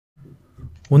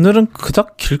오늘은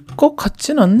그닥 길 것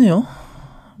같진 않네요.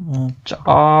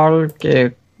 짧게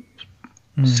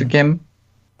스캠.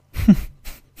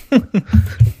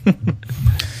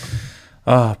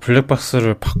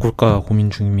 블랙박스를 바꿀까 고민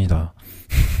중입니다.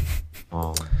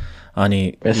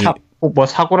 아니 왜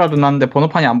사고라도 났는데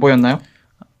번호판이 안 보였나요?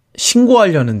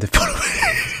 신고하려는데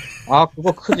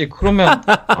그거 크지. 그러면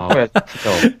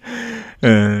진짜.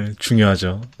 네,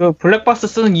 중요하죠. 그 블랙박스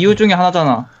쓰는 이유 중에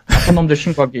하나잖아. 나쁜 놈들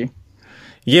신고하기.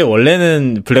 이게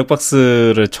원래는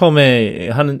블랙박스를 처음에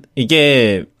하는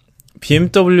이게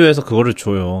BMW에서 그거를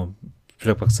줘요.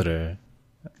 블랙박스를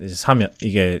이제 사면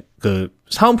이게 그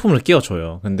사은품을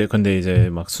끼워줘요. 근데 이제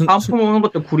막 사은품 오는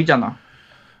것도 구리잖아.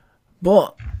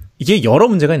 뭐 이게 여러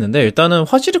문제가 있는데 일단은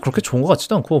화질이 그렇게 좋은 것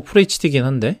같지도 않고 FHD긴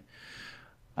한데.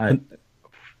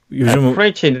 요즘은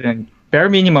FHD는 bare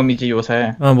minimum이지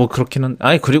요새. 뭐 그렇긴 한.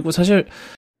 그리고 사실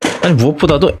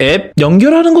무엇보다도 앱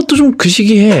연결하는 것도 좀 그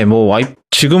시기에 뭐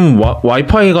지금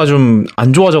와이파이가 좀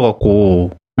안 좋아져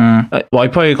갖고.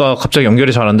 와이파이가 갑자기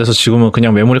연결이 잘 안 돼서 지금은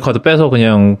그냥 메모리 카드 빼서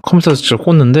그냥 컴퓨터에서 직접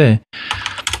꽂는데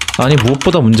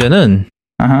무엇보다 문제는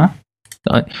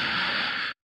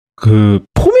그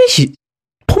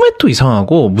포맷도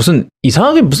이상하고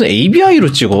이상하게 무슨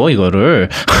AVI로 찍어 이거를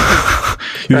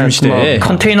요즘 시대에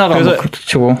컨테이너가 그래서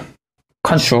치고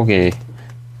컨슈게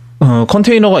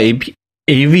컨테이너가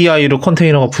AVI로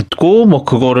컨테이너가 붙고 뭐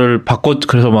그거를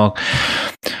그래서 막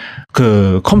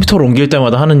그 컴퓨터를 옮길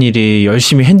때마다 하는 일이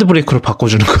열심히 핸드브레이크로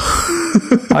바꿔주는 거.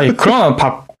 그러면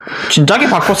진작에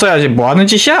바꿨어야지. 뭐 하는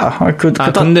짓이야?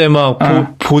 근데 막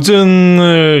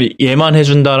보증을 얘만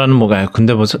해준다라는 뭐가.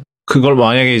 근데 뭐 그걸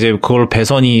만약에 이제 그걸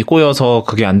배선이 꼬여서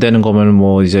그게 안 되는 거면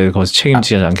뭐 이제 거기서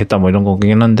책임지지 않겠다 뭐 이런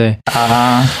거긴 한데.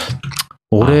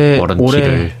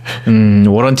 워런티를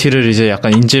이제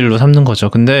약간 인질로 삼는 거죠.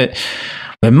 근데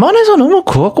웬만해서는 뭐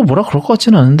그거 갖고 뭐라 그럴 것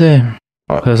같지는 않은데.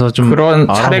 그래서 좀 그런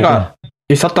사례가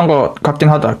있었던 것 같긴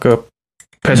하다. 그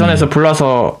배선에서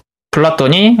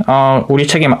불렀더니 우리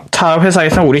차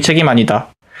회사에서 우리 책임 아니다.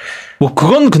 뭐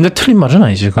그건 근데 틀린 말은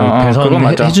아니지. 그 배선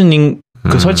해준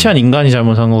그 설치한 인간이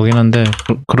잘못한 거긴 한데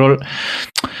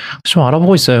좀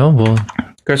알아보고 있어요. 뭐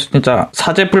그래서 진짜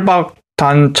사제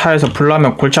불박단 차에서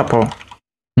불나면 골치 아파.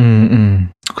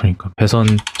 그러니까 배선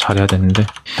잘해야 되는데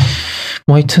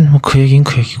뭐 하여튼 뭐 그 얘긴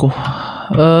그 얘기고.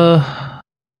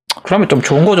 그러면 좀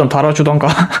좋은 거 좀 달아주던가.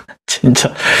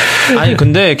 진짜.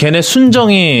 근데 걔네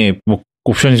순정이 뭐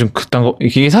옵션이 좀 그딴 거.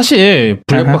 이게 사실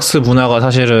블랙박스 문화가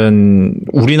사실은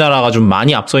우리나라가 좀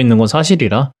많이 앞서 있는 건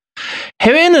사실이라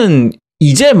해외는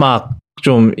이제 막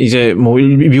좀 이제 뭐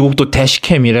미국도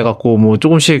대시캠 이래갖고 뭐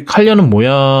조금씩 하려는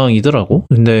모양이더라고.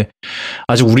 근데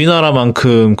아직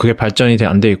우리나라만큼 그게 발전이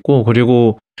안 돼 있고,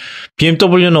 그리고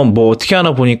BMW는 뭐 어떻게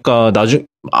하나 보니까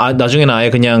나중에는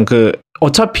아예 그냥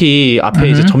어차피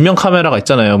앞에 이제 전면 카메라가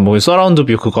있잖아요. 뭐 서라운드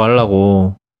뷰 그거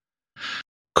하려고.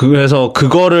 그래서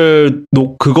그걸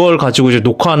가지고 이제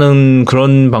녹화하는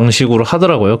그런 방식으로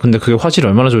하더라고요. 근데 그게 화질이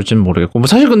얼마나 좋을지는 모르겠고. 뭐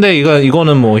사실 근데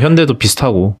이거는 뭐 현대도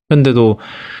비슷하고, 현대도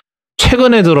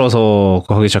최근에 들어서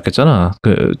하기 시작했잖아.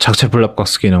 그 작체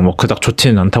블랙박스 기능 뭐 그닥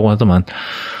좋지는 않다고 하더만.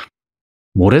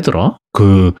 뭐래더라?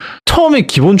 처음에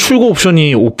기본 출고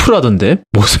옵션이 오프라던데?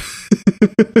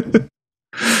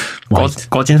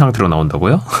 꺼진 상태로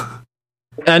나온다고요?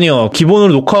 아니요.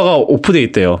 기본으로 녹화가 오프돼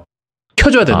있대요.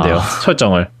 켜줘야 된대요.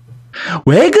 설정을.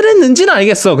 왜 그랬는지는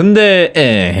알겠어.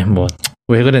 근데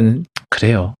왜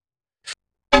그래요.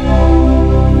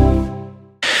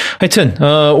 하여튼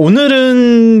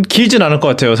오늘은 길진 않을 것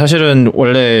같아요. 사실은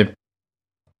원래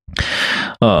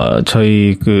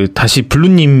저희 다시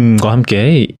블루님과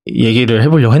함께 얘기를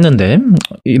해보려고 했는데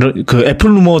애플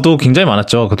루머도 굉장히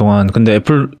많았죠 그동안. 근데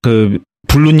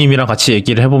블루님이랑 같이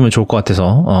얘기를 해보면 좋을 것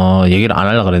같아서 얘기를 안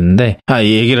하려고 그랬는데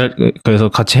그래서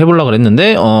같이 해보려고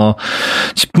그랬는데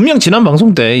분명 지난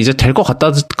방송 때 이제 될 것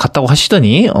같다고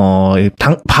하시더니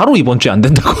바로 이번 주에 안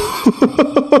된다고.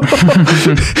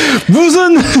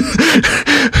 무슨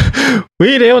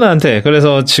왜 이래요 나한테.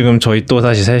 그래서 지금 저희 또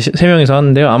다시 세 명이서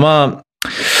하는데요. 아마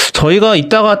저희가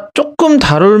이따가 조금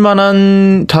다룰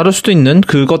수도 있는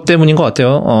그것 때문인 것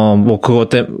같아요. 뭐 그거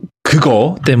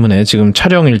때문에 지금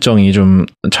촬영을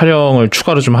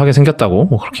추가로 좀 하게 생겼다고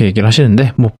뭐 그렇게 얘기를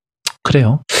하시는데 뭐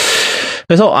그래요.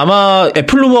 그래서 아마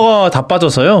애플 루머가 다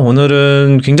빠져서요.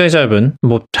 오늘은 굉장히 짧은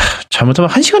뭐 잘못하면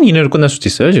 1시간 이내로 끝날 수도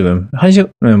있어요. 지금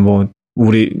 1시간 뭐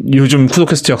우리 요즘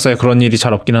쿠도캐스트 역사에 그런 일이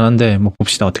잘 없기는 한데 뭐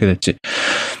봅시다 어떻게 될지.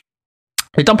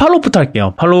 일단 팔로우부터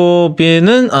할게요.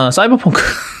 팔로우비는 사이버펑크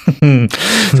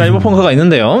사이버펑크가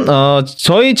있는데요.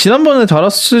 저희 지난번에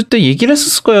다뤘을 때 얘기를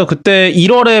했었을 거예요. 그때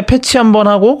 1월에 패치 한번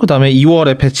하고 그다음에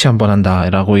 2월에 패치 한번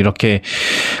한다라고 이렇게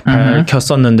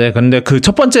밝혔었는데 근데 그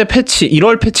첫 번째 패치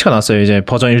 1월 패치가 났어요. 이제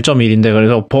버전 1.1인데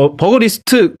그래서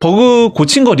버그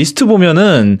고친 거 리스트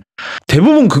보면은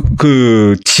대부분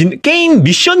게임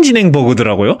미션 진행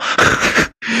버그더라고요.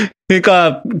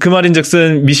 그러니까 그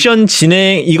말인즉슨 미션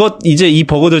진행 이제 이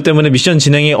버그들 때문에 미션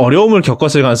진행에 어려움을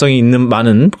겪었을 가능성이 있는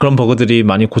많은 그런 버그들이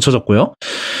많이 고쳐졌고요.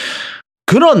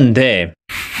 그런데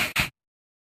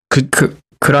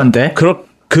그런데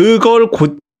그걸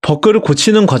버그를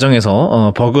고치는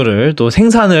과정에서 버그를 또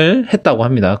생산을 했다고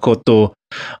합니다. 그것도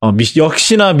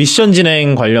역시나 미션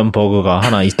진행 관련 버그가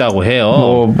하나 있다고 해요.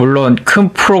 뭐 물론 큰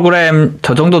프로그램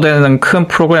저 정도 되는 큰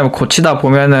프로그램을 고치다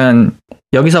보면은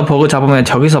여기서 버그 잡으면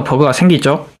저기서 버그가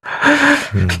생기죠.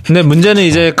 근데 문제는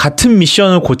이제 같은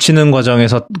미션을 고치는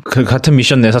과정에서 그 같은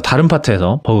미션 내에서 다른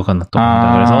파트에서 버그가 났던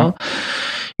겁니다. 그래서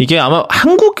이게 아마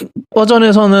한국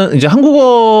버전에서는 이제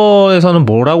한국어에서는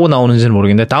뭐라고 나오는지는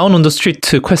모르겠는데 다운 온 더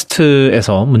스트리트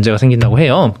퀘스트에서 문제가 생긴다고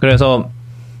해요. 그래서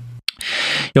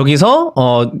여기서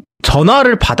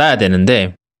전화를 받아야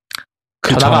되는데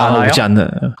그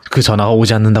전화가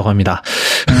오지 않는다고 합니다.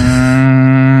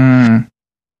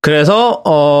 그래서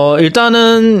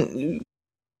일단은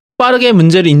빠르게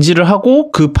문제를 인지를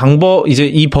하고 그 방법 이제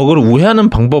이 버그를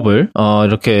우회하는 방법을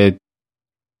이렇게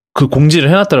그 공지를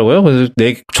해놨더라고요. 그래서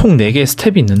총 4개의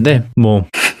스텝이 있는데 뭐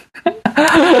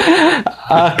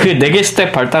그 4개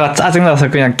스텝 밟다가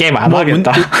짜증나서 그냥 게임 안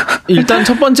하겠다. 일단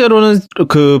첫 번째로는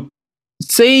그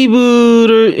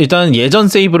세이브를 일단 예전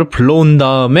세이브를 불러온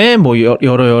다음에 뭐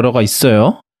여러가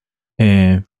있어요.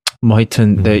 예. 뭐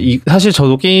하여튼 사실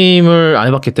저도 게임을 안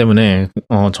해봤기 때문에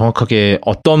정확하게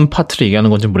어떤 파트를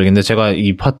얘기하는 건지 모르겠는데 제가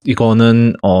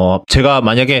이거는 제가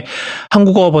만약에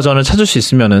한국어 버전을 찾을 수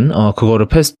있으면은 그거를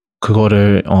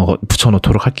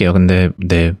붙여놓도록 할게요. 근데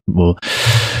뭐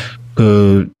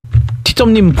그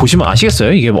티점님 보시면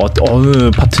아시겠어요? 이게 뭐 어느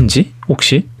파트인지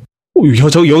혹시?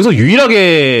 여기서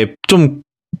유일하게 좀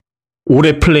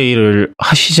오래 플레이를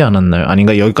하시지 않았나요?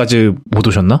 아닌가? 여기까지 못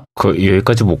오셨나?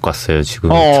 여기까지 못 갔어요. 지금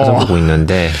찾아보고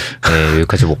있는데, 네,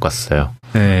 여기까지 못 갔어요.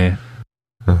 네.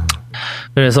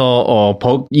 그래서,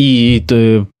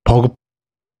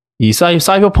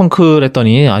 사이버펑크를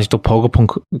했더니, 아직도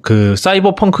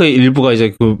사이버펑크의 일부가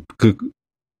이제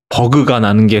버그가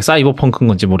나는 게 사이버펑크인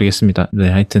건지 모르겠습니다. 네,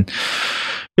 하여튼.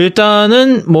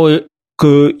 일단은,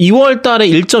 2월 달에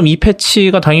 1.2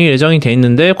 패치가 당연히 예정이 돼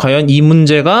있는데 과연 이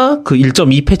문제가 그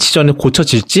 1.2 패치 전에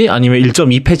고쳐질지 아니면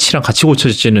 1.2 패치랑 같이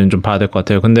고쳐질지는 좀 봐야 될 것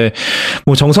같아요. 근데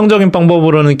뭐 정상적인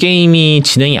방법으로는 게임이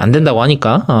진행이 안 된다고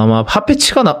하니까 아마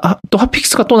핫픽스가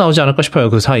또 나오지 않을까 싶어요.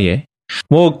 그 사이에.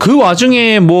 뭐 그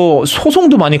와중에 뭐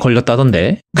소송도 많이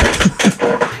걸렸다던데.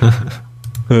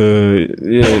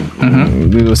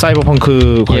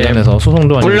 사이버펑크 관련해서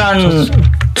소송도 많이 물론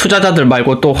투자자들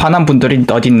말고 또 화난 분들이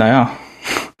어디 있나요?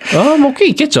 뭐 꽤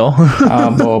있겠죠.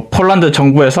 뭐 폴란드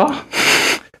정부에서?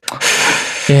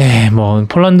 예, 뭐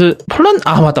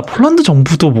맞다. 폴란드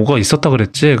정부도 뭐가 있었다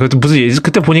그랬지.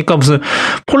 그때 보니까 무슨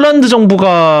폴란드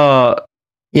정부가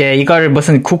이걸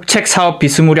무슨 국책 사업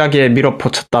비스무리하게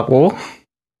밀어붙였다고.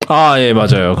 예,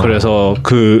 맞아요.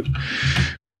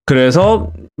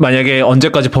 그래서 만약에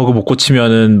언제까지 버그 못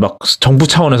고치면은 막 정부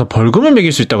차원에서 벌금을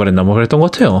매길 수 있다 그랬나 뭐 그랬던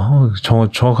것 같아요.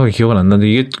 정확하게 기억은 안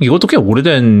나는데 이것도 꽤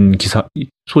오래된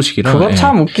소식이라. 그거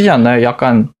참 웃기지 않나요?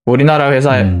 약간 우리나라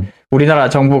우리나라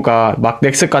정부가 막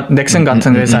넥슨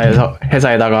같은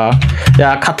회사에다가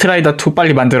야 카트라이더 2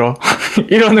 빨리 만들어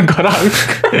이러는 거랑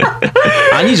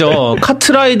아니죠.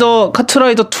 카트라이더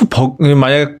 2 버그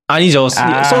만약 아니죠.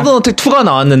 서든어택 2가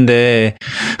나왔는데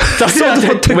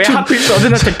서든어택 왜 하필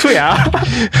서든어택 2야?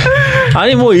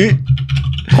 아니 뭐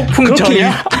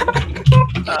폭풍전이야?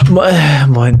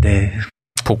 뭐인데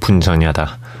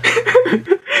폭풍전이다.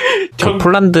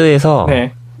 폴란드에서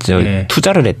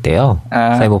투자를 했대요.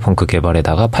 사이버펑크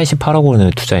개발에다가 88억 원을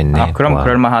투자했네. 그럼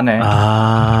그럴만하네.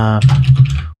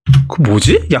 그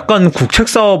뭐지? 약간 국책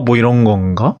사업 뭐 이런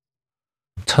건가?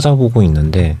 찾아보고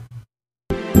있는데.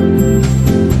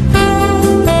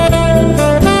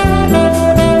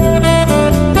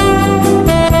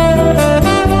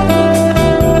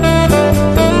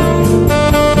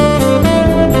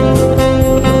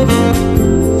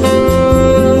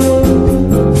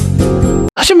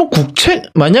 사실 뭐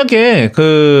만약에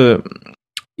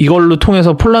이걸로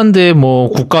통해서 폴란드의 뭐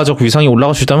국가적 위상이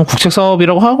올라갈 수 있다면 국책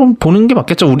사업이라고 하고 보는 게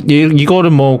맞겠죠. 이거를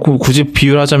뭐 굳이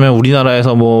비유하자면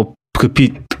우리나라에서 뭐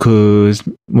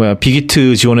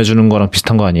빅히트 지원해 주는 거랑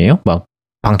비슷한 거 아니에요? 막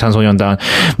방탄소년단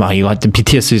막 이거 하여튼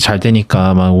BTS 잘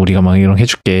되니까 막 우리가 막 이런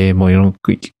해줄게 뭐 이런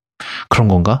그런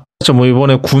건가? 뭐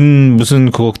이번에 군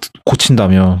무슨 그거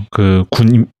고친다며 그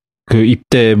군 그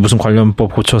입대 무슨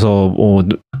관련법 고쳐서 뭐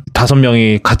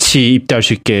 5명이 같이 입대할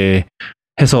수 있게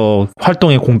해서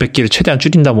활동의 공백기를 최대한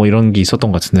줄인다 뭐 이런 게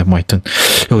있었던 것 같은데 뭐 하여튼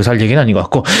여기서 할 얘기는 아닌 것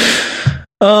같고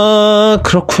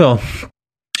그렇고요.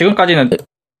 지금까지는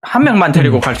한 명만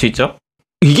데리고 갈 수 있죠?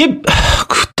 이게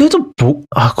그때도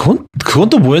그건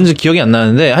또 뭐였는지 기억이 안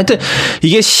나는데 하여튼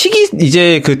이게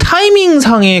이제 그 타이밍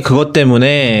상의 그것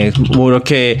때문에 뭐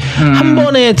이렇게 한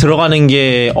번에 들어가는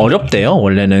게 어렵대요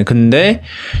원래는. 근데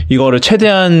이거를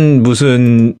최대한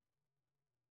무슨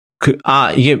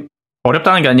이게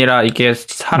어렵다는 게 아니라 이게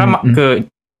사람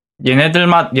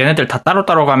얘네들 다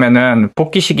따로 가면은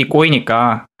복귀식이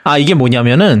꼬이니까. 이게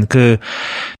뭐냐면은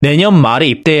내년 말에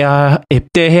입대해야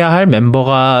할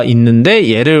멤버가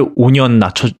있는데 얘를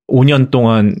 5년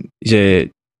동안 이제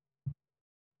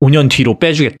 5년 뒤로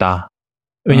빼주겠다.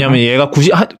 왜냐면 얘가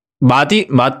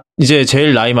이제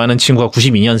제일 나이 많은 친구가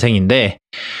 92년생인데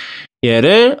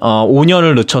얘를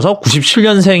 5년을 늦춰서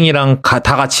 97년생이랑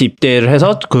다 같이 입대를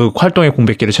해서 그 활동의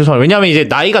공백기를 최소화를. 왜냐면 이제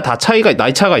나이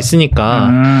차가 있으니까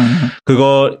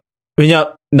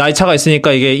나이 차가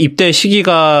있으니까 이게 입대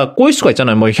시기가 꼬일 수가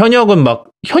있잖아요. 뭐 현역은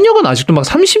아직도 막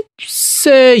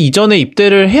 30세 이전에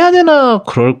입대를 해야 되나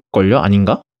그럴걸요?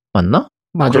 아닌가? 맞나?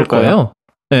 맞을 거예요.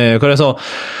 네, 그래서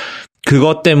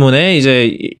그것 때문에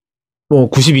이제 뭐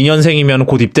 92년생이면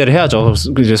곧 입대를 해야죠.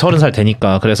 이제 30살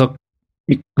되니까. 그래서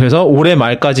올해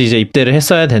말까지 이제 입대를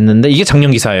했어야 됐는데 이게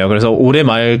작년 기사예요. 그래서 올해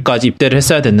말까지 입대를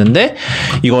했어야 됐는데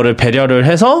이거를 배려를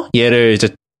해서 얘를 이제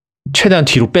최대한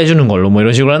뒤로 빼주는 걸로 뭐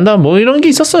이런 식으로 한다 뭐 이런 게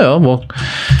있었어요. 뭐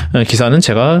기사는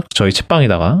제가 저희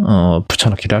책방에다가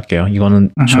붙여넣기를 할게요.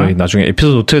 이거는 저희 나중에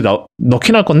에피소드 노트에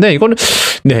넣긴 할 건데 이거는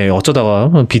네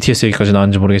어쩌다가 BTS 얘기까지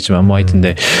나왔는지 모르겠지만 뭐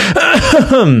하여튼데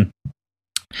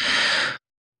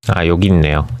여기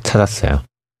있네요. 찾았어요.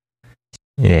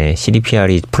 네,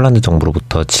 CDPR이 폴란드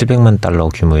정부로부터 700만 달러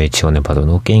규모의 지원을 받은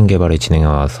후 게임 개발을 진행해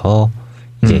와서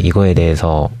이제 이거에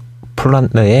대해서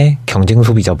폴란드의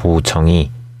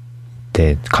경쟁소비자보호청이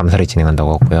감사를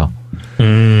진행한다고 하고요.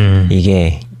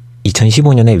 이게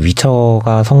 2015년에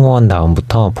위쳐가 성공한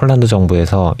다음부터 폴란드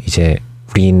정부에서 이제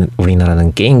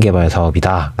우리나라는 게임 개발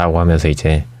사업이다라고 하면서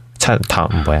이제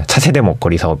차세대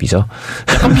먹거리 사업이죠.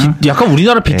 약간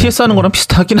우리나라 BTS 하는 거랑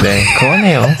비슷하긴 하네. 네,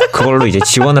 그거네요. 그걸로 이제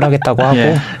지원을 하겠다고 하고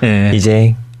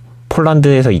이제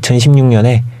폴란드에서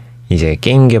 2016년에 이제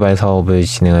게임 개발 사업을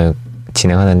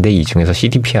진행하는데 이 중에서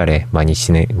CDPR에 많이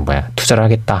투자를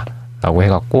하겠다라고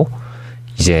해갖고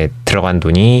이제 들어간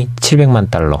돈이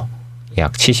 700만 달러,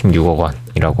 약 76억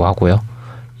원이라고 하고요.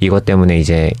 이것 때문에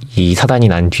이제 이 사단이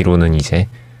난 뒤로는 이제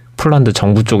폴란드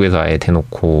정부 쪽에서 아예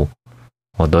대놓고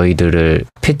너희들을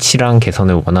패치랑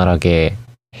개선을 원활하게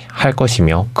할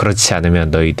것이며 그렇지 않으면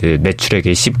너희들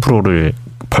매출액의 10%를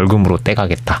벌금으로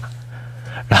떼가겠다.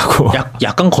 라고.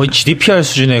 약간 거의 GDPR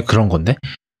수준의 그런 건데?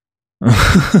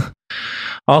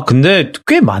 근데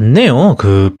꽤 많네요.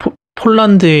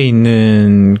 폴란드에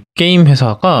있는 게임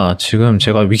회사가 지금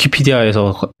제가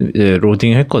위키피디아에서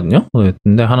로딩 했거든요.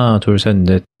 근데 하나, 둘, 셋,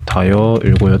 넷, 다여,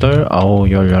 일곱, 여덟, 아홉,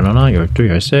 열, 열하나, 열둘,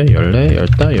 열세, 열네,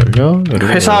 열다, 열여, 열일곱,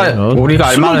 회사, 우리가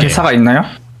알만한 회사가 있나요?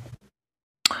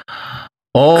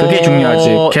 그게 중요하지.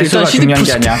 개수가 중요한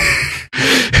게 아니야.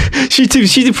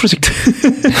 CD 프로젝트.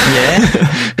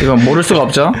 예. 이건 모를 수가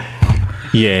없죠.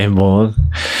 예,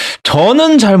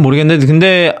 저는 잘 모르겠는데,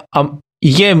 근데,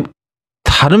 이게,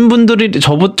 다른 분들이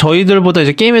저희들보다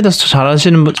이제 게임에 대해서 잘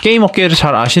아시는 게임 업계를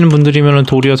잘 아시는 분들이면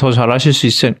도리어 더 잘 아실 수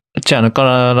있지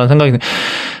않을까라는 생각이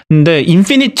드는데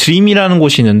인피니트 드림이라는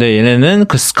곳이 있는데 얘네는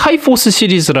그 스카이포스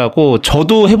시리즈라고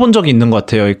저도 해본 적이 있는 것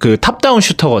같아요. 그 탑다운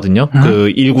슈터거든요.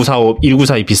 그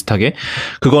 1942 비슷하게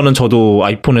그거는 저도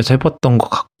아이폰에서 해봤던 것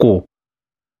같고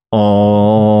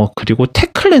그리고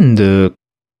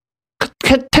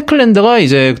테클랜드가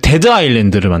이제 데드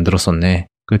아일랜드를 만들었었네.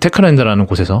 그 테크랜드라는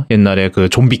곳에서 옛날에 그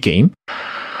좀비 게임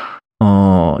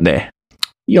네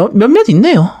몇몇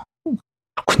있네요.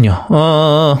 그렇군요.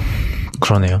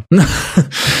 그러네요.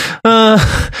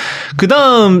 그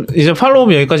다음 이제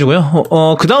팔로우업 여기까지고요.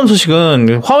 그 다음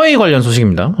소식은 화웨이 관련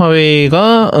소식입니다.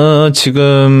 화웨이가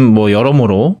지금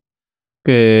여러모로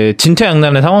그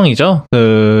진퇴양난의 상황이죠.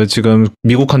 지금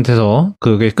미국한테서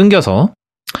그게 끊겨서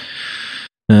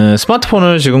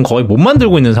스마트폰을 지금 거의 못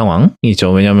만들고 있는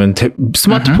상황이죠. 왜냐하면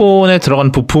스마트폰에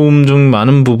들어간 부품 중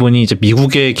많은 부분이 이제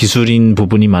미국의 기술인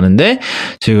부분이 많은데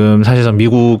지금 사실상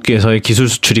미국에서의 기술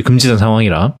수출이 금지된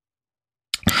상황이라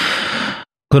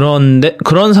그런데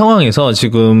그런 상황에서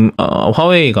지금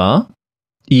화웨이가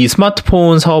이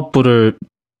스마트폰 사업부를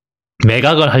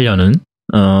매각을 하려는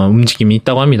움직임이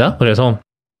있다고 합니다. 그래서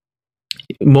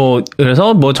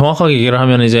그래서 정확하게 얘기를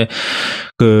하면 이제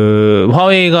그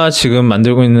화웨이가 지금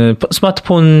만들고 있는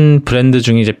스마트폰 브랜드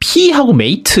중에 이제 P하고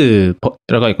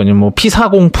메이트가 있거든요. 뭐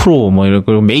P40 프로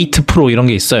그리고 메이트 프로 이런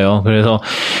게 있어요. 그래서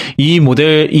이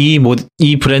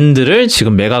브랜드를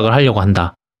지금 매각을 하려고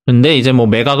한다. 근데 이제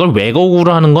매각을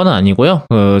외국으로 하는 건 아니고요.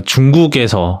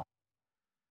 중국에서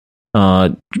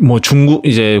중국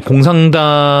이제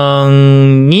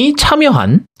공산당이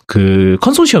참여한 그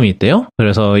컨소시엄이 있대요.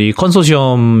 그래서 이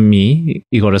컨소시엄이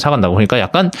이거를 사간다고. 그러니까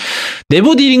약간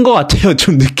내부 딜인 것 같아요.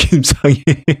 좀 느낌상이.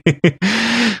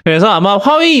 그래서 아마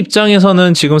화웨이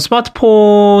입장에서는 지금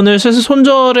스마트폰을 슬슬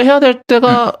손절을 해야 될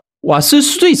때가 왔을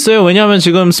수도 있어요. 왜냐하면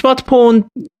지금 스마트폰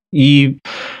일단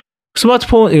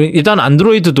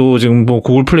안드로이드도 지금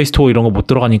구글 플레이 스토어 이런 거 못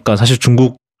들어가니까 사실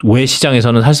중국 외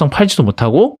시장에서는 사실상 팔지도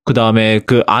못하고, 그 다음에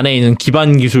그 안에 있는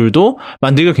기반 기술도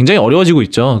만들기가 굉장히 어려워지고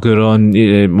있죠. 그런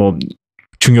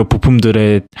중요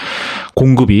부품들의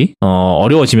공급이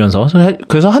어려워지면서.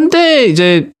 그래서 한때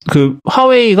이제 그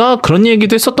화웨이가 그런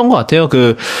얘기도 했었던 것 같아요.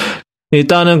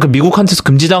 일단은 그 미국한테서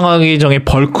금지당하기 전에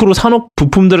벌크로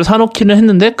부품들을 사놓기는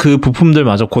했는데 그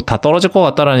부품들마저 곧 다 떨어질 것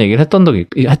같다라는 얘기를 했던 적이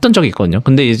있거든요.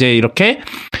 근데 이제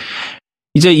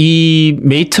이제 이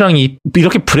메이트랑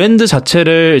이렇게 브랜드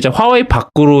자체를 이제 화웨이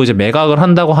밖으로 이제 매각을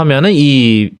한다고 하면은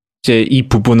이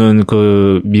부분은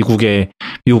미국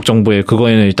정부의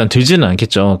그거에는 일단 들지는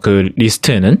않겠죠. 그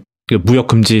리스트에는, 그 무역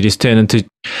금지 리스트에는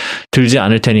들지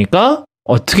않을 테니까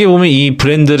어떻게 보면 이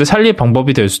브랜드를 살릴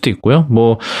방법이 될 수도 있고요.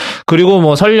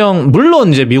 그리고 설령,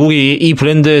 물론 이제 미국이 이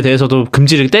브랜드에 대해서도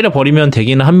금지를 때려버리면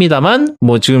되기는 합니다만,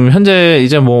 지금 현재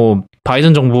이제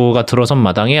바이든 정부가 들어선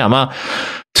마당에 아마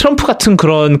트럼프 같은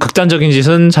그런 극단적인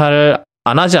짓은 잘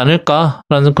안 하지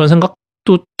않을까라는 그런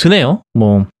생각도 드네요.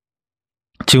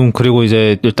 지금 그리고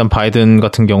이제 일단 바이든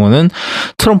같은 경우는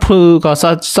트럼프가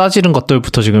싸지른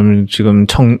것들부터 지금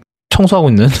청소하고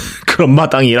있는 그런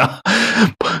마당이라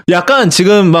약간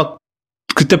지금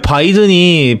그때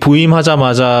바이든이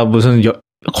부임하자마자 무슨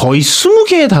거의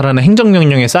 20개에 달하는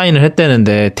행정명령에 사인을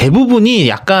했다는데 대부분이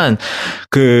약간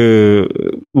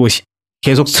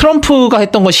계속 트럼프가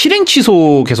했던 거 실행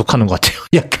취소 계속하는 것 같아요.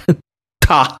 약간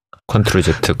다 컨트롤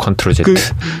Z. 다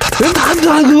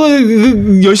그거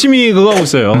열심히 그거 하고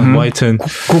있어요. 하여튼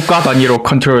국가 단위로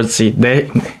컨트롤 Z. 네.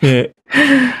 예.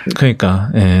 그러니까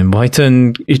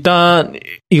하여튼 일단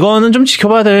이거는 좀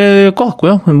지켜봐야 될 것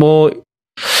같고요.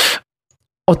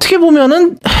 어떻게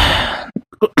보면은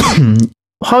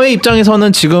화웨이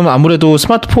입장에서는 지금 아무래도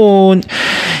스마트폰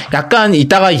약간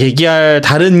이따가 얘기할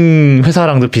다른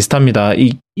회사랑도 비슷합니다.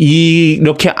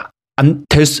 이렇게 안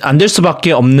될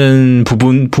수밖에 없는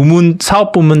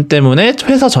사업 부문 때문에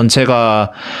회사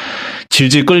전체가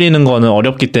질질 끌리는 거는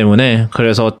어렵기 때문에,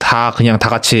 그래서 그냥 다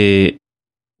같이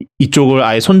이쪽을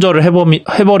아예 손절을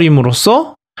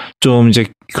해버림으로써 좀 이제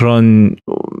그런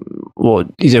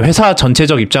이제 회사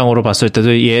전체적 입장으로 봤을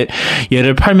때도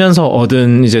얘를 팔면서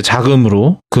얻은 이제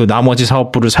자금으로 그 나머지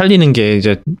사업부를 살리는 게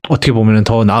이제 어떻게 보면은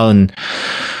더 나은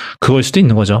그걸 수도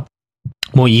있는 거죠.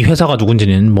 이 회사가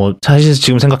누군지는 사실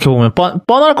지금 생각해보면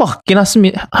뻔할 것 같긴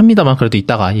합니다만, 그래도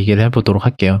이따가 얘기를 해보도록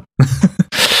할게요.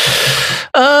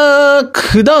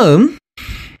 그 다음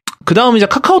이제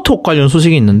카카오톡 관련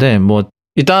소식이 있는데,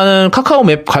 일단은 카카오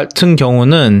맵 같은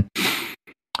경우는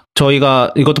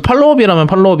저희가 이것도 팔로업이라면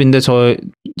팔로업인데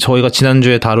저희가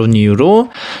지난주에 다룬 이유로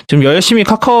지금 열심히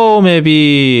카카오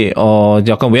맵이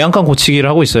약간 외양간 고치기를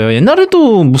하고 있어요.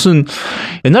 옛날에도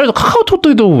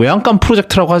카카오톡도 외양간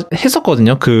프로젝트라고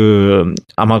했었거든요.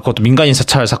 아마 그것도 민간인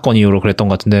사찰 사건 이후로 그랬던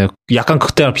것 같은데 약간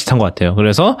그때랑 비슷한 것 같아요.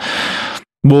 그래서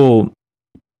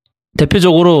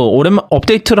대표적으로 오랜만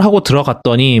업데이트를 하고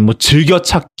들어갔더니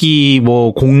즐겨찾기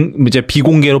이제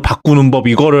비공개로 바꾸는 법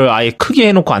이거를 아예 크게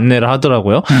해놓고 안내를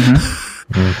하더라고요.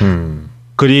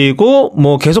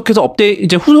 그리고 계속해서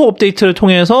이제 후속 업데이트를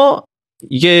통해서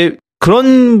이게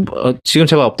지금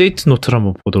제가 업데이트 노트를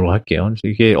한번 보도록 할게요.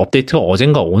 이게 업데이트가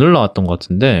어젠가 오늘 나왔던 것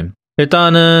같은데,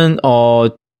 일단은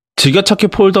즐겨찾기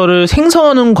폴더를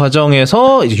생성하는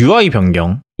과정에서 UI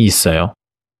변경이 있어요.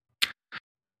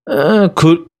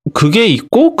 그게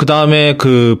있고, 그 다음에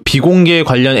비공개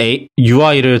관련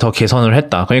UI를 더 개선을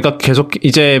했다. 그러니까 계속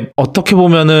이제 어떻게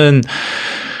보면은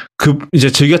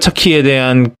이제 즐겨찾기에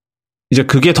대한 이제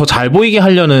그게 더 잘 보이게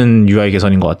하려는 UI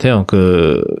개선인 것 같아요.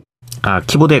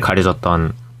 키보드에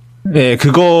가려졌던. 네,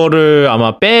 그거를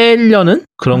아마 빼려는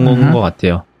그런 건 것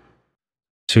같아요.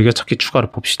 즐겨찾기 추가를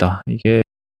봅시다.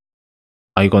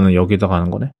 이거는 여기다가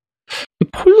하는 거네. 이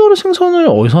폴더를 생성을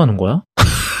어디서 하는 거야?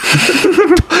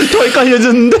 더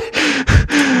헷갈려졌는데?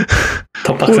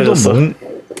 더 빡세졌어.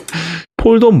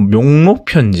 폴더 목록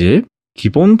편집,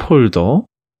 기본 폴더.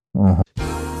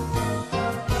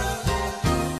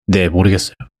 네,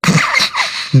 모르겠어요.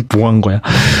 뭐 한 거야?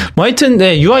 뭐 하여튼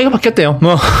네, UI가 바뀌었대요.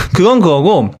 뭐 그건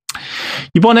그거고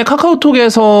이번에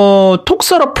카카오톡에서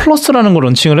톡서럽 플러스라는 걸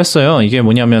론칭을 했어요. 이게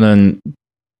뭐냐면은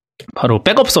바로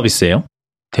백업 서비스예요.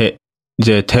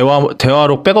 이제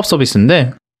대화록 백업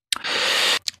서비스인데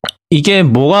이게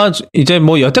뭐가 이제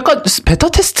뭐 여태까지 베타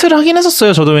테스트를 하긴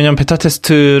했었어요. 저도 왜냐면 베타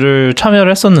테스트를 참여를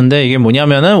했었는데 이게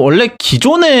뭐냐면은 원래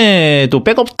기존에도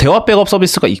대화 백업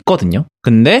서비스가 있거든요.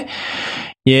 근데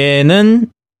얘는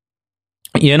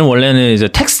원래는 이제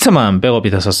텍스트만 백업이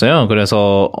됐었어요.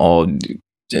 그래서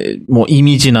이제 뭐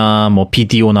이미지나 뭐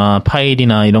비디오나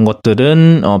파일이나 이런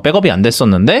것들은 백업이 안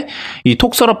됐었는데 이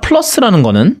톡서럽 플러스라는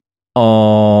거는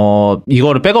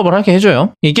이거를 백업을 하게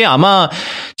해줘요. 이게 아마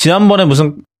지난번에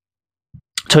무슨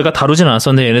저희가 다루진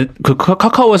않았었는데 얘네 그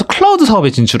카카오에서 클라우드 사업에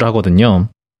진출을 하거든요.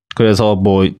 그래서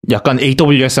뭐 약간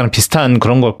AWS랑 비슷한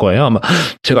그런 걸 거예요. 아마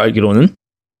제가 알기로는.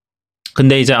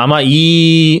 근데 이제 아마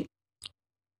이제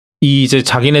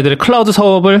자기네들의 클라우드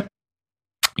사업을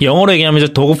영어로 얘기하면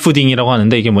이제 도그푸딩이라고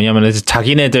하는데 이게 뭐냐면 이제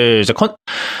자기네들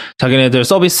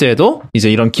서비스에도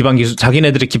이제 이런 기반 기술,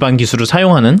 자기네들의 기반 기술을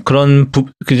사용하는 그런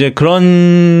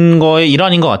그런 거의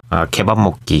일환인 것 같아요. 아, 개밥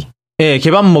먹기. 예,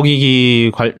 개밥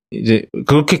먹이기 이제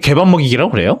그렇게 개밥 먹이기라고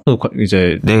그래요?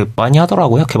 이제 네, 많이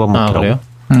하더라고요. 개밥 먹기라고. 아, 그래요?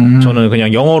 저는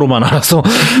그냥 영어로만 알아서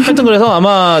하여튼 그래서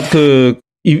아마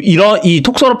이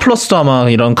톡서럽 플러스도 아마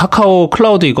이런 카카오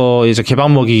클라우드 이거 이제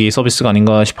개밥 먹이기 서비스가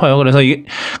아닌가 싶어요. 그래서 이게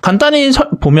간단히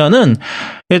보면은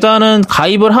일단은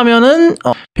가입을 하면은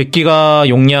 100기가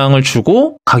용량을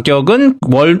주고 가격은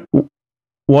월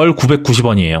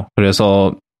 990원이에요.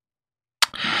 그래서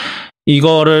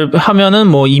이거를 하면은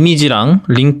뭐 이미지랑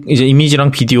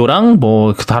비디오랑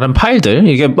뭐 다른 파일들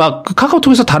이게 막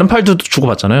카카오톡에서 다른 파일도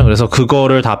주고받잖아요. 그래서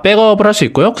그거를 다 백업을 할 수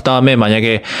있고요. 그 다음에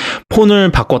만약에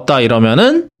폰을 바꿨다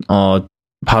이러면은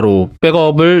바로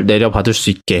백업에서 내려받을 수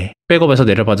있게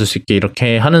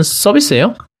이렇게 하는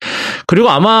서비스예요. 그리고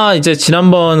아마 이제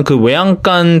지난번 그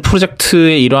외양간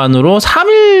프로젝트의 일환으로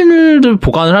 3일을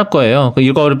보관을 할 거예요.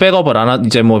 이거를 백업을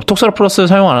이제 뭐 톡서럽 플러스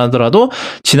사용 안 하더라도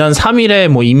지난 3일에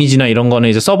뭐 이미지나 이런 거는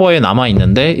이제 서버에 남아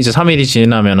있는데 이제 3일이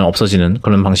지나면 없어지는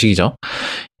그런 방식이죠.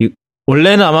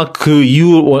 원래는 아마 그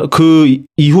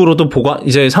이후로도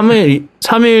이제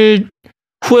 3일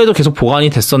후에도 계속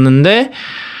보관이 됐었는데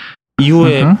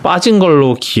이후에 빠진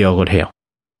걸로 기억을 해요.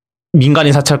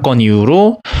 민간인 사찰권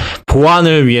이후로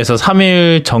보안을 위해서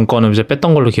 3일 전 거는 이제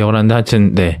뺐던 걸로 기억을 하는데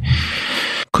하여튼 네.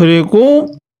 그리고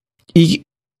이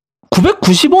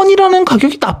 990원이라는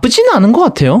가격이 나쁘지는 않은 것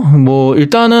같아요. 뭐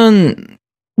일단은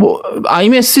뭐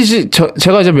아이메시지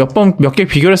제가 이제 몇 개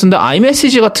비교를 했었는데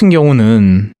아이메시지 같은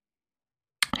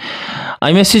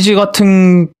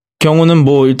경우는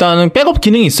뭐 일단은 백업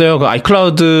기능이 있어요. 그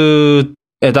아이클라우드에다가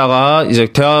이제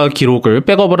대화 기록을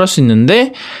백업을 할 수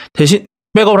있는데 대신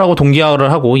백업을 하고 동기화를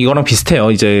하고 이거랑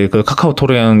비슷해요. 이제 그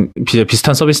카카오톡이랑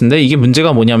비슷한 서비스인데 이게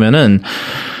문제가 뭐냐면은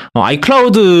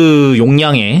아이클라우드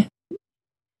용량에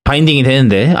바인딩이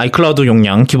되는데 아이클라우드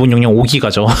용량 기본 용량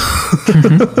 5기가죠.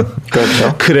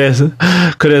 그렇죠.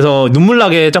 그래서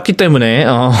눈물나게 적기 때문에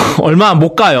얼마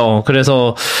못 가요.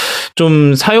 그래서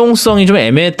좀 사용성이 좀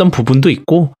애매했던 부분도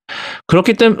있고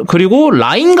그렇기 때문에 그리고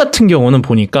라인 같은 경우는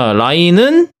보니까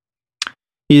라인은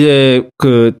이제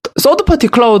그 서드 파티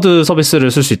클라우드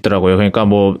서비스를 쓸 수 있더라고요. 그러니까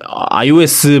뭐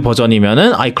iOS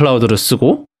버전이면은 아이클라우드를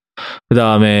쓰고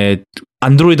그다음에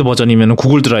안드로이드 버전이면은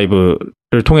구글 드라이브를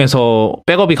통해서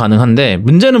백업이 가능한데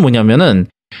문제는 뭐냐면은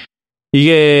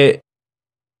이게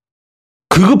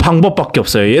그 방법밖에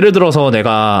없어요. 예를 들어서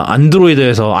내가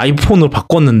안드로이드에서 아이폰으로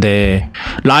바꿨는데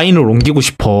라인을 옮기고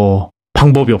싶어.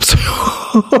 방법이 없어요.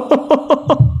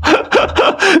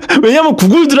 왜냐면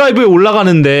구글 드라이브에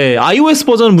올라가는데 iOS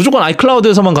버전은 무조건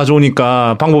아이클라우드에서만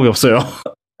가져오니까 방법이 없어요.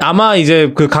 아마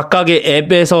이제 그 각각의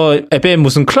앱에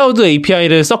무슨 클라우드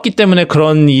API를 썼기 때문에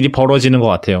그런 일이 벌어지는 것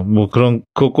같아요. 뭐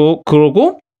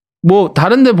그러고 뭐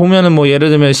다른 데 보면은 뭐 예를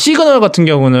들면 시그널 같은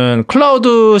경우는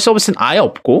클라우드 서비스는 아예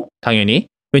없고 당연히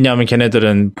왜냐하면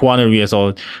걔네들은 보안을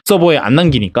위해서 서버에 안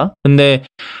남기니까. 근데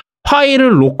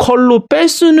파일을 로컬로 뺄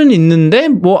수는 있는데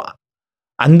뭐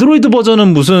안드로이드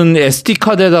버전은 무슨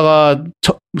SD카드에다가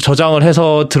저장을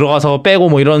해서 들어가서 빼고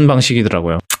뭐 이런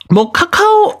방식이더라고요. 뭐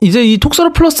카카오 이제 이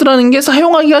톡서럽 플러스라는 게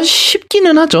사용하기가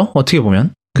쉽기는 하죠. 어떻게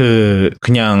보면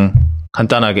그냥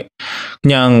간단하게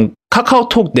그냥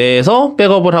카카오톡 내에서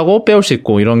백업을 하고 빼올 수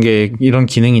있고 이런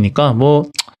기능이니까 뭐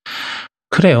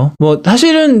그래요. 뭐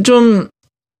사실은 좀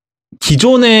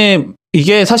기존에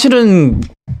이게 사실은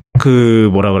그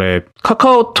뭐라 그래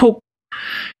카카오톡이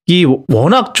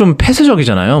워낙 좀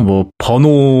폐쇄적이잖아요. 뭐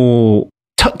번호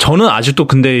저는 아직도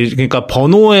근데 그러니까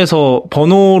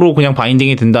번호로 그냥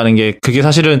바인딩이 된다는 게 그게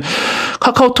사실은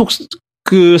카카오톡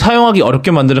그 사용하기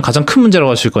어렵게 만드는 가장 큰 문제라고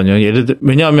할 수 있거든요.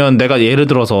 왜냐하면 내가 예를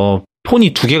들어서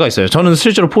폰이 2개가 있어요. 저는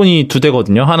실제로 폰이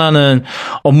 2대거든요. 하나는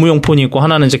업무용 폰이 있고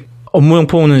하나는 이제 업무용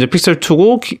폰은 이제 픽셀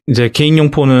 2고 이제 개인용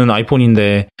폰은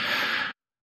아이폰인데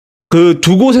그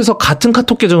두 곳에서 같은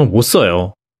카톡 계정을 못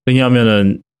써요.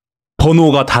 왜냐하면은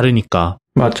번호가 다르니까.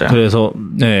 맞아요.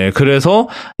 그래서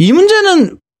이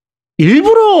문제는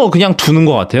일부러 그냥 두는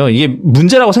것 같아요. 이게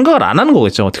문제라고 생각을 안 하는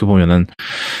거겠죠. 어떻게 보면은.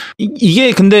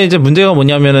 이게 근데 이제 문제가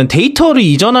뭐냐면은 데이터를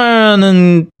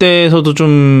이전하는 데에서도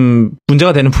좀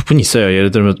문제가 되는 부분이 있어요.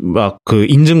 예를 들면 막 그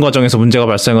인증 과정에서 문제가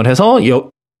발생을 해서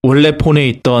원래 폰에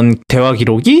있던 대화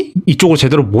기록이 이쪽으로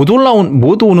제대로 못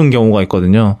오는 경우가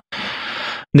있거든요.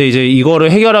 근데 이제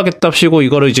이거를 해결하겠답시고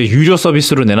이거를 이제 유료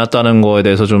서비스로 내놨다는 거에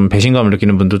대해서 좀 배신감을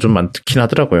느끼는 분도 좀 많긴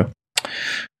하더라고요.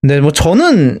 근데 뭐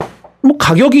저는 뭐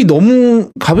가격이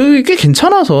꽤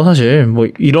괜찮아서 사실 뭐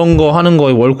이런 거 하는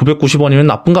거에 월 990원이면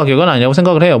나쁜 가격은 아니라고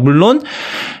생각을 해요. 물론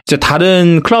이제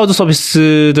다른 클라우드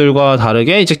서비스들과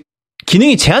다르게 이제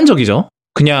기능이 제한적이죠.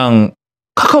 그냥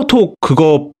카카오톡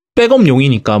그거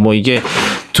백업용이니까 뭐 이게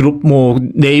뭐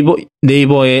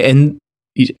네이버의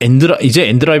이제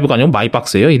엔드라이브가 아니고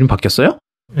마이박스예요? 이름 바뀌었어요?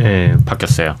 네,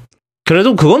 바뀌었어요.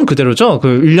 그래도 그건 그대로죠.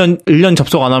 그 1년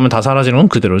접속 안 하면 다 사라지는 건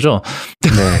그대로죠. 네.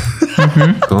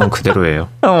 그건 그대로예요.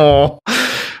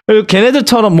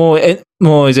 걔네들처럼 뭐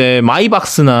이제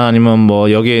마이박스나 아니면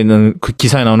뭐 여기에 있는 그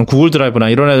기사에 나오는 구글 드라이브나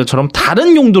이런 애들처럼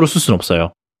다른 용도로 쓸 수는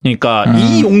없어요. 그러니까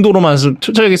이 용도로만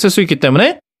철저하게 쓸 수 있기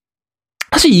때문에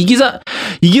사실 이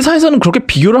기사에서는 그렇게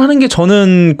비교를 하는 게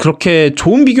저는 그렇게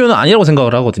좋은 비교는 아니라고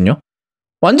생각을 하거든요.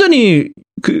 완전히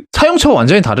그 사용처가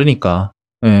완전히 다르니까.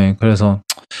 예, 그래서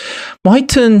뭐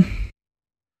하여튼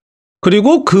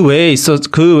그리고 그 외에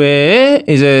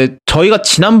이제 저희가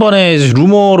지난번에 이제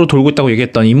루머로 돌고 있다고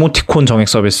얘기했던 이모티콘 정액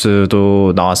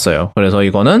서비스도 나왔어요. 그래서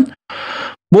이거는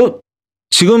뭐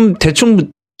지금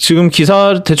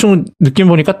기사 대충 느낌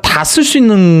보니까 다 쓸 수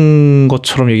있는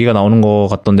것처럼 얘기가 나오는 것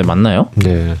같던데 맞나요?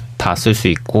 네, 다 쓸 수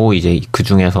있고 이제 그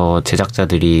중에서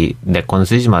제작자들이 내 건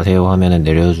쓰지 마세요 하면은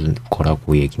내려줄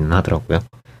거라고 얘기는 하더라고요.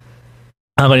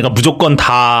 그러니까 무조건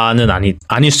다는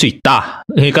아닐 수 있다.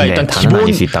 그러니까 일단 다는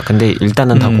아닐 수 있다. 근데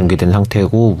일단은 다 공개된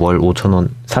상태고 월 5,000원,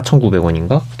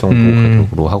 4,900원인가 그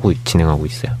정도 가격으로 진행하고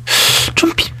있어요.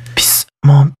 좀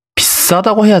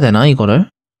비싸다고 해야 되나 이거를?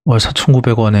 월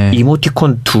 4,900원에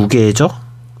이모티콘 2개죠?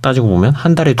 따지고 보면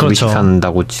한 달에 2개씩 그렇죠.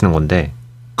 산다고 치는 건데.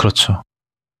 그렇죠.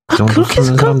 그 정도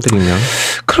쓰는 사람들이면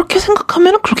그렇게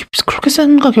생각하면 그렇게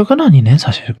센 가격은 아니네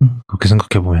사실. 그렇게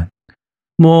생각해 보면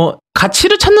뭐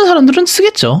가치를 찾는 사람들은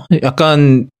쓰겠죠.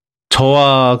 약간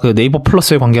저와 그 네이버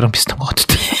플러스의 관계랑 비슷한 것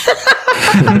같은데.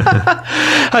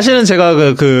 사실은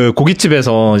제가 그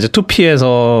고깃집에서 이제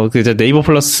 2P에서 그 이제 네이버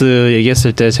플러스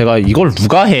얘기했을 때 제가 이걸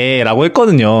누가 해라고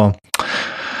했거든요.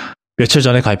 며칠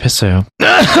전에 가입했어요.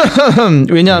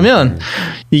 왜냐하면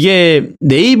이게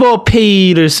네이버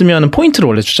페이를 쓰면 포인트를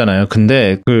원래 주잖아요.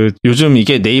 근데 그 요즘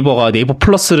이게 네이버가 네이버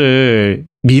플러스를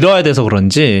밀어야 돼서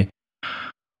그런지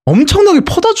엄청나게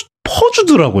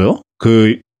퍼주더라고요.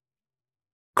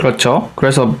 그렇죠.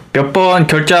 그래서 몇 번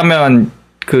결제하면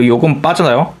그 요금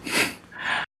빠져나요?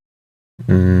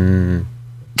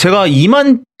 제가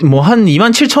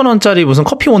 27,000원짜리 무슨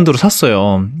커피 원두를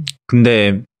샀어요.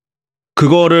 근데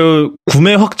그거를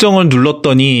구매 확정을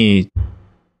눌렀더니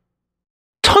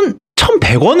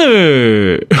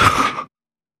 1,100원을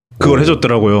그걸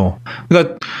해줬더라고요.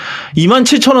 그러니까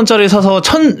 27,000원짜리 사서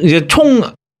이제 총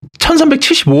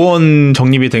 1,375원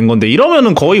적립이 된 건데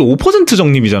이러면은 거의 5%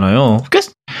 적립이잖아요. 꽤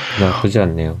나쁘지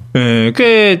않네요. 네,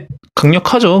 꽤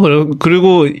강력하죠.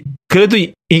 그리고 그래도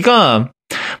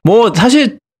뭐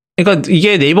사실 그러니까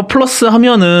이게 네이버 플러스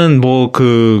하면은 뭐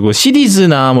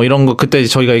시리즈나 뭐 이런 거 그때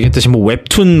저희가 얘기했듯이 뭐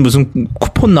웹툰 무슨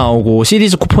쿠폰 나오고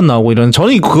시리즈 쿠폰 나오고 이런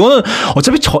저는 그거는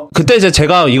어차피 그때 이제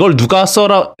제가 이걸 누가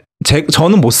써라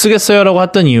저는 못 쓰겠어요라고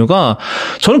했던 이유가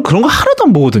저는 그런 거 하나도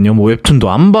안 보거든요. 뭐 웹툰도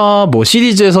안 봐, 뭐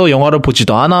시리즈에서 영화를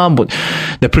보지도 않아, 뭐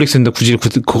넷플릭스인데 굳이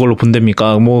그걸로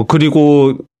본답니까? 뭐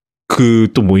그리고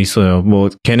또 뭐 있어요. 뭐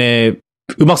걔네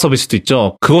음악 서비스도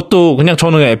있죠. 그것도 그냥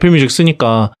저는 애플뮤직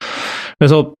쓰니까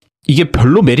그래서 이게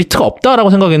별로 메리트가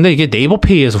없다라고 생각했는데 이게 네이버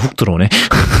페이에서 훅 들어오네.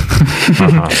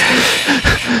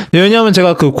 네, 왜냐하면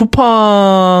제가 그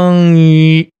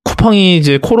쿠팡이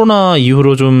이제 코로나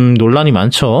이후로 좀 논란이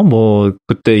많죠. 뭐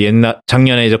그때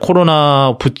작년에 이제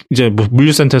이제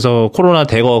물류센터에서 코로나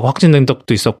대거 확진된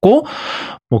적도 있었고,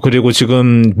 뭐 그리고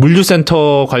지금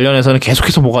물류센터 관련해서는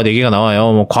계속해서 뭐가 얘기가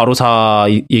나와요. 뭐 과로사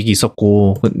얘기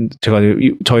있었고,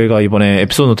 저희가 이번에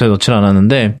에피소드 노트에 넣지는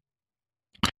않았는데.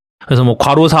 그래서 뭐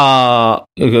과로사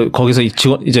거기서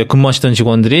이제 근무하시던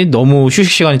직원들이 너무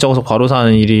휴식 시간이 적어서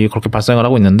과로사하는 일이 그렇게 발생을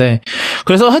하고 있는데,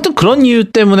 그래서 하여튼 그런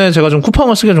이유 때문에 제가 좀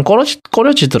쿠팡을 쓰기가 좀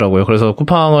꺼려지더라고요. 그래서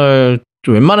쿠팡을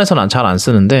좀 웬만해서는 잘 안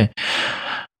쓰는데,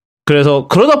 그래서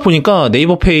그러다 보니까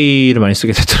네이버페이를 많이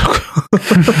쓰게 되더라고요.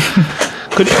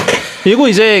 그리고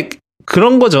이제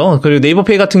그런 거죠. 그리고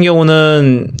네이버페이 같은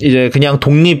경우는 이제 그냥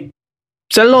독립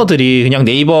셀러들이 그냥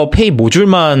네이버페이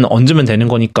모듈만 얹으면 되는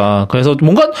거니까, 그래서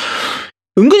뭔가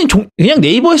은근히 그냥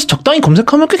네이버에서 적당히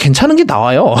검색하면 꽤 괜찮은 게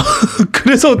나와요.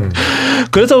 그래서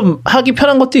하기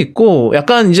편한 것도 있고,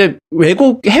 약간 이제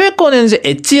외국 해외권에는 이제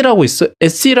엣지라고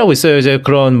있어요. 이제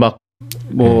그런 막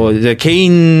뭐 이제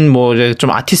개인 뭐 이제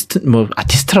좀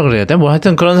아티스트라 그래야 돼? 뭐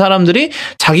하여튼 그런 사람들이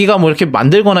자기가 뭐 이렇게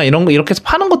만들거나 이런 거 이렇게 해서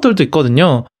파는 것들도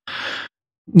있거든요.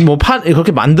 뭐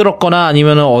그렇게 만들었거나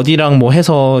아니면은 어디랑 뭐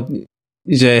해서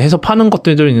이제 해서 파는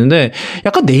것들도 있는데,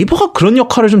 약간 네이버가 그런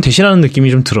역할을 좀 대신하는 느낌이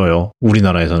좀 들어요.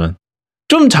 우리나라에서는.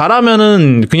 좀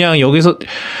잘하면은 그냥 여기서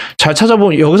잘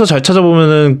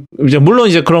찾아보면은 이제 물론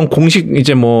이제 그런 공식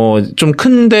이제 뭐 좀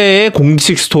큰 데의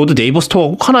공식 스토어도 네이버 스토어가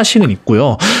꼭 하나씩은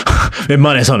있고요.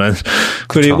 웬만해서는.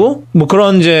 그리고 뭐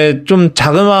그런 이제 좀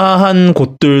자그마한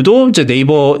곳들도 이제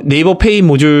네이버 페이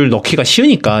모듈 넣기가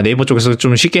쉬우니까, 네이버 쪽에서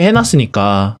좀 쉽게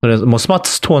해놨으니까. 그래서 뭐 스마트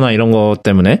스토어나 이런 거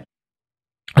때문에.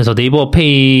 그래서 네이버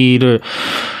페이를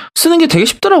쓰는 게 되게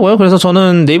쉽더라고요. 그래서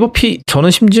저는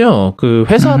저는 심지어 그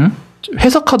회사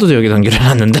카드도 여기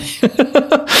연결해놨는데,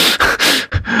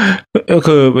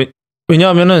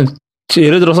 왜냐하면은,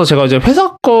 예를 들어서 제가 이제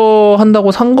회사 거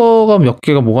한다고 산 거가 몇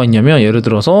개가 뭐가 있냐면, 예를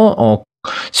들어서,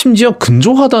 심지어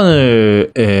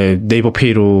근조하단을 네이버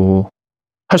페이로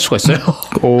할 수가 있어요.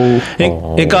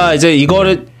 그러니까 이제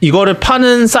이거를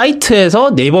파는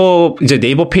사이트에서 네이버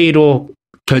페이로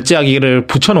결제하기를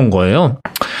붙여놓은 거예요.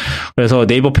 그래서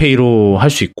네이버 페이로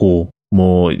할 수 있고,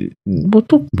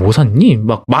 또 뭐 샀니?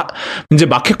 이제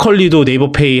마켓컬리도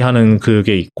네이버 페이 하는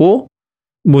그게 있고,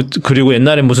 그리고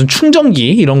옛날에 무슨 충전기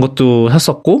이런 것도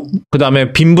샀었고, 그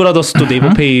다음에 빈브라더스도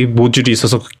네이버 페이 모듈이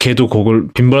있어서 걔도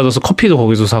빈브라더스 커피도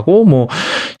거기서 사고,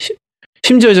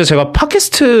 심지어 이제 제가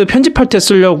팟캐스트 편집할 때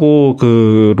쓰려고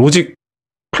그 로직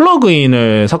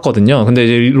플러그인을 샀거든요. 근데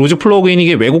이제 로직 플러그인이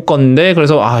이게 외국 건데,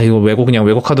 그래서 이거 그냥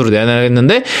외국 카드로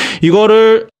내놔야겠는데,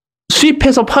 이거를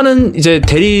수입해서 파는 이제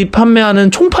대리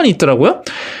판매하는 총판이 있더라고요.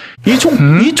 이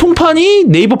총판이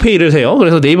네이버 페이를 세요.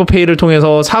 그래서 네이버 페이를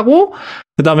통해서 사고,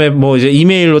 그 다음에 뭐 이제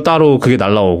이메일로 따로 그게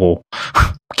날라오고,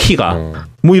 키가.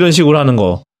 뭐 이런 식으로 하는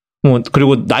거.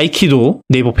 그리고 나이키도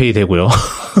네이버 페이 되고요.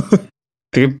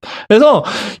 그래서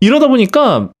이러다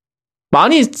보니까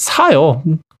많이 사요.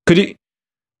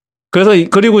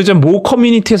 그리고 이제 모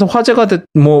커뮤니티에서 화제가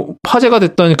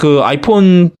됐던 그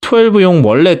아이폰 12용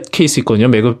월렛 케이스 있거든요.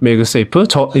 매그세이프.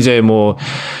 이제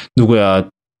누구야.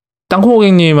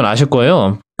 땅콩고객님은 아실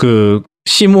거예요. 그,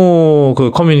 시모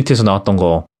그 커뮤니티에서 나왔던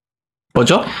거.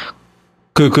 뭐죠?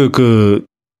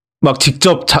 막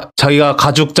직접 자기가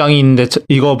가죽장인데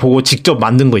이거 보고 직접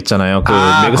만든 거 있잖아요. 그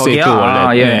매그세이프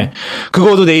월렛. 예.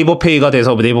 그거도 네이버 페이가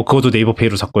돼서 그것도 네이버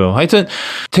페이로 샀고요. 하여튼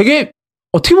되게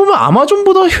어떻게 보면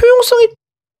아마존보다 효용성이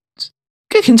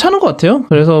꽤 괜찮은 것 같아요.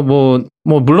 그래서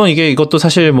물론 이것도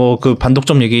사실 그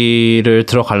반독점 얘기를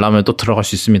들어가려면 또 들어갈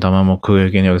수 있습니다만, 그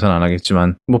얘기는 여기서는 안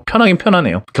하겠지만, 편하긴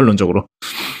편하네요. 결론적으로.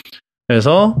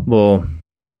 그래서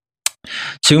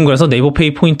지금 그래서 네이버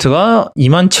페이 포인트가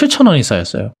 27,000원이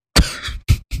쌓였어요.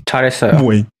 잘했어요.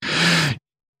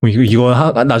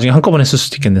 이거 나중에 한꺼번에 쓸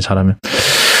수도 있겠네, 잘하면.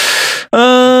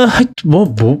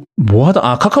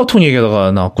 카카오톡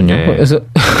얘기하다가 나왔군요. 네. 그래서,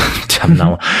 참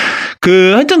나와.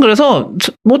 하여튼 그래서,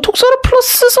 톡서로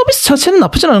플러스 서비스 자체는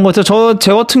나쁘진 않은 것 같아요.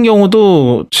 제 같은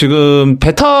경우도 지금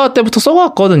베타 때부터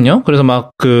써왔거든요. 그래서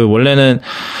원래는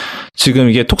지금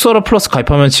이게 톡서로 플러스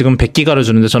가입하면 지금 100기가를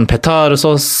주는데, 저는 베타를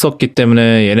썼었기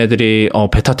때문에 얘네들이,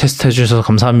 베타 테스트 해주셔서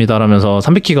감사합니다 라면서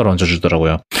 300기가를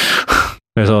얹어주더라고요.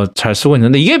 그래서 잘 쓰고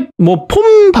있는데, 이게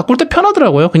폼 바꿀 때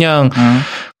편하더라고요. 그냥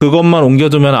그것만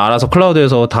옮겨두면 알아서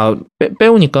클라우드에서 다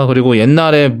빼오니까. 그리고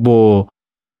옛날에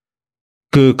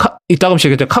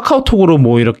이따금씩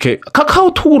카카오톡으로 이렇게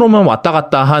카카오톡으로만 왔다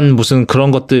갔다 한 무슨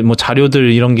그런 것들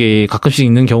자료들 이런 게 가끔씩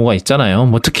있는 경우가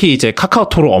있잖아요. 특히 이제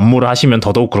카카오톡으로 업무를 하시면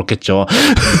더더욱 그렇겠죠.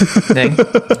 네.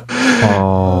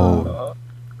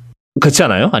 그렇지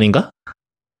않아요? 아닌가?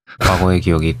 과거의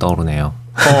기억이 떠오르네요.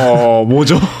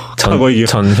 뭐죠?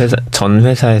 전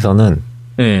회사에서는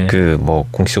네.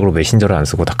 공식으로 메신저를 안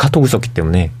쓰고 다 카톡을 썼기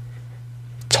때문에,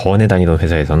 전에 다니던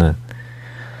회사에서는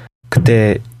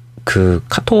그때 그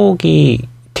카톡이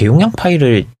대용량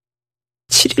파일을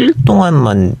 7일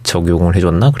동안만 적용을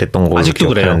해줬나 그랬던 걸로 아직도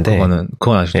그래요.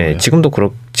 그건 아직도 네,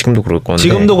 그래요. 지금도 그럴 건데.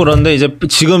 지금도 그런데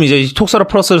지금 톡서라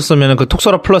플러스를 쓰면 그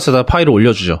톡서라 플러스에다 파일을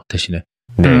올려주죠 대신에.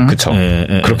 네, 그쵸.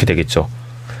 그렇게 되겠죠.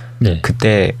 네.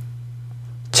 그때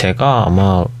제가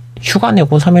아마 휴가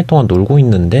내고 3일 동안 놀고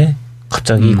있는데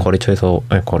갑자기 거래처에서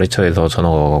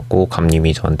전화가 와갖고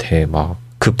감님이 저한테 막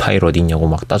그 파일 어디 있냐고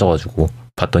막 따져가지고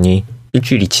봤더니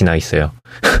일주일이 지나 있어요.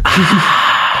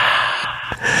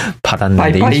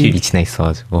 받았는데 일주일이 지나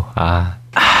있어가지고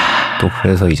또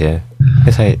그래서 이제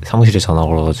회사에 사무실에 전화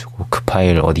걸어가지고 그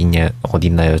파일 어디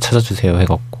있나요 찾아주세요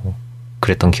해갖고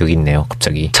그랬던 기억이 있네요.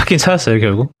 갑자기 찾긴 찾았어요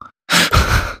결국?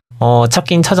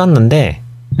 찾긴 찾았는데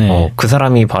네. 그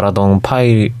사람이 바라던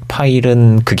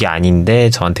파일은 그게 아닌데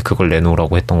저한테 그걸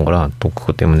내놓으라고 했던 거라 또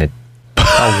그것 때문에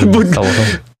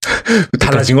싸워서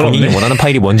달라진 건 본인이 없네. 원하는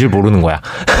파일이 뭔지 모르는 거야.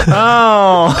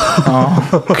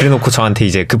 그래놓고 저한테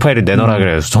이제 그 파일을 내놔라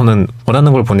그래서 저는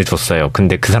원하는 걸 보내줬어요.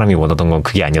 근데 그 사람이 원하던 건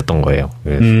그게 아니었던 거예요.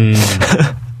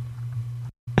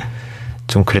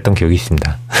 좀 그랬던 기억이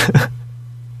있습니다.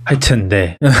 하여튼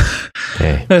네.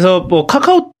 네. 그래서 뭐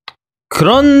카카오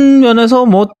그런 면에서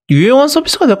뭐 유용한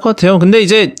서비스가 될 것 같아요. 근데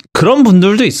이제 그런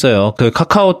분들도 있어요. 그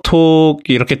카카오톡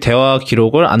이렇게 대화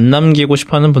기록을 안 남기고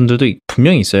싶어하는 분들도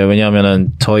분명히 있어요.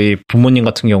 왜냐하면은 저희 부모님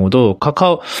같은 경우도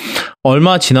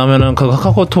얼마 지나면은 그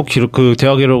카카오톡 기록 그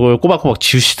대화 기록을 꼬박꼬박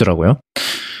지우시더라고요.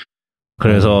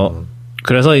 그래서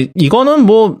이거는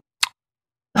뭐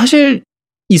사실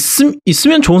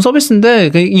있으면 좋은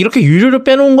서비스인데 이렇게 유료를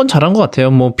빼놓은 건 잘한 것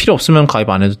같아요. 뭐 필요 없으면 가입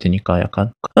안 해도 되니까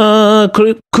약간.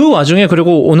 그 와중에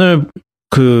그리고 오늘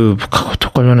그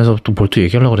카카오톡 관련해서 또 뭘 또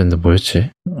얘기하려고 그랬는데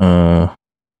뭐였지?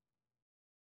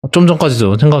 좀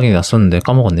전까지도 생각이 났었는데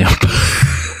까먹었네요.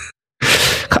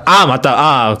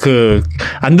 맞다. 그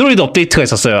안드로이드 업데이트가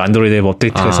있었어요. 안드로이드 앱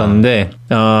업데이트가 있었는데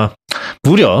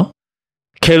무려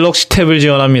갤럭시 탭을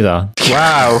지원합니다.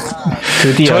 와우.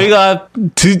 드디어. 저희가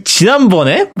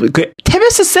지난번에 그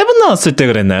탭S 7 나왔을 때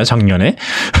그랬나요? 작년에?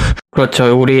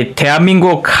 그렇죠. 우리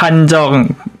대한민국 한정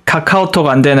카카오톡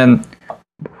안 되는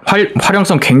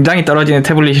활용성 굉장히 떨어지는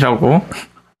태블릿이라고.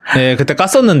 네, 그때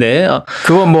깠었는데.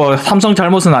 그건 뭐 삼성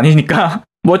잘못은 아니니까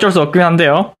뭐 어쩔 수 없긴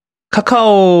한데요.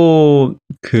 카카오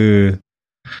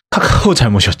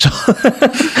잘못이었죠.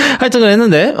 하여튼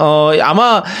그랬는데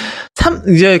아마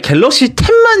이제 갤럭시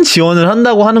탭만 지원을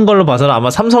한다고 하는 걸로 봐서는 아마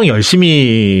삼성이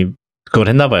열심히 그걸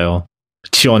했나 봐요.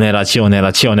 지원해라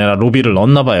로비를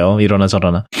넣었나 봐요. 이러나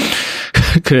저러나.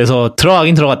 그래서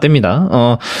들어가긴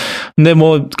들어갔답니다. 근데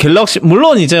뭐 갤럭시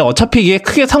물론 이제 어차피 이게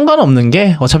크게 상관없는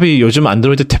게 어차피 요즘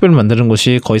안드로이드 탭을 만드는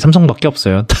곳이 거의 삼성밖에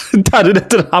없어요. 다른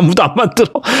애들은 아무도 안 만들어.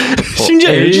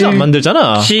 심지어 LG도 안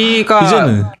만들잖아. LG가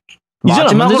이제는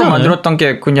마지막으로 만들었던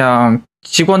게 그냥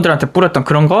직원들한테 뿌렸던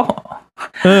그런 거?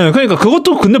 네, 그러니까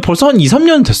그것도 근데 벌써 한 2,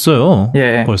 3년 됐어요.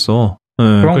 예. 벌써. 네,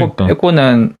 그런 그러니까. 거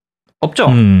빼고는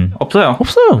없죠?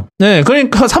 없어요. 네,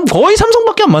 그러니까 거의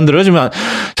삼성밖에 안 만들어요. 지금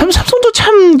삼성도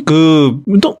참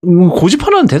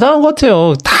고집하는 대단한 것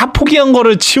같아요. 다 포기한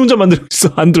거를 지 혼자 만들고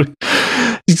있어. 안드로이드.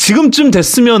 지금쯤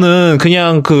됐으면은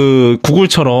그냥 그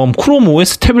구글처럼 크롬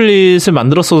OS 태블릿을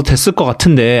만들었어도 됐을 것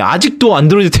같은데 아직도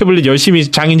안드로이드 태블릿 열심히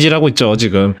장인질하고 있죠.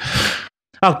 지금.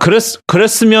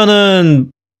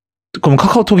 그랬으면은 그럼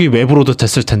카카오톡이 웹으로도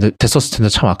됐었을 텐데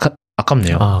참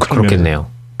아깝네요.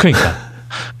 그렇겠네요. 그러니까.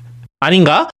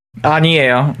 아닌가?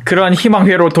 아니에요. 그런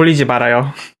희망회로 돌리지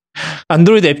말아요.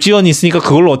 안드로이드 앱 지원이 있으니까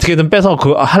그걸로 어떻게든 빼서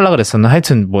하려고 그랬었나?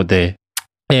 하여튼 네.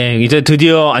 예, 이제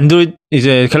드디어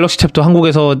이제 갤럭시 탭도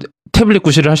한국에서 태블릿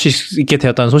구실을 할 수 있게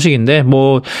되었다는 소식인데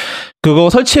뭐 그거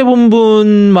설치해본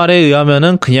분 말에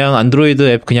의하면은 그냥 안드로이드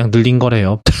앱 그냥 늘린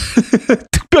거래요.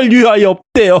 특별 UI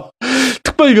없대요.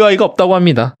 특별 UI가 없다고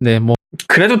합니다. 네, 뭐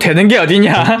그래도 되는 게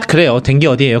어디냐? 그래요. 된 게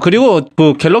어디예요. 그리고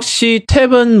그 갤럭시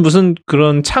탭은 무슨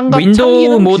그런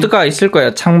윈도우 모드가 있을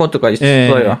거예요. 창 모드가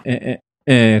있어요.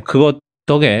 그것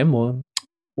덕에 뭐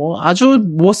아주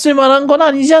못 쓸만한 건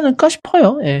아니지 않을까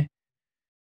싶어요. 예.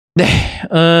 네.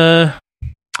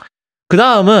 그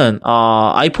다음은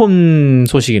아이폰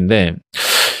소식인데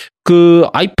그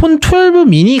아이폰 12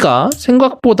 미니가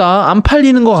생각보다 안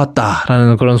팔리는 것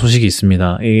같다라는 그런 소식이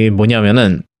있습니다. 이게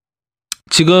뭐냐면은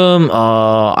지금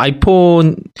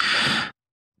아이폰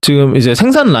지금 이제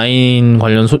생산 라인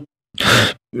관련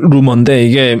루머인데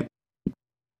이게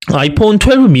아이폰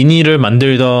 12 미니를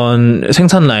만들던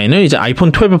생산 라인을 이제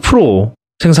아이폰 12 프로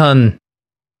생산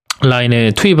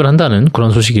라인에 투입을 한다는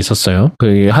그런 소식이 있었어요.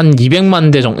 그 한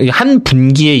 200만 대 정도, 한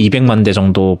분기에 200만 대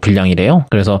정도 분량이래요.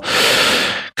 그래서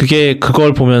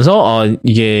그걸 보면서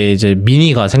이게 이제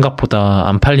미니가 생각보다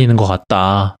안 팔리는 것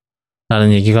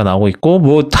같다라는 얘기가 나오고 있고,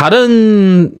 뭐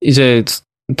다른 이제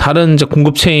다른 이제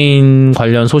공급 체인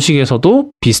관련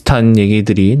소식에서도 비슷한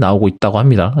얘기들이 나오고 있다고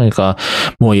합니다. 그러니까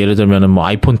뭐 예를 들면은 뭐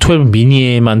아이폰 12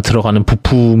 미니에만 들어가는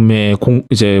부품의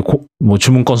뭐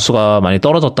주문 건수가 많이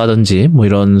떨어졌다든지 뭐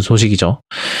이런 소식이죠.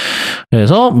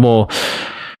 그래서 뭐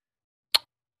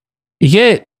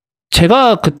이게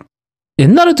제가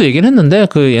옛날에도 얘기를 했는데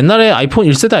그 옛날에 아이폰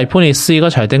 1세대 아이폰 SE가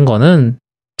잘 된 거는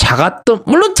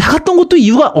물론 작았던 것도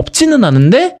이유가 없지는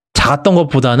않은데 작았던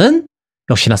것보다는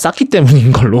역시나 쌌기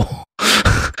때문인 걸로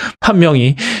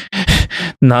판명이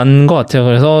난 것 같아요.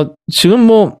 그래서 지금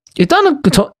뭐 일단은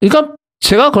그러니까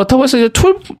제가 그렇다고 해서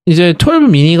이제 12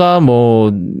 미니가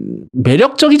뭐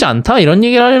매력적이지 않다 이런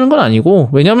얘기를 하려는 건 아니고,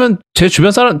 왜냐면 제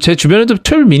주변에도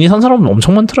 12 미니 산 사람은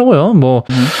엄청 많더라고요. 뭐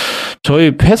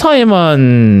저희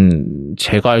회사에만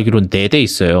제가 알기로는 4대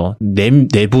있어요. 네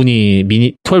분이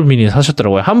 12 미니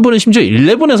사셨더라고요. 한 분은 심지어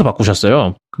 11에서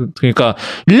바꾸셨어요. 그러니까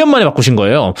 1년 만에 바꾸신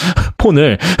거예요.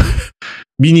 폰을.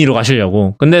 미니로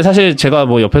가시려고. 근데 사실 제가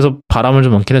뭐 옆에서 바람을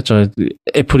좀 넣긴 했죠.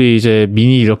 애플이 이제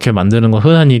미니 이렇게 만드는 건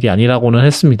흔한 일이 아니라고는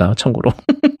했습니다. 참고로.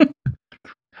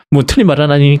 뭐 틀린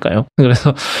말은 아니니까요.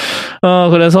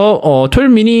 그래서 12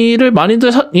 미니를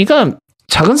많이들 그러니까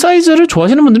작은 사이즈를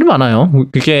좋아하시는 분들이 많아요.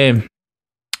 그게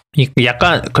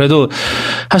약간 그래도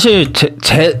사실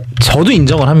저도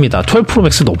인정을 합니다. 12 프로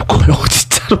맥스 너무 커요.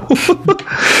 진짜로.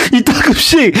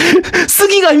 이따금씩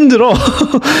쓰기가 힘들어.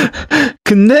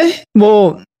 근데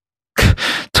뭐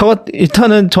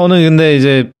저는 근데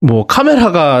이제 뭐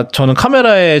저는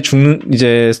카메라에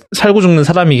살고 죽는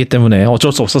사람이기 때문에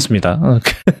어쩔 수 없었습니다.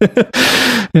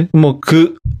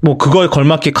 그거에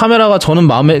걸맞게 카메라가 저는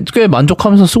마음에 꽤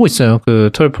만족하면서 쓰고 있어요. 그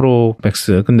 12 프로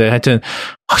맥스. 근데 하여튼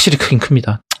확실히 크긴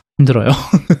큽니다. 힘들어요.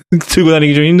 들고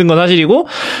다니기 좀 힘든 건 사실이고,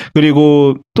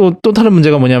 그리고 또 다른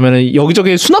문제가 뭐냐면은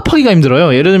여기저기 수납하기가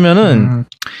힘들어요. 예를 들면은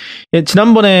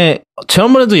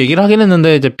지난번에도 얘기를 하긴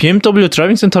했는데 이제 BMW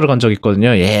드라이빙 센터를 간 적이 있거든요.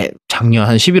 작년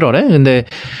한 11월에. 근데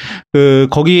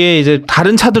거기에 이제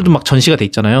다른 차들도 막 전시가 돼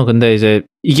있잖아요. 근데 이제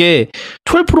이게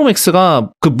 12 프로 맥스가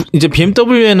이제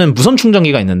BMW에는 무선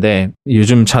충전기가 있는데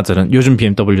요즘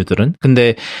BMW들은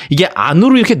근데 이게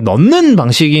안으로 이렇게 넣는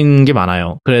방식인 게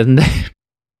많아요. 그랬는데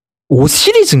 5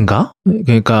 시리즈인가?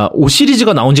 그러니까 5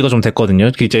 시리즈가 나온 지가 좀 됐거든요.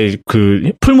 이제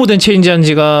풀모델 체인지한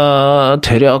지가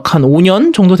대략 한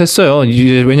 5년 정도 됐어요.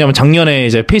 이제 왜냐면 작년에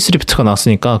이제 페이스리프트가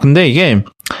나왔으니까. 근데 이게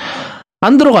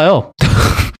안 들어가요.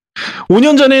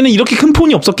 5년 전에는 이렇게 큰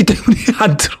폰이 없었기 때문에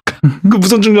안 들어가. 그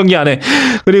무선 충전기 안에.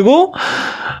 그리고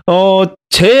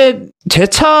제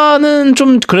차는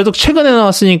좀 그래도 최근에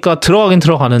나왔으니까 들어가긴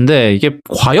들어가는데 이게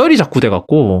과열이 자꾸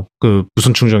돼갖고 그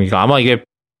무선 충전기가 아마 이게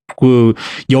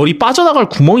열이 빠져나갈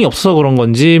구멍이 없어서 그런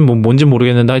건지, 뭔지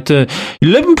모르겠는데, 하여튼,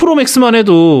 11 프로 맥스만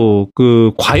해도,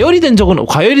 과열이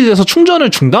돼서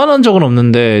충전을 중단한 적은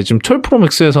없는데, 지금 12 프로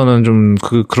맥스에서는 좀,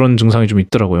 그런 증상이 좀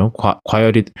있더라고요.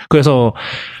 과열이. 그래서,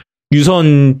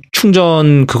 유선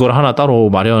충전 그걸 하나 따로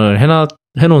마련을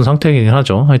해놓은 상태이긴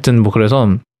하죠. 하여튼, 그래서,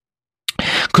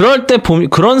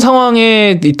 그런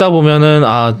상황에 있다 보면은,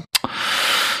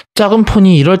 작은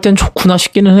폰이 이럴 땐 좋구나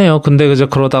싶기는 해요. 근데 이제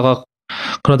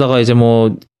그러다가 이제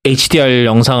뭐 HDR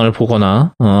영상을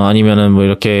보거나 아니면은 뭐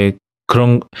이렇게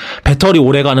그런 배터리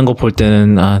오래 가는 거 볼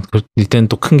때는 이때는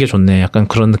또 큰 게 좋네. 약간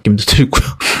그런 느낌도 들고요.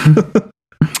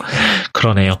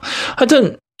 그러네요.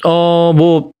 하여튼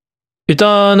뭐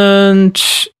일단은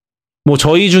뭐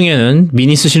저희 중에는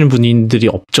미니 쓰시는 분들이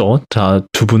없죠. 다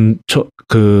두 분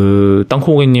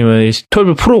땅콩고객님은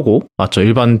 12 프로고 맞죠?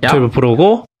 일반 12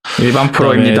 프로고 일반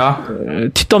프로입니다.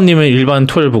 티덤님은 일반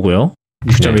 12고요.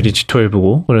 6.1인치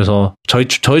 12고 그래서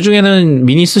저희 중에는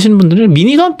미니 쓰시는 분들은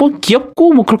미니가 뭐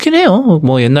귀엽고 뭐 그렇긴 해요.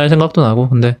 뭐 옛날 생각도 나고.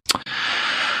 근데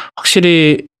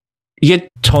확실히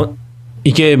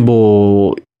이게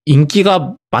뭐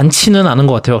인기가 많지는 않은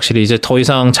것 같아요. 확실히 이제 더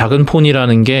이상 작은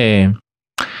폰이라는 게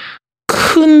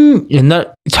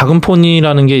작은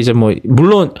폰이라는 게 이제 뭐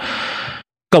물론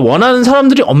그러니까 원하는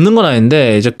사람들이 없는 건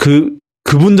아닌데 이제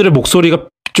그분들의 목소리가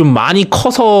좀 많이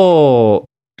커서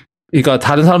그러니까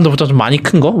다른 사람들보다 좀 많이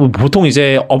큰 거? 보통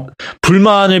이제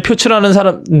불만을 표출하는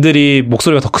사람들이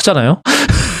목소리가 더 크잖아요.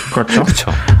 그렇죠.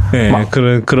 네,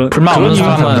 그런 불만 없는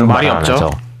사람은 말이 없죠.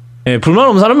 네, 불만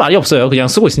없는 사람은 말이 없어요. 그냥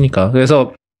쓰고 있으니까.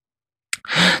 그래서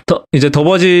이제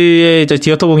더버지의 이제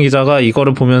디어터본 기자가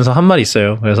이거를 보면서 한 말이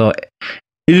있어요. 그래서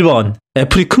 1번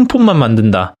애플이 큰 폰만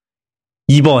만든다.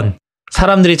 2번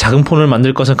사람들이 작은 폰을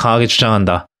만들 것을 강하게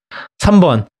주장한다.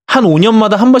 3번 한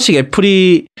 5년마다 한 번씩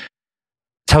애플이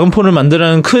작은 폰을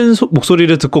만드라는 큰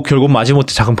목소리를 듣고 결국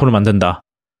마지못해 작은 폰을 만든다.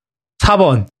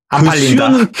 4번 안 팔린다.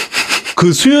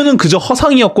 그 수요는 그저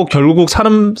허상이었고 결국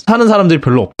사는 사람들이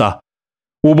별로 없다.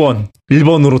 5번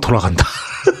 1번으로 돌아간다.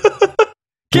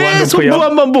 계속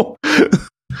무한반복.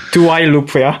 두 와일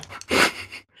루프야.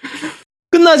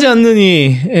 끝나지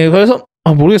않느니. 예, 그래서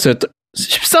모르겠어요.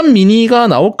 13 미니가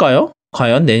나올까요?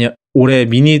 과연 올해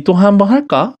미니 또 한번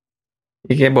할까?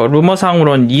 이게 뭐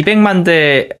루머상으로는 200만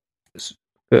대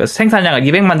그 생산량을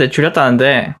 200만 대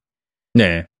줄였다는데.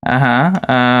 네.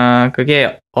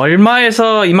 그게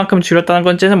얼마에서 이만큼 줄였다는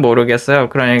건지는 모르겠어요.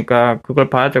 그러니까 그걸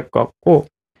봐야 될 것 같고.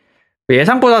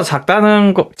 예상보다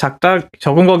적은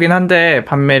거긴 한데,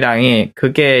 판매량이.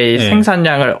 그게 네.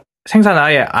 생산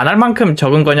아예 안 할 만큼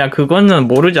적은 거냐, 그거는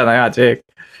모르잖아요, 아직.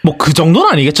 뭐, 그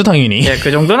정도는 아니겠죠, 당연히. 예,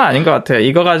 그 정도는 아닌 것 같아요.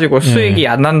 이거 가지고 수익이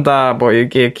안 난다, 뭐,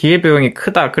 이게 기회비용이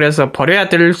크다, 그래서 버려야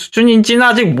될 수준인지는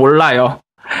아직 몰라요.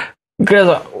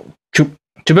 그래서,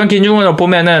 주변 기준으로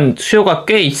보면은 수요가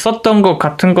꽤 있었던 것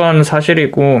같은 건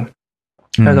사실이고,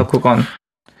 그래서 그건.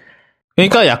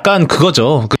 그러니까 약간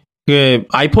그거죠. 그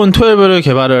아이폰 12를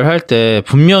개발을 할 때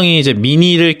분명히 이제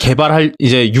미니를 개발할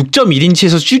이제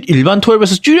 6.1인치에서 일반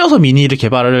 12에서 줄여서 미니를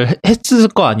개발을 했을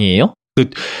거 아니에요? 그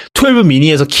 12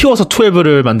 미니에서 키워서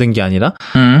 12를 만든 게 아니라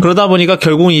그러다 보니까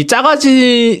결국 이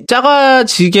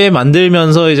작아지게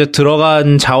만들면서 이제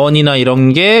들어간 자원이나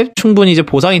이런 게 충분히 이제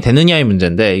보상이 되느냐의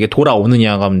문제인데 이게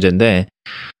돌아오느냐가 문제인데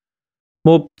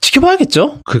뭐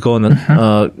지켜봐야겠죠. 그거는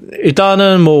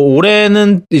일단은 뭐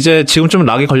올해는 이제 지금 좀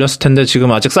락이 걸렸을 텐데 지금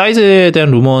아직 사이즈에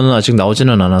대한 루머는 아직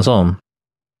나오지는 않아서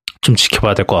좀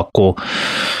지켜봐야 될 것 같고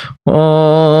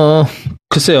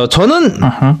글쎄요. 저는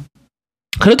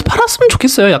그래도 팔았으면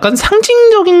좋겠어요. 약간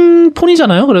상징적인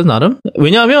폰이잖아요. 그래도 나름.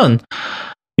 왜냐하면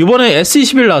이번에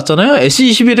S21 나왔잖아요.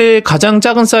 S21의 가장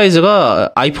작은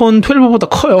사이즈가 아이폰 12보다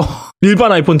커요.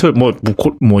 일반 아이폰 12 뭐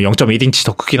 0.1인치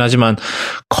더 크긴 하지만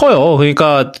커요.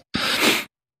 그러니까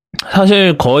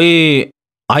사실 거의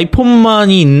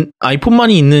아이폰만이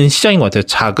있는 시장인 것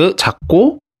같아요.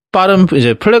 작고 빠른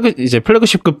이제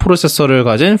플래그십급 프로세서를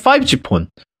가진 5G 폰.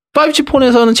 5G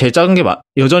폰에서는 제일 작은 게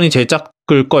여전히 제일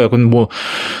작을 거예요. 근데 뭐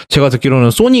제가 듣기로는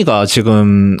소니가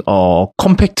지금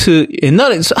컴팩트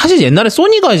옛날에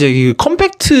소니가 이제 그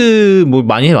컴팩트 뭐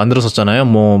많이 만들었었잖아요.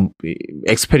 뭐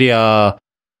엑스페리아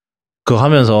그거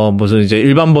하면서 무슨 이제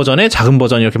일반 버전에 작은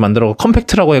버전 이렇게 만들어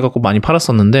컴팩트라고 해갖고 많이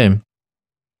팔았었는데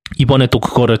이번에 또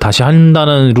그거를 다시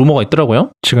한다는 루머가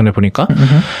있더라고요. 최근에 보니까.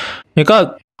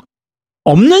 그러니까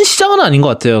없는 시장은 아닌 것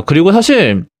같아요. 그리고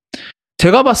사실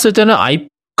제가 봤을 때는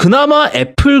그나마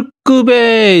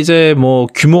애플급의 이제 뭐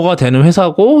규모가 되는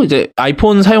회사고 이제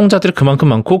아이폰 사용자들이 그만큼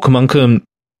많고 그만큼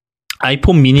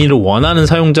아이폰 미니를 원하는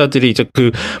사용자들이 이제 그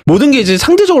모든 게 이제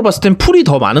상대적으로 봤을 땐 풀이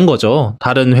더 많은 거죠.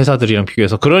 다른 회사들이랑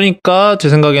비교해서. 그러니까 제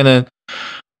생각에는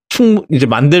이제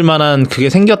만들 만한 그게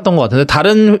생겼던 것 같은데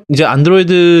다른 이제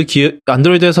안드로이드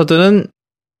회사들은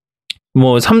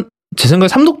뭐 제 생각에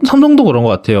삼성도 그런 것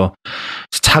같아요.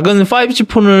 작은 5G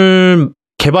폰을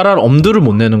개발할 엄두를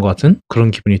못 내는 것 같은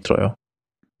그런 기분이 들어요.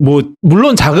 뭐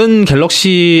물론 작은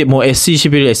갤럭시 뭐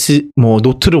S21, 뭐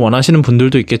노트를 원하시는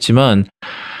분들도 있겠지만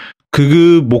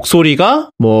그 목소리가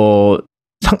뭐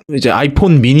이제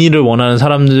아이폰 미니를 원하는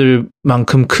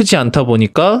사람들만큼 크지 않다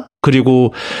보니까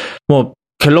그리고 뭐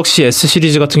갤럭시 S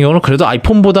시리즈 같은 경우는 그래도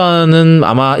아이폰보다는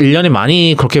아마 1년에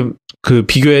많이 그렇게 그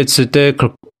비교했을 때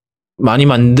많이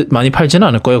팔지는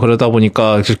않을 거예요. 그러다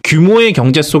보니까 규모의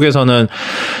경제 속에서는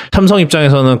삼성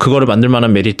입장에서는 그거를 만들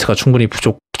만한 메리트가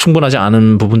충분하지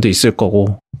않은 부분도 있을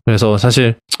거고. 그래서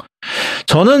사실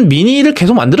저는 미니를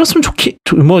계속 만들었으면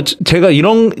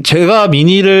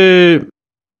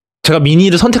제가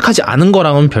미니를 선택하지 않은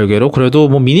거랑은 별개로 그래도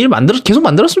뭐 미니를 계속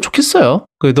만들었으면 좋겠어요.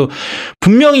 그래도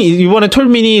분명히 이번에 12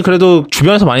 미니 그래도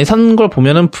주변에서 많이 산 걸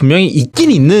보면은 분명히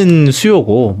있긴 있는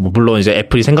수요고 뭐 물론 이제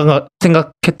애플이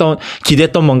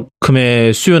기대했던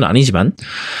만큼의 수요는 아니지만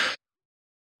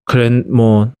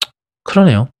뭐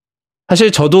그러네요.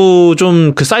 사실 저도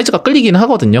좀 그 사이즈가 끌리긴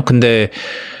하거든요. 근데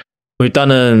뭐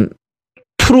일단은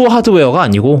프로 하드웨어가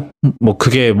아니고 뭐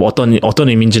그게 뭐 어떤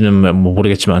의미인지는 뭐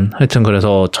모르겠지만 하여튼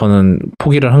그래서 저는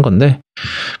포기를 한 건데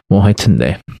뭐 하여튼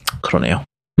네 그러네요.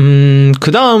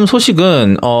 그 다음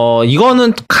소식은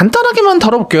이거는 간단하게만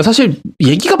다뤄볼게요. 사실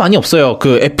얘기가 많이 없어요.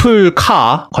 그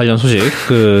애플카 관련 소식.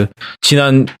 그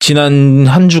지난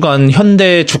한 주간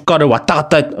현대 주가를 왔다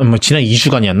갔다 뭐 지난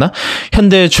 2주간이었나?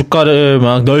 현대 주가를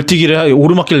막 널뛰기를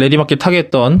오르막길 내리막길 타게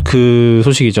했던 그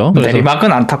소식이죠.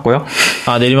 내리막은 안 탔고요.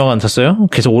 아 내리막은 안 탔어요?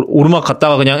 계속 오르막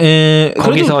갔다가 그냥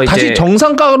거기서 다시 이제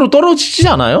정상가로 떨어지지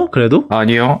않아요? 그래도?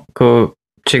 아니요. 그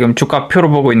지금 주가표로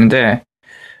보고 있는데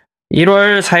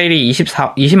 1월 4일이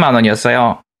 20만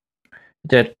원이었어요.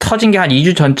 이제 터진 게 한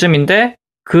 2주 전쯤인데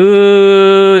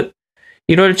그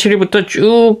 1월 7일부터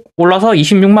쭉 올라서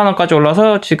 26만 원까지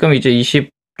올라서 지금 이제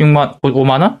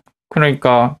 5만 원?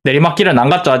 그러니까 내리막길은 안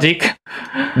갔죠 아직.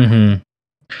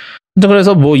 근데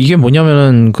그래서 뭐 이게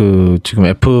뭐냐면은 그 지금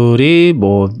애플이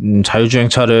뭐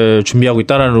자율주행차를 준비하고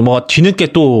있다라는 루머가 뒤늦게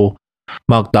또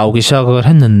막 나오기 시작을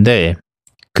했는데,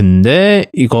 근데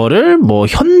이거를 뭐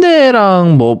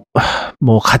현대랑 뭐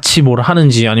같이 뭘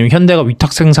하는지 아니면 현대가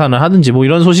위탁 생산을 하든지 뭐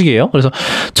이런 소식이에요. 그래서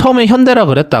처음에 현대라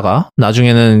그랬다가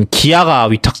나중에는 기아가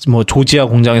뭐 조지아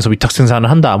공장에서 위탁 생산을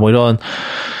한다 뭐 이런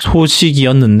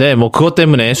소식이었는데, 뭐 그것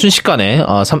때문에 순식간에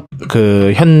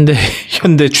그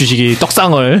현대 주식이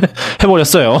떡상을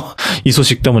해버렸어요. 이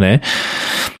소식 때문에.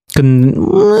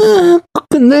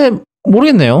 근데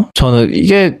모르겠네요. 저는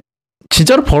이게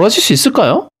진짜로 벌어질 수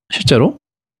있을까요? 실제로?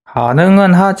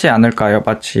 가능은 하지 않을까요?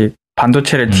 마치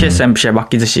반도체를 TSMC에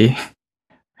맡기듯이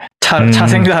차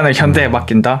생산을 현대에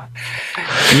맡긴다.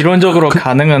 이론적으로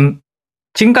가능은,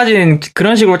 지금까지는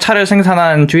그런 식으로 차를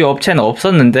생산한 주요 업체는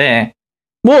없었는데,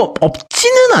 뭐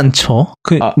없지는 않죠.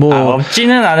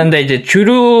 없지는 않은데 이제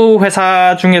주류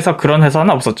회사 중에서 그런 회사는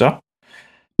없었죠.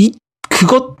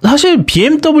 그것 사실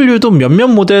BMW도 몇몇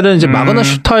모델은 이제 마그나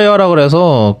슈타이어라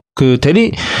그래서 그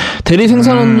대리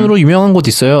생산으로 유명한 곳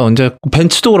있어요. 이제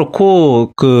벤츠도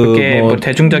그렇고 그게 뭐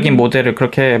대중적인 모델을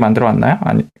그렇게 만들어 왔나요?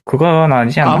 아니, 그건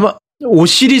아니지 않나? 아마 5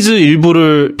 시리즈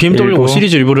일부를 BMW 5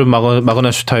 시리즈 일부를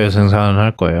마그나 슈타이어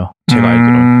생산할 거예요. 제가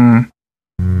알기로.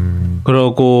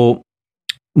 그러고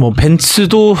뭐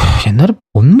벤츠도 옛날에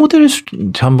뭔 모델을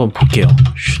한번 볼게요.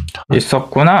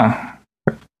 있었구나.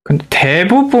 근데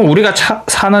대부분 우리가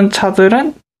사는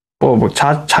차들은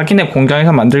자기네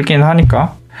공장에서 만들긴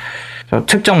하니까,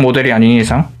 특정 모델이 아닌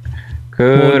이상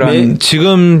그런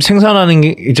지금 생산하는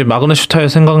게 이제 마그나 슈타이어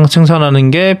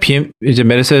생산하는 게 이제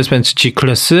메르세데스 벤츠 G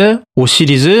클래스, 5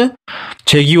 시리즈,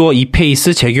 제규어 E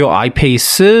페이스, 제규어 I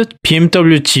페이스,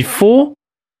 BMW G4,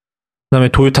 그다음에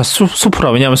도요타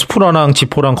수프라. 왜냐하면 수프라랑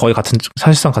G4랑 거의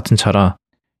사실상 같은 차라.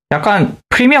 약간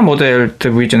프리미엄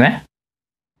모델들 위주네.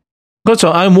 그렇죠.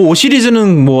 아니 뭐 5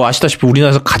 시리즈는 뭐 아시다시피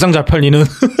우리나라에서 가장 잘 팔리는.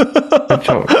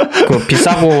 그렇죠. 그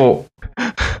비싸고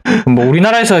뭐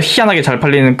우리나라에서 희한하게 잘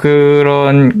팔리는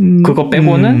그런 그거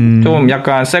빼고는 좀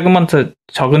약간 세그먼트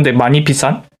적은데 많이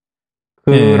비싼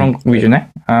그런 위주네.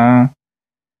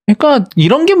 그러니까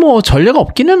이런 게 뭐 전례가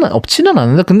없지는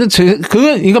않은데, 근데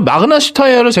이거 마그나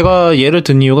슈타이어를 제가 예를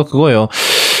든 이유가 그거예요.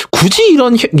 굳이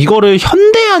이거를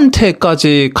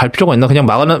현대한테까지 갈 필요가 있나? 그냥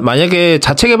만약에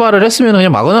자체 개발을 했으면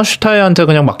그냥 마그나 슈타이어한테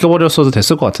그냥 맡겨버렸어도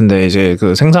됐을 것 같은데, 이제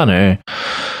그 생산을.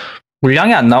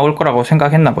 물량이 안 나올 거라고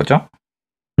생각했나 보죠?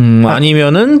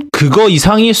 아니면은 그거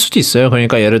이상일 수도 있어요.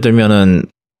 그러니까 예를 들면은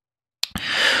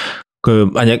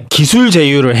만약 기술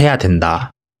제휴를 해야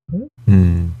된다.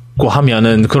 고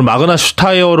하면은 그럼 마그나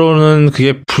슈타이어로는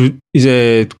그게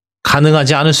이제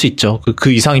가능하지 않을 수 있죠.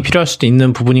 그 이상이 필요할 수도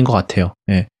있는 부분인 것 같아요.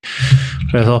 예.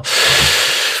 그래서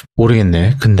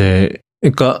모르겠네. 근데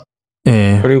그러니까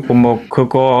예. 그리고 뭐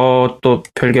그것도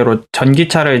별개로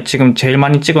전기차를 지금 제일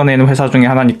많이 찍어내는 회사 중에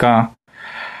하나니까.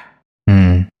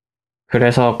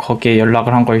 그래서 거기에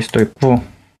연락을 한 거일 수도 있고.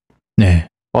 네.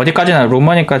 어디까지나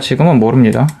루머니까 지금은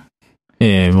모릅니다.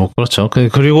 예, 뭐 그렇죠.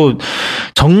 그리고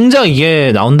정작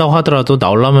이게 나온다고 하더라도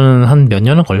나오려면 한 몇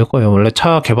년은 걸릴 거예요. 원래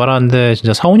차 개발하는데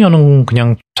진짜 4, 5년은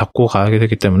그냥 잡고 가야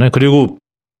되기 때문에. 그리고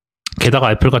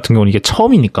게다가 애플 같은 경우는 이게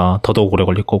처음이니까 더더욱 오래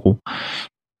걸릴 거고.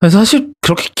 그래서 사실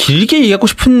그렇게 길게 얘기하고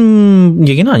싶은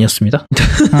얘기는 아니었습니다.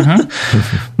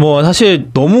 뭐 사실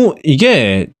너무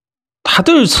이게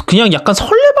다들 그냥 약간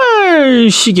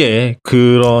설레발식의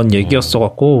그런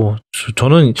얘기였어갖고,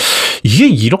 저는 이게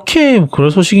이렇게 그럴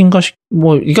소식인가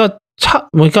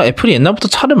그러니까 애플이 옛날부터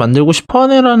차를 만들고 싶어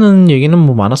하네라는 얘기는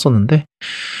뭐 많았었는데,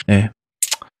 예.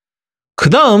 그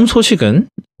다음 소식은,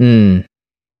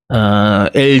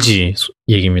 LG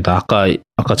얘기입니다.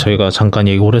 아까 저희가 잠깐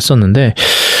얘기를 했었는데,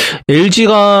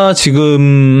 LG가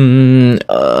지금,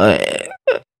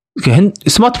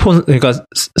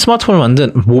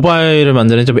 모바일을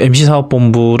만드는 MC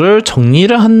사업본부를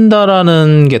정리를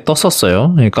한다라는 게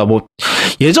떴었어요. 그러니까 뭐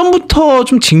예전부터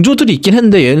좀 징조들이 있긴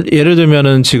했는데, 예를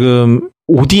들면은 지금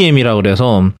ODM이라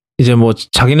그래서 이제 뭐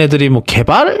자기네들이 뭐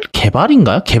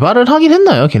개발인가요? 개발을 하긴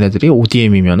했나요? 걔네들이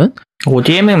ODM이면은?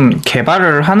 ODM은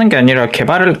개발을 하는 게 아니라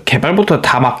개발부터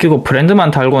다 맡기고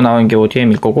브랜드만 달고 나온 게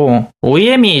ODM일 거고,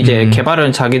 OEM이 이제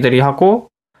개발은 자기들이 하고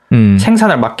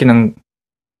생산을 맡기는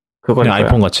그거니까요.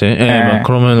 아이폰 같이. 예, 네.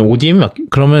 그러면 ODM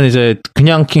그러면 이제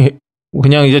그냥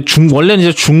이제 원래는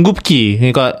이제 중급기,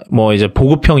 그러니까 뭐 이제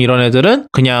보급형 이런 애들은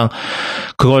그냥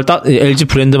그걸 LG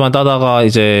브랜드만 따다가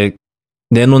이제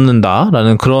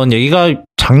내놓는다라는 그런 얘기가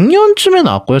작년쯤에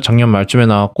나왔고요. 작년 말쯤에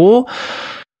나왔고,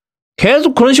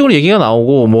 계속 그런 식으로 얘기가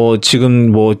나오고, 뭐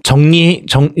지금 뭐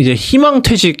이제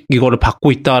희망퇴직 이거를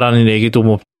받고 있다라는 얘기도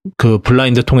뭐 그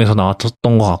블라인드 통해서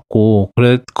나왔었던 것 같고,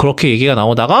 그렇게 얘기가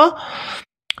나오다가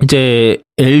이제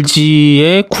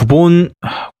LG의 구본무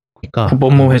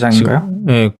회장인가요?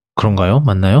 네, 그런가요?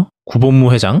 맞나요?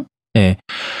 구본무 회장. 네.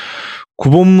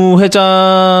 구본무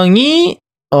회장이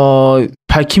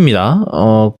밝힙니다.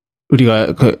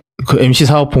 우리가 그 MC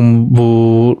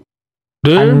사업본부를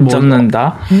안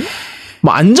접는다.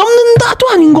 뭐 안 접는다도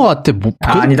아닌 것 같아.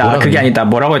 아니다. 그게 아니다.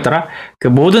 뭐라고 했더라? 그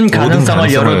모든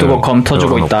가능성을 열어두고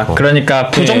검토주고 있다.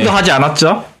 그러니까 부정도 하지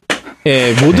않았죠?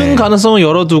 예, 모든 가능성을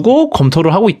열어두고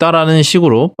검토를 하고 있다라는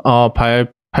식으로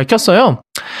밝혔어요.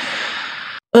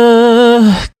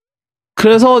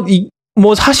 그래서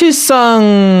뭐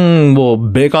사실상 뭐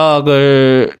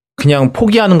매각을 그냥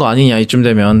포기하는 거 아니냐 이쯤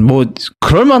되면 뭐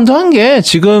그럴 만도 한 게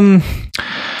지금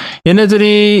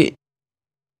얘네들이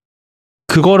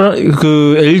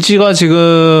그 LG가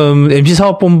지금 MC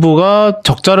사업본부가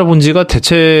적자를 본 지가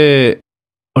대체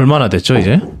얼마나 됐죠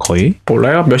이제 거의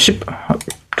몰라요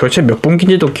도대체 몇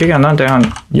분기인지도 기억이 안 나는데 한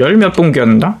열 몇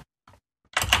분기였나?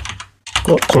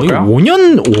 거의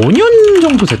 5년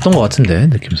정도 됐던 것 같은데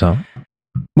느낌상.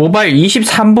 모바일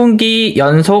 23분기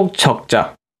연속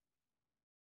적자.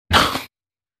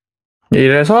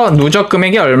 이래서 누적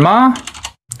금액이 얼마?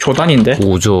 조단인데.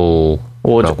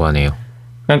 5조라고 하네요.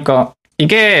 그러니까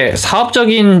이게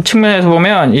사업적인 측면에서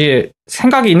보면 이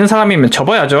생각이 있는 사람이면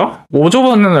접어야죠. 5조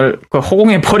원을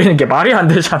허공에 버리는 게 말이 안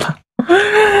되잖아.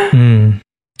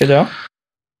 그죠?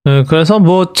 네, 그래서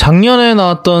뭐 작년에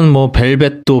나왔던 뭐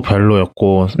벨벳도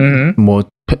별로였고 뭐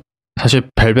사실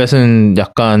벨벳은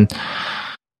약간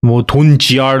뭐 돈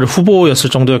GR 후보였을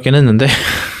정도였긴 했는데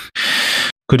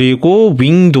그리고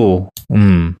윙도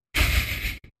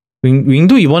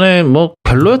윙도 이번에 뭐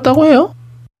별로였다고 해요.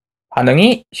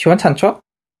 반응이 시원찮죠?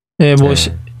 네, 뭐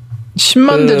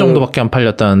 10만 대 정도밖에 안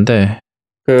팔렸다는데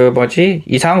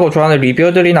이상한 거 좋아하는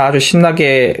리뷰어들이나 아주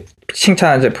신나게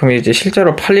칭찬한 제품이지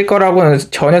실제로 팔릴 거라고는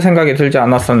전혀 생각이 들지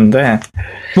않았었는데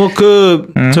뭐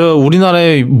저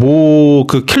우리나라에 뭐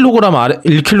그 킬로그램 아래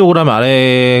 1kg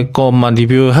아래 것만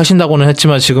리뷰 하신다고는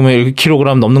했지만 지금은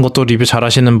 1kg 넘는 것도 리뷰 잘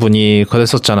하시는 분이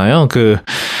그랬었잖아요.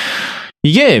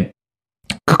 이게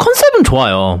그 컨셉은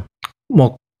좋아요.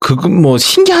 뭐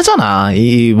신기하잖아.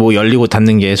 이 뭐 열리고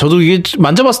닫는 게. 저도 이게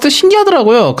만져봤을 때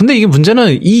신기하더라고요. 근데 이게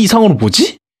문제는 이 이상으로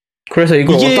뭐지? 그래서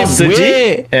이걸 어디다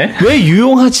쓰지? 왜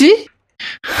유용하지?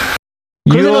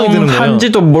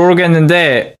 유용한지도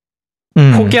모르겠는데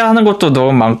포기하는 것도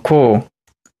너무 많고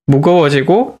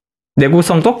무거워지고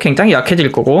내구성도 굉장히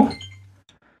약해질 거고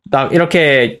딱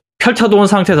이렇게 펼쳐놓은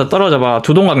상태에서 떨어져봐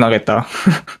두 동강 나겠다.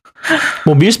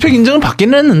 뭐 밀스펙 인증은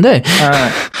받기는 했는데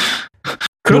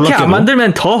그렇게 놀랍게도. 안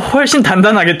만들면 더 훨씬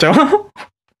단단하겠죠.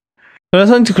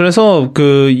 그래서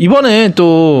이번에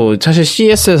또 사실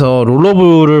CES에서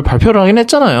롤러브를 발표를 하긴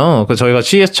했잖아요. 저희가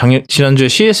지난주에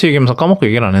CES 얘기하면서 까먹고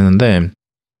얘기를 안 했는데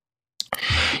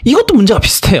이것도 문제가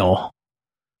비슷해요.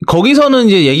 거기서는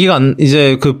이제 얘기가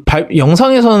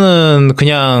영상에서는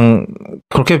그냥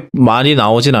그렇게 말이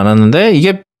나오진 않았는데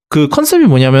이게 그 컨셉이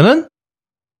뭐냐면은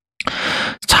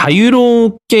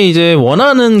자유롭게 이제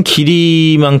원하는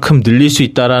길이만큼 늘릴 수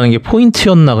있다라는 게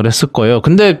포인트였나 그랬을 거예요.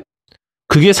 근데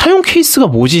그게 사용 케이스가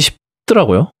뭐지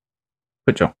싶더라고요.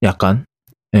 그죠. 약간.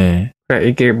 예. 그래,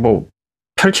 이게 뭐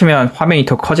펼치면 화면이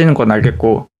더 커지는 건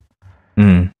알겠고.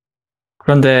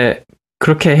 그런데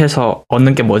그렇게 해서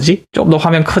얻는 게 뭐지? 좀 더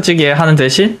화면 커지게 하는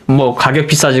대신 뭐 가격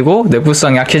비싸지고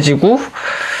내구성 약해지고.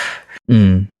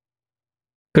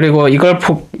 그리고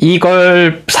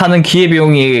이걸 사는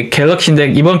기회비용이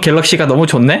갤럭시인데 이번 갤럭시가 너무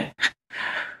좋네?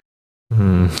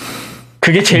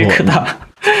 그게 제일 크다.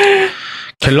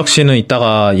 갤럭시는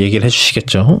이따가 얘기를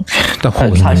해주시겠죠?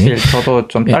 사실 저도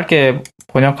좀 짧게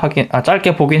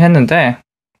짧게 보긴 했는데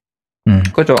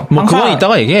그죠? 뭐 그건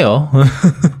이따가 얘기해요.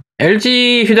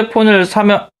 LG 휴대폰을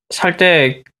살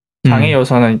때 장애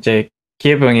요소는 이제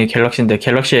기회비용이 갤럭시인데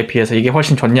갤럭시에 비해서 이게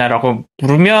훨씬 좋냐라고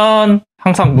물으면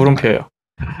항상 물음표예요.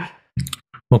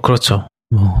 뭐 그렇죠.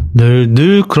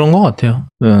 늘 그런 것 같아요.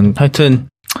 하여튼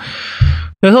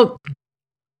그래서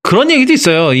그런 얘기도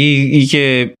있어요.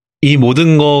 이게 이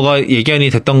모든 거가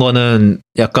예견이 됐던 거는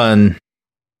약간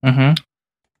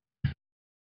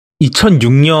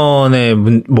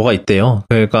 2006년에 뭐가 있대요.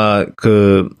 그러니까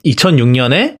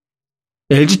 2006년에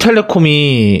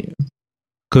LG텔레콤이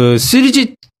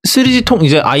 3G 통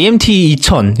이제 IMT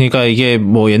 2000 그러니까 이게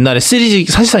뭐 옛날에 3G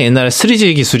사실상 옛날에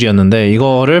 3G 기술이었는데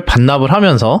이거를 반납을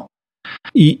하면서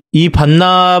이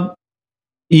반납을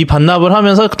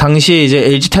하면서 당시에 이제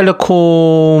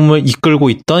LG텔레콤을 이끌고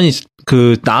있던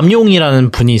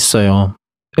남용이라는 분이 있어요.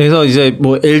 그래서 이제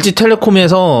뭐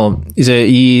LG텔레콤에서 이제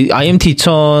이 IMT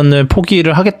 2000을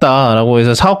포기를 하겠다라고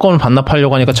해서 사업권을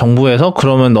반납하려고 하니까 정부에서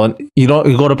그러면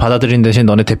이거를 받아들인 대신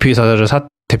너네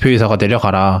대표이사가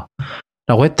내려가라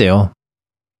했대요.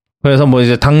 그래서 뭐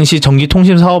이제 당시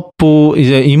전기통신사업부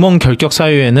이제 임원 결격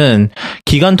사유에는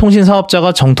기간 통신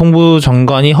사업자가 정통부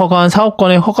장관이 허가한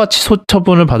사업권의 허가 취소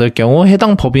처분을 받을 경우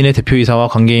해당 법인의 대표이사와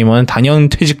관계 임원은 단연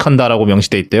퇴직한다라고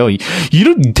명시돼 있대요.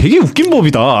 이런 되게 웃긴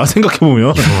법이다 생각해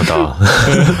보면. 이상하다.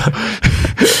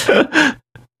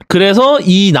 그래서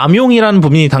이 남용이라는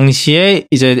분이 당시에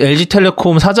이제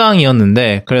LG텔레콤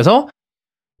사장이었는데 그래서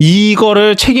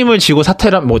이거를 책임을 지고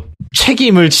사퇴를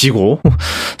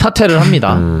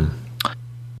합니다.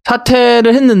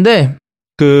 사퇴를 했는데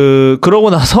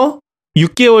그러고 나서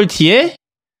 6개월 뒤에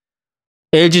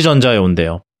LG전자에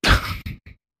온대요.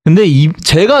 근데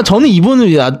저는 이분을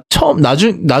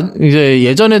이제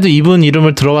예전에도 이분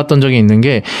이름을 들어봤던 적이 있는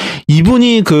게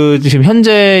이분이 지금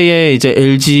현재의 이제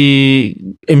LG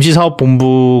MC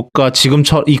사업본부가 지금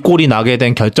이 꼴이 나게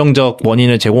된 결정적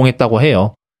원인을 제공했다고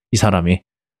해요. 이 사람이.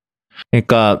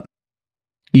 그러니까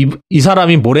이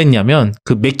사람이 뭘 했냐면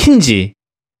그 맥킨지의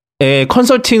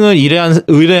컨설팅을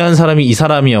의뢰한 사람이 이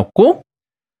사람이었고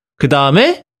그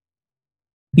다음에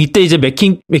이때 이제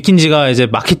맥킨지가 이제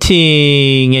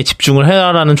마케팅에 집중을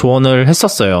해라라는 조언을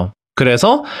했었어요.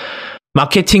 그래서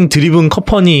마케팅 드리븐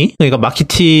컴퍼니 그러니까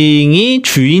마케팅이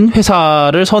주인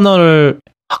회사를 선언을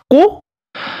하고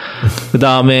그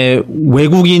다음에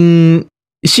외국인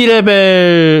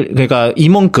C레벨 그러니까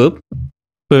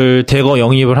임원급을 대거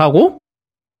영입을 하고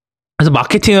그래서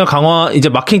마케팅을 이제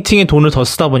마케팅에 돈을 더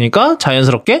쓰다 보니까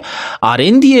자연스럽게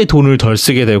R&D에 돈을 덜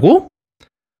쓰게 되고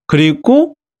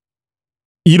그리고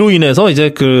이로 인해서 이제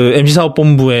그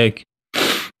MC사업본부의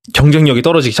경쟁력이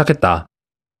떨어지기 시작했다.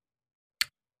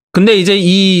 근데 이제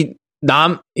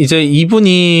이제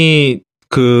이분이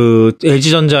그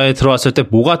LG전자에 들어왔을 때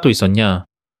뭐가 또 있었냐?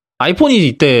 아이폰이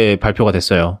이때 발표가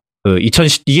됐어요.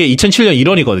 이게 2007년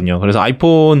 1월이거든요.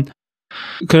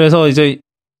 그래서 이제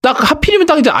하필이면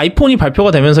딱 이제 아이폰이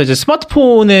발표가 되면서 이제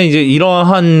스마트폰에 이제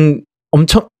이러한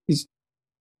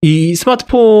이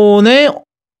스마트폰에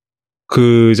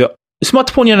이제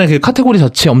스마트폰이라는 그 카테고리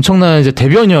자체에 엄청난 이제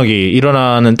대변혁이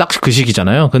일어나는 딱 그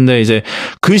시기잖아요. 근데 이제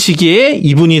그 시기에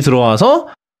이분이 들어와서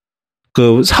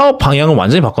그 사업 방향을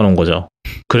완전히 바꿔놓은 거죠.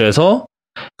 그래서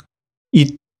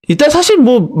이때 사실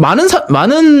뭐 많은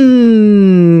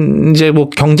이제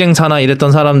뭐 경쟁사나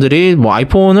이랬던 사람들이 뭐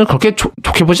아이폰을 그렇게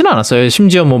좋게 보지는 않았어요.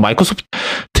 심지어 뭐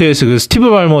마이크로소프트에서 그 스티브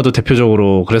발머도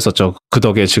대표적으로 그랬었죠. 그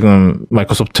덕에 지금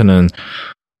마이크로소프트는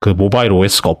그 모바일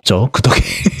OS가 없죠. 그 덕에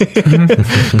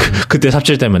그때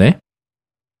삽질 때문에.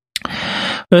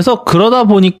 그래서 그러다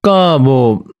보니까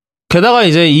뭐 게다가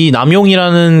이제 이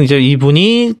남용이라는 이제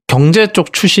이분이 경제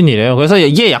쪽 출신이래요. 그래서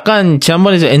이게 약간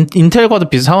지난번에 이제 인텔과도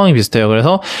상황이 비슷해요.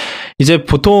 그래서 이제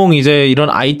보통 이제 이런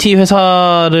IT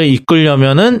회사를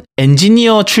이끌려면은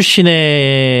엔지니어 출신의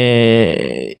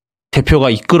대표가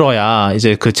이끌어야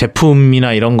이제 그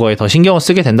제품이나 이런 거에 더 신경을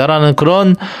쓰게 된다라는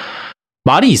그런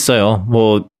말이 있어요.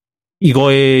 뭐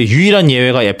이거의 유일한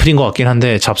예외가 애플인 것 같긴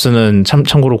한데 잡스는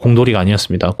참고로 공돌이가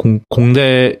아니었습니다.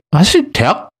 공대 사실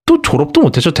대학도 졸업도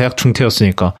못했죠. 대학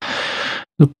중퇴였으니까.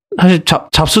 사실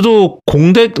잡스도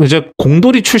이제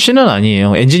공돌이 출신은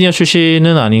아니에요. 엔지니어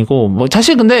출신은 아니고 뭐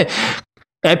사실 근데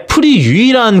애플이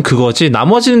유일한 그거지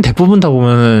나머지는 대부분 다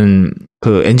보면은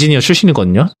그 엔지니어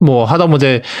출신이거든요. 뭐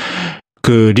하다못해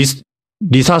그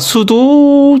리사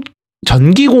수도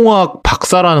전기공학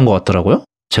박사라는 것 같더라고요.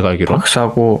 제가 알기로.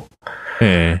 박사고.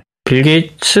 네. 빌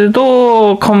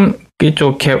게이츠도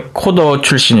이쪽 코더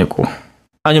출신이고.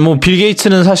 아니 뭐 빌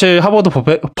게이츠는 사실 하버드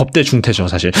법대 중퇴죠,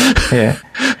 사실. 예.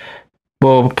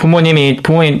 뭐 부모님이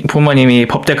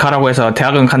법대 가라고 해서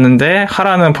대학은 갔는데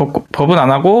하라는 법은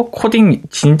안 하고 코딩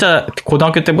진짜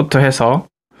고등학교 때부터 해서.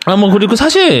 뭐 그리고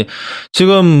사실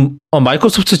지금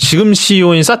마이크로소프트 지금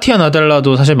CEO인 사티아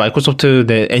나델라도 사실 마이크로소프트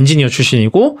내 엔지니어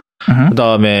출신이고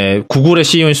그다음에 구글의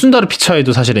CEO인 순다르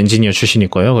피차이도 사실 엔지니어 출신일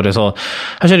거예요. 그래서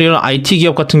사실 이런 IT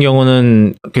기업 같은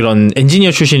경우는 그런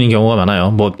엔지니어 출신인 경우가 많아요.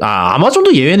 뭐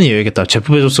아마존도 예외는 예외겠다.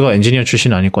 제프 베조스가 엔지니어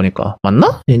출신 아닐 거니까.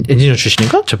 맞나? 엔지니어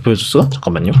출신인가? 제프 베조스가?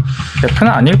 잠깐만요.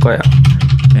 제프는 아닐 거예요.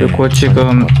 그리고 네.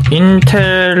 지금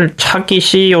인텔 차기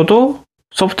CEO도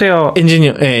소프트웨어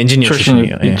엔지니어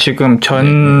출신이에요. 예. 지금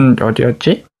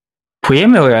어디였지?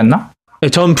 VM웨어였나? 네,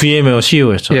 전 VM웨어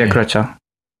CEO였죠. 예, 그렇죠.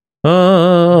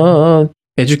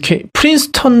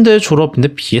 프린스턴대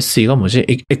졸업인데 BSE가 뭐지?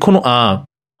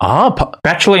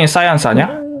 Bachelor in Science 아니야?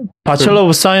 Bachelor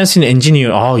of Science in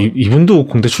Engineer. 이분도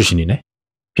공대 출신이네.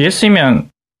 BSE면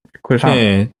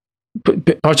네.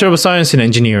 Bachelor of Science in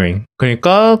Engineering.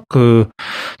 그러니까 그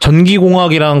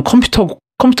전기공학이랑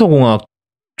컴퓨터공학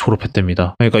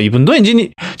졸업했답니다. 그러니까 이분도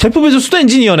제프 베조스도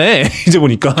엔지니어네. 이제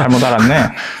보니까. 잘못 알았네.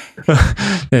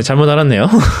 네, 잘못 알았네요.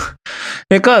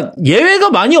 그러니까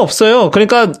예외가 많이 없어요.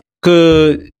 그러니까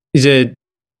이제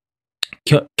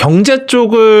경제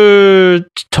쪽을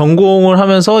전공을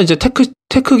하면서 이제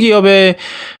테크 기업을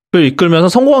이끌면서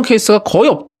성공한 케이스가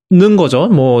거의 없는 거죠.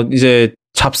 뭐 이제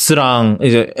잡스랑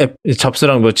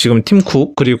뭐 지금 팀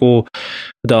쿡 그리고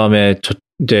그다음에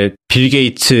이제 빌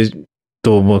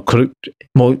게이츠도 뭐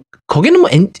거기는 뭐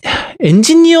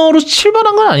엔지니어로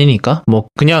출발한 건 아니니까 뭐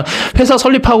그냥 회사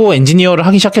설립하고 엔지니어를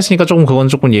하기 시작했으니까 그건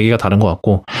조금 얘기가 다른 것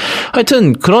같고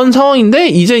하여튼 그런 상황인데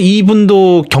이제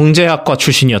이분도 경제학과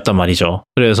출신이었단 말이죠.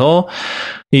 그래서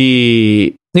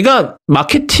그러니까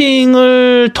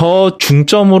마케팅을 더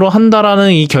중점으로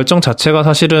한다라는 이 결정 자체가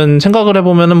사실은 생각을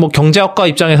해보면은 뭐 경제학과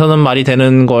입장에서는 말이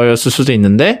되는 거였을 수도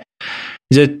있는데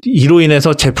이제 이로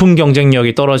인해서 제품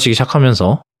경쟁력이 떨어지기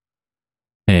시작하면서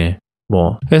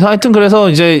그래서 하여튼 그래서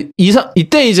이제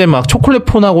이때 이제 막 초콜릿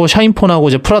폰하고 샤인 폰하고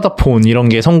이제 프라다 폰 이런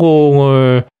게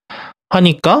성공을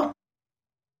하니까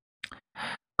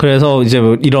그래서 이제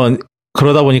뭐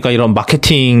그러다 보니까 이런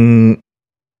마케팅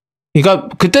그러니까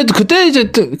그때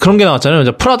이제 그런 게 나왔잖아요.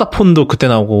 이제 프라다 폰도 그때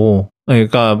나오고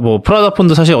그러니까 뭐 프라다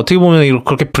폰도 사실 어떻게 보면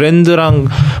그렇게 브랜드랑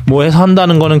뭐 해서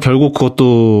한다는 거는 결국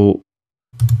그것도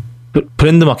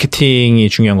브랜드 마케팅이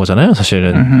중요한 거잖아요,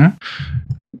 사실은.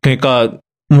 그러니까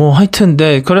뭐 하여튼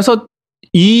그래서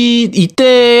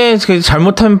이때의 그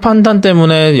잘못한 판단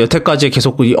때문에 여태까지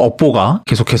계속 이 업보가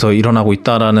계속해서 일어나고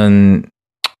있다라는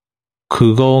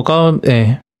그거가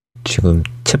지금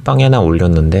채방에 하나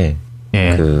올렸는데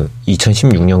그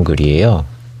 2016년 글이에요.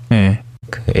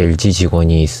 그 LG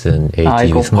직원이 쓴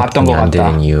LG 스마트폰이 안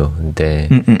되는 이유인데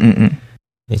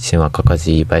지금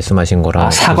아까까지 말씀하신 거랑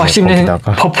사과 씹는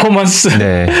퍼포먼스.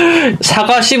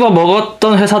 사과 씹어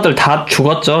먹었던 회사들 다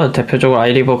죽었죠. 대표적으로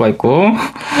아이리버가 있고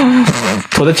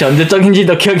도대체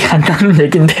언제적인지도 기억이 안 나는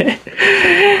얘긴데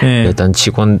일단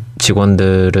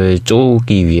직원들을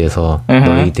쪼기 위해서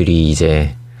너희들이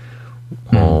이제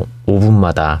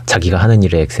 5분마다 자기가 하는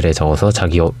일을 엑셀에 적어서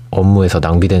자기 업무에서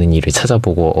낭비되는 일을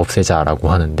찾아보고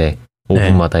없애자라고 하는데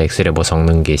 5분마다 엑셀에 뭐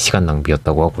적는 게 시간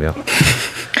낭비였다고 하고요.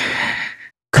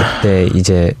 그때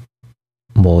이제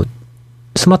뭐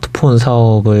스마트폰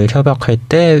사업을 협약할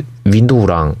때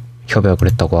윈도우랑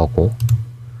협약을 했다고 하고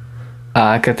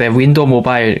그때 윈도우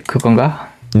모바일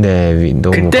그건가? 네,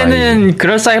 윈도우 그때는 모바일.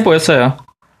 그럴싸해 보였어요.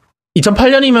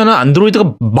 2008년이면은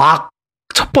안드로이드가 막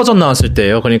첫 버전 나왔을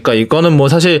때예요. 그러니까 이거는 뭐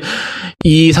사실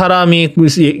이 사람이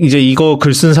이제 이거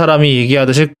글 쓴 사람이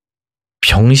얘기하듯이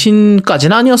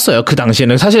병신까지는 아니었어요. 그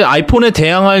당시에는 사실 아이폰에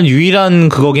대항할 유일한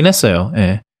그거긴 했어요.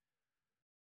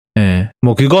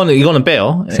 뭐 이거는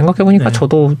빼요. 생각해보니까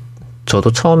저도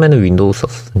처음에는 윈도우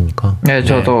썼으니까. 네,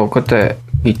 저도 그때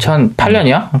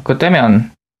 2008년이야?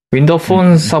 그때면 윈도우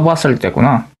폰 써봤을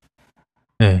때구나.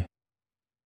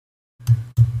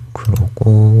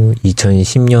 그러고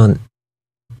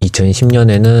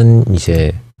 2010년에는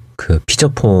이제 그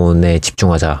피처폰에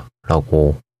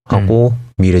집중하자라고 하고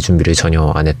미래 준비를 전혀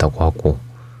안 했다고 하고.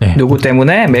 누구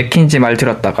때문에? 맥킨지 말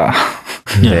들었다가.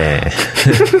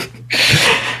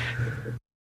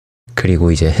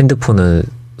 그리고 이제 핸드폰은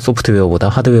소프트웨어보다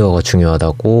하드웨어가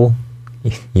중요하다고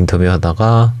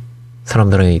인터뷰하다가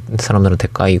사람들한테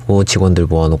까이고 직원들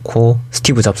모아놓고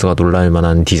스티브 잡스가 놀랄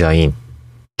만한 디자인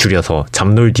줄여서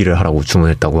잡놀디를 하라고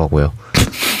주문했다고 하고요.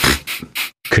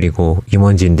 그리고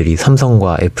임원진들이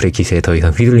삼성과 애플의 기세에 더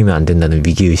이상 휘둘리면 안 된다는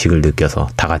위기의식을 느껴서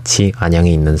다 같이 안양에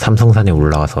있는 삼성산에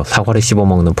올라가서 사과를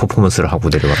씹어먹는 퍼포먼스를 하고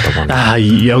내려갔다고 합니다.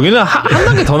 여기는 한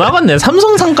단계 더 나갔네.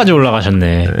 삼성산까지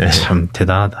올라가셨네. 참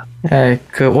대단하다.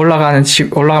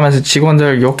 올라가면서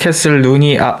직원들 욕했을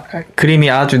그림이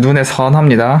아주 눈에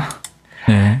선합니다.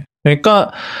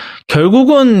 그러니까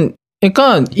결국은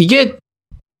이게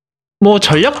뭐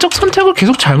전략적 선택을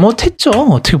계속 잘못했죠.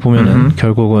 어떻게 보면은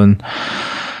결국은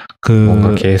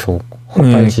뭔가 계속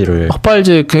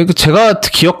헛발질 제가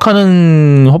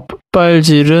기억하는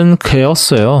헛발질은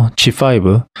걔였어요.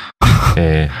 G5.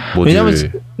 왜냐면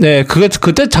그게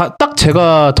그때 딱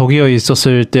제가 덕이어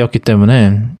있었을 때였기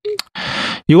때문에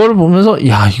이거를 보면서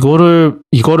이거를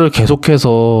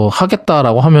계속해서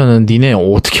하겠다라고 하면은 니네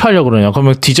어떻게 하려고 그러냐.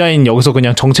 그러면 디자인 여기서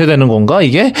그냥 정체되는 건가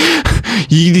이게?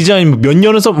 이 디자인 몇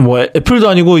년을 애플도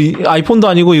아니고 아이폰도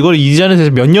아니고 이걸 이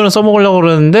디자인에서 몇 년을 써먹으려고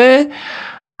그러는데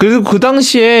그래도 그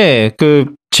당시에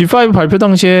그 G5 발표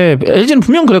당시에 LG는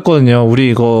분명 그랬거든요.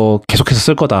 우리 이거 계속해서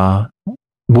쓸 거다.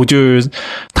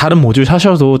 다른 모듈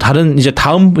사셔도 다른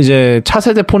다음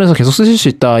차세대 폰에서 계속 쓰실 수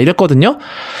있다. 이랬거든요.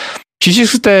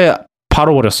 G6 때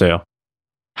바로 버렸어요.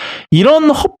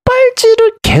 이런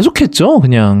헛발질을 계속했죠.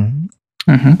 그냥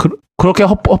그렇게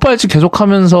헛발질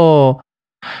계속하면서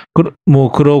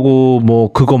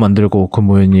그러고 그거 만들고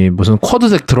무슨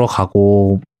쿼드덱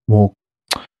들어가고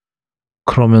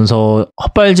그러면서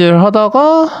헛발질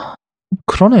하다가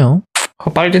그러네요.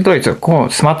 헛발질도 있었고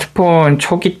스마트폰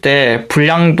초기 때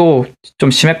불량도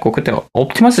좀 심했고 그때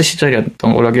옵티머스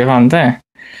시절이었던 걸로 기억하는데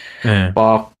네.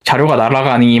 막 자료가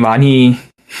날아가니 많이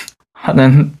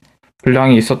하는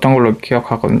불량이 있었던 걸로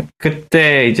기억하거든요.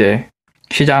 그때 이제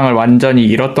시장을 완전히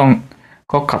잃었던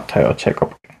것 같아요.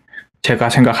 제가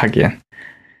생각하기엔.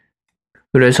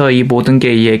 그래서 이 모든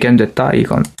게 예견됐다.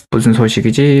 이건 무슨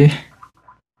소식이지?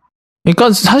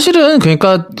 그러니까 사실은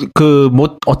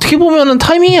뭐 어떻게 보면은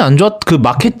타이밍이 안 좋았 그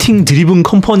마케팅 드리븐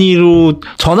컴퍼니로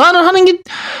전환을 하는 게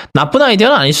나쁜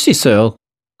아이디어는 아닐 수도 있어요.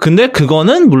 근데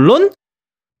그거는 물론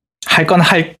할 건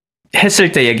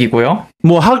했을 때 얘기고요.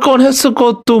 뭐 할 건 했을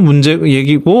것도 문제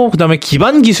얘기고 그다음에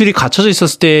기반 기술이 갖춰져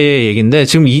있었을 때의 얘기인데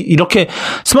지금 이렇게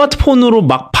스마트폰으로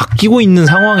막 바뀌고 있는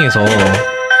상황에서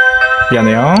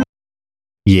미안해요.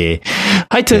 예.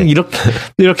 하여튼 네.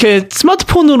 이렇게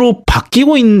스마트폰으로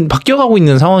바뀌어가고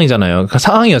있는 상황이잖아요. 그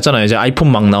상황이었잖아요. 이제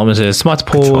아이폰 막 나오면서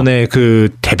스마트폰의 그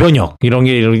대변역 이런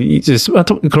게 이제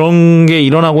그런 게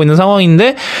일어나고 있는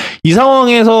상황인데 이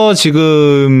상황에서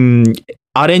지금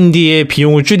R&D의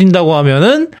비용을 줄인다고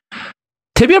하면은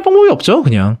대비할 방법이 없죠,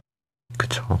 그냥.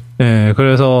 그쵸. 네,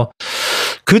 그래서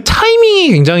그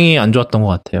타이밍이 굉장히 안 좋았던 것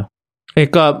같아요.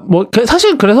 그러니까 뭐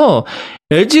사실 그래서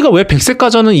LG가 왜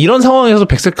백색가전은 이런 상황에서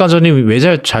백색가전이 왜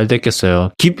잘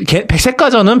됐겠어요.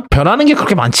 백색가전은 변하는 게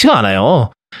그렇게 많지가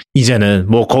않아요. 이제는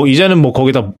뭐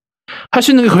거기다 할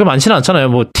수 있는 게 그렇게 많지는 않잖아요.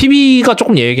 뭐 TV가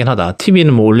조금 예외긴 하다.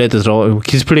 TV는 뭐 OLED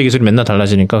디스플레이 기술이 맨날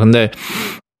달라지니까. 근데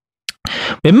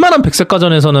웬만한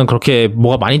백색가전에서는 그렇게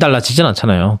뭐가 많이 달라지진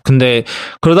않잖아요. 근데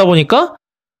그러다 보니까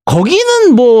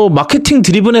거기는 뭐 마케팅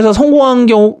드리븐에서 성공한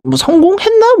경우 뭐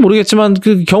성공했나 모르겠지만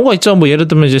그 경우가 있죠. 뭐 예를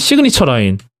들면 이제 시그니처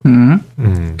라인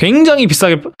굉장히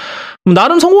비싸게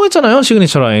나름 성공했잖아요.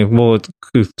 시그니처 라인 뭐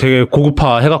그 되게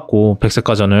고급화 해갖고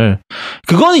백색가전을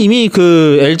그거는 이미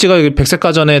그 LG가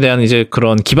백색가전에 대한 이제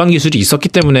그런 기반 기술이 있었기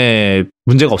때문에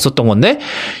문제가 없었던 건데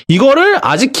이거를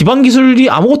아직 기반 기술이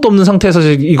아무것도 없는 상태에서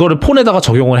이거를 폰에다가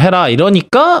적용을 해라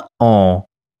이러니까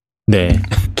네.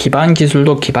 기반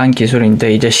기술도 기반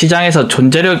기술인데 이제 시장에서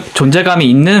존재감이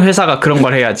있는 회사가 그런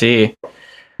걸 해야지.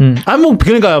 뭐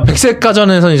그러니까요.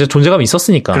 백색가전에서는 이제 존재감이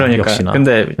있었으니까. 그러니까. 역시나.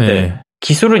 근데 네.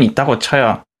 기술은 있다고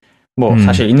쳐요. 뭐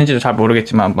사실 있는지도 잘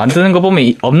모르겠지만 만드는 거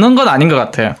보면 없는 건 아닌 것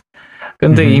같아요.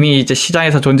 근데 이미 이제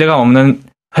시장에서 존재감 없는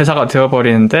회사가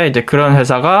되어버리는데 이제 그런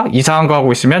회사가 이상한 거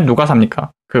하고 있으면 누가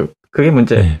삽니까? 그게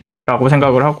문제라고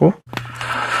생각을 하고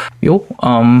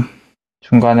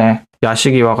중간에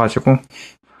야식이 와가지고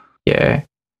예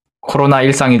코로나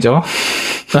일상이죠.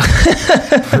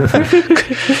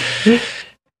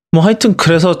 뭐 하여튼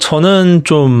그래서 저는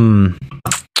좀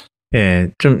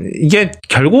이게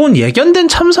결국은 예견된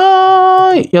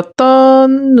참사였다는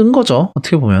거죠.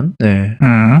 어떻게 보면. 네.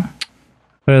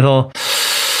 그래서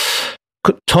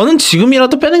저는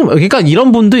지금이라도 빼는 그러니까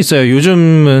이런 분도 있어요.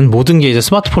 요즘은 모든 게 이제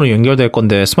스마트폰으로 연결될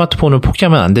건데 스마트폰을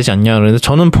포기하면 안 되지 않냐. 그런데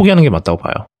저는 포기하는 게 맞다고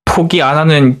봐요. 포기 안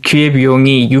하는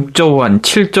기회비용이 6조 원,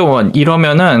 7조 원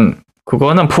이러면은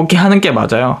그거는 포기하는 게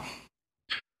맞아요.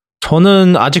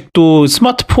 저는 아직도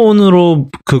스마트폰으로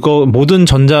모든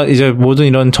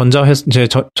이런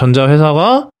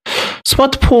전자회사가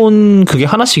스마트폰 그게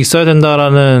하나씩 있어야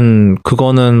된다라는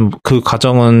그거는 그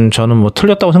가정은 저는 뭐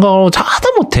틀렸다고 생각하고 하다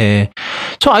못해.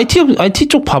 저 IT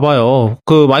쪽 봐봐요.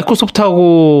 그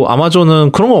마이크로소프트하고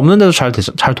아마존은 그런 거 없는데도 잘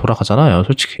돌아가잖아요,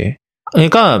 솔직히.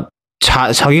 그러니까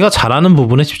자기가 잘하는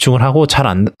부분에 집중을 하고 잘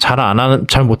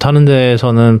못하는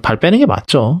데에서는 발 빼는 게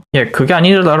맞죠. 예, 그게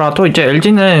아니더라도 이제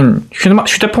LG는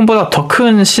휴대폰보다 더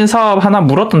큰 신사업 하나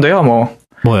물었던데요,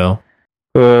 뭐요?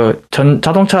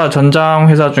 자동차 전장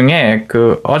회사 중에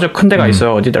아주 큰 데가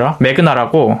있어요. 어디더라?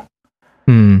 매그나라고.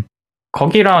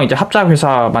 거기랑 이제 합작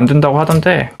회사 만든다고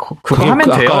하던데, 그거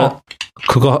하면 돼요.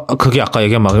 그게 아까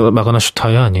얘기한 마그나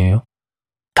슈타이어 아니에요?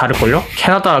 다를걸요?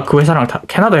 캐나다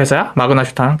캐나다 회사야? 마그나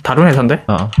슈타는? 다른 회사인데?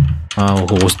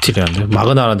 그거 오스트리아인데.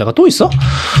 마그나라는 데가 또 있어?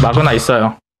 마그나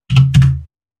있어요.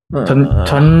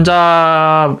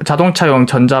 자동차용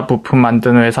전자 부품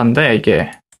만드는 회사인데, 이게.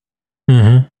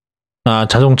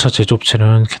 자동차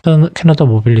제조업체는 캐나다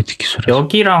모빌리티 기술에서.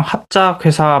 여기랑 합작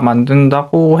회사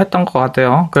만든다고 했던 것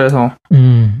같아요. 그래서.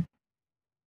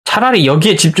 차라리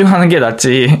여기에 집중하는 게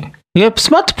낫지. 이게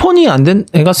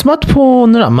그러니까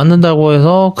스마트폰을 안 만든다고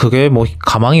해서 그게 뭐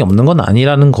가망이 없는 건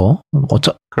아니라는 거.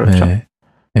 그렇죠.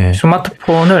 네.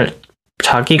 스마트폰을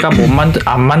자기가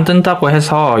안 만든다고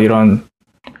해서 이런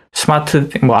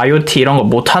IoT 이런 거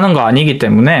못 하는 거 아니기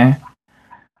때문에.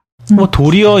 뭐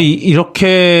도리어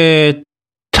이렇게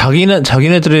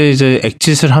자기네들이 이제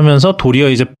엑짓을 하면서 도리어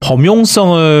이제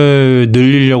범용성을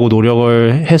늘리려고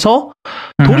노력을 해서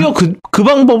도리어 그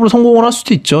방법으로 성공을 할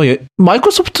수도 있죠.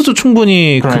 마이크로소프트도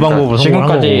충분히 그 방법으로 성공을 한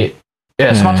거고. 지금까지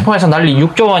스마트폰에서 난리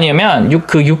 6조 원이면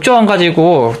그 6조 원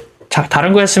가지고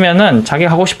다른 거 했으면은 자기가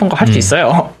하고 싶은 거 할 수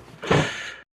있어요.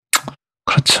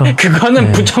 그렇죠.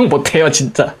 그거는 부정 못해요,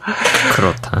 진짜.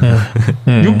 그렇다.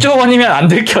 6조 원이면 안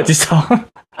될 게 어딨어.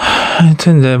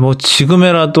 하여튼, 네, 뭐,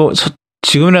 지금이라도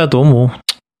뭐,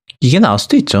 이게 나올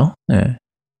수도 있죠. 네.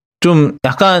 좀,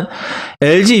 약간,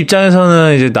 LG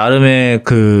입장에서는 이제 나름의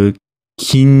그,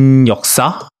 긴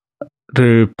역사를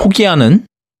포기하는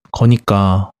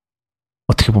거니까,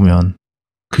 어떻게 보면,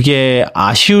 그게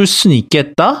아쉬울 수는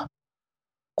있겠다고는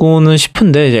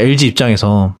싶은데, 이제 LG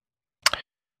입장에서.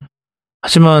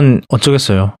 하지만,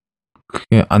 어쩌겠어요.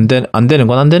 그게 안 되는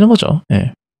건 안 되는 거죠.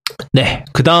 네. 네,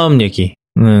 그 다음 얘기는,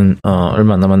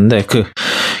 얼마 안 남았는데,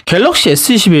 갤럭시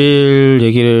S21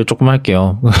 얘기를 조금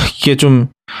할게요. 이게 좀,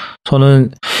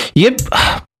 저는, 이게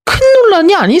큰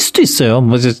논란이 아닐 수도 있어요.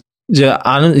 뭐,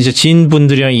 이제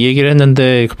지인분들이랑 이 얘기를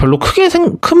했는데, 별로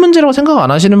큰 문제라고 생각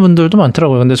안 하시는 분들도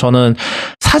많더라고요. 근데 저는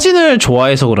사진을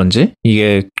좋아해서 그런지,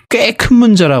 이게 꽤 큰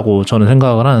문제라고 저는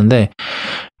생각을 하는데,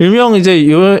 일명 이제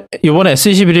요번에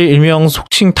S21이 일명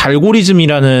속칭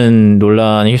달고리즘이라는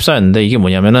논란이 휩싸였는데, 이게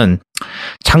뭐냐면은,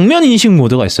 장면 인식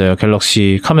모드가 있어요.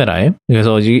 갤럭시 카메라에.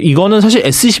 그래서 이거는 사실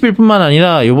S21뿐만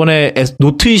아니라 요번에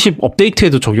노트 20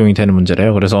 업데이트에도 적용이 되는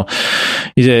문제래요. 그래서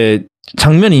이제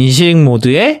장면 인식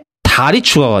모드에 달이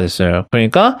추가가 됐어요.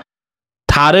 그러니까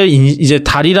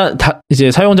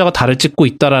이제 사용자가 달을 찍고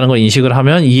있다라는 걸 인식을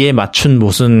하면 이에 맞춘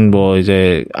무슨 뭐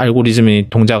이제 알고리즘이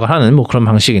동작을 하는 뭐 그런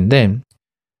방식인데,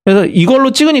 그래서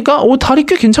이걸로 찍으니까 달이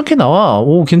꽤 괜찮게 나와.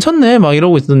 괜찮네 막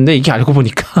이러고 있었는데, 이게 알고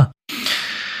보니까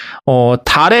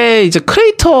달의 이제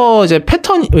크레이터 이제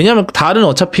패턴, 왜냐면 달은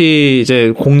어차피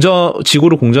이제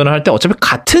지구로 공전을 할 때 어차피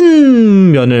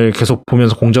같은 면을 계속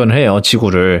보면서 공전을 해요.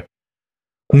 지구를.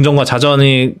 공전과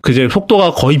자전이 이제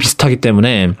속도가 거의 비슷하기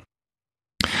때문에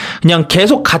그냥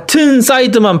계속 같은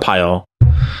사이드만 봐요.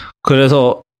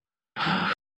 그래서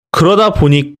그러다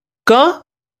보니까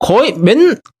거의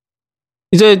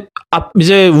이제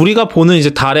우리가 보는 이제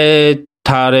달의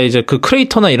이제 그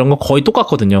크레이터나 이런 거 거의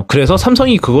똑같거든요. 그래서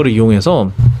삼성이 그거를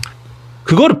이용해서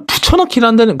그거를 붙여넣기를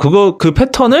한다는, 그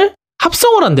패턴을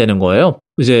합성을 한다는 거예요.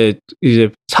 이제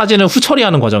사진을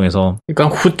후처리하는 과정에서.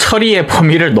 그러니까 후처리의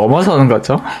범위를 넘어서는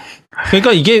거죠.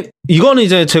 그러니까 이거는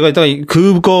이제 제가 이따가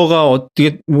그거가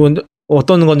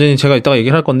어떤 건지 제가 이따가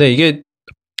얘기를 할 건데, 이게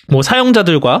뭐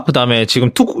사용자들과 그다음에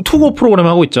지금 투고 프로그램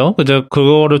하고 있죠.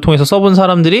 그거를 통해서 써본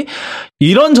사람들이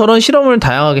이런저런 실험을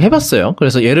다양하게 해봤어요.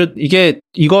 그래서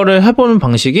이거를 해보는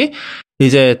방식이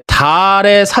이제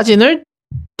달의 사진을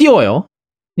띄워요.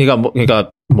 그러니까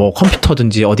뭐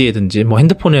컴퓨터든지 어디에든지 뭐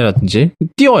핸드폰이라든지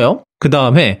띄워요. 그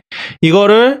다음에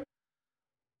이거를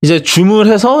이제 줌을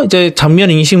해서 이제 장면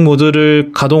인식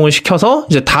모드를 가동을 시켜서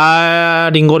이제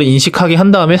달인 거를 인식하게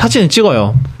한 다음에 사진을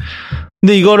찍어요.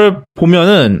 근데 이거를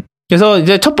보면은, 그래서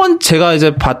이제 제가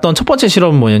이제 봤던 첫 번째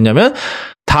실험은 뭐였냐면,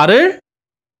 달을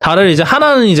이제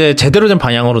하나는 이제 제대로 된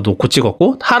방향으로 놓고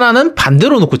찍었고, 하나는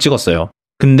반대로 놓고 찍었어요.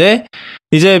 근데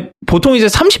이제 보통 이제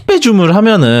 30배 줌을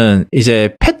하면은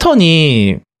이제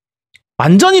패턴이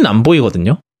완전히는 안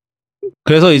보이거든요.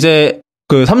 그래서 이제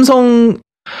그 삼성도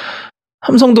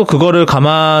그거를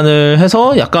감안을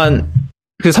해서 약간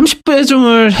그 30배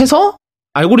줌을 해서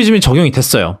알고리즘이 적용이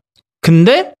됐어요.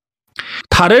 근데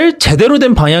달을 제대로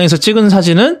된 방향에서 찍은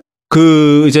사진은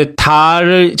이제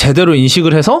달을 제대로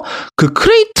인식을 해서 그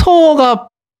크레이터가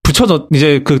붙여져,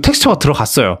 이제 그 텍스처가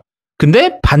들어갔어요.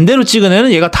 근데 반대로 찍은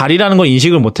애는 얘가 달이라는 걸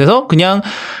인식을 못해서 그냥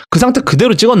그 상태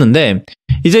그대로 찍었는데,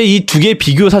 이제 이 두 개의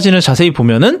비교 사진을 자세히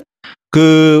보면은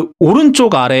그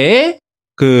오른쪽 아래에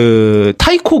그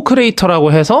타이코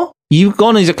크레이터라고 해서,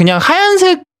 이거는 이제 그냥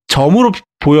하얀색 점으로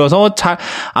보여서 잘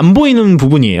안 보이는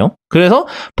부분이에요. 그래서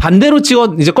반대로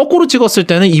이제 거꾸로 찍었을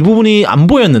때는 이 부분이 안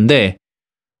보였는데,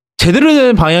 제대로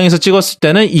된 방향에서 찍었을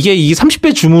때는 이게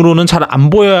 30배 줌으로는 잘 안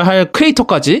보여야 할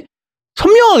크레이터까지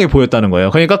선명하게 보였다는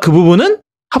거예요. 그러니까 그 부분은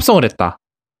합성을 했다.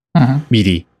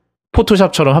 미리.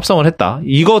 포토샵처럼 합성을 했다.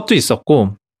 이것도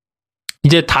있었고,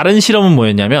 이제 다른 실험은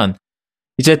뭐였냐면,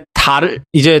 이제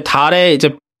달에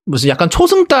이제 무슨 약간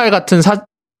초승달 같은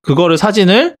그거를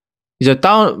사진을 이제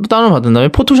다운을 받은 다음에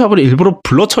포토샵을 일부러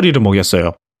블러 처리를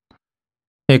먹였어요.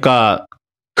 그러니까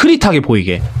흐릿하게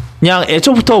보이게. 그냥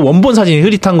애초부터 원본 사진이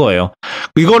흐릿한 거예요.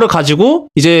 이거를 가지고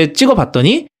이제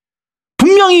찍어봤더니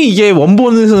분명히 이게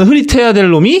원본에서는 흐릿해야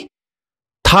될 놈이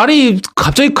달이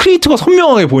갑자기 크레이터가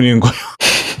선명하게 보이는 거예요.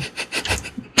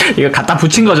 이거 갖다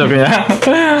붙인 거죠, 그냥.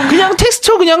 그냥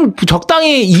텍스처 그냥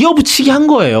적당히 이어붙이기 한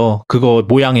거예요. 그거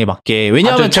모양에 맞게.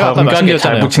 왜냐하면 제가 아까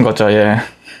말씀드렸잖아요. 잘 붙인 거죠, 예.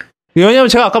 왜냐하면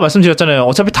제가 아까 말씀드렸잖아요.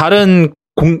 어차피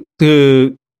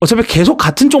어차피 계속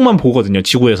같은 쪽만 보거든요.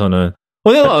 지구에서는.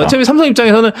 그렇죠. 어차피 삼성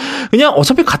입장에서는 그냥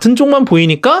어차피 같은 쪽만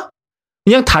보이니까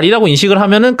그냥 달이라고 인식을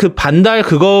하면은 그 반달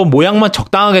그거 모양만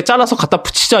적당하게 잘라서 갖다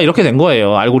붙이자 이렇게 된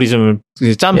거예요. 알고리즘을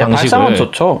짠 방식을. 발상은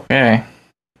좋죠. 예.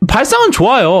 발상은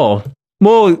좋아요.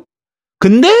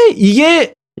 근데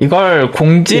이걸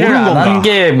공지를 안 한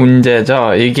게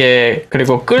문제죠. 이게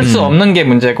그리고 끌 수 없는 게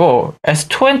문제고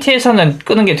S20에서는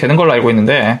끄는 게 되는 걸로 알고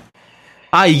있는데.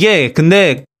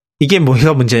 근데 이게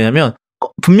뭐가 문제냐면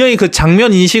분명히 그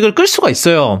장면 인식을 끌 수가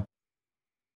있어요.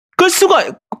 그래서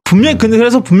분명히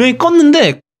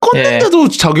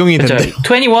껐는데도 적용이 된대요.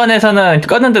 21에서는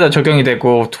껐는데도 적용이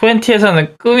되고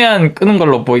 20에서는 끄면 끄는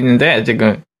걸로 보이는데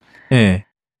지금. 예.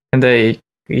 근데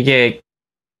이게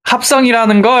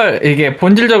합성이라는 걸 이게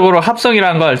본질적으로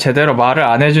합성이라는 걸 제대로 말을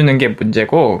안 해주는 게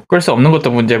문제고 끌 수 없는 것도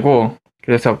문제고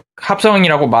그래서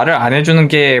합성이라고 말을 안 해주는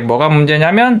게 뭐가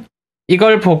문제냐면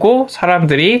이걸 보고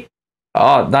사람들이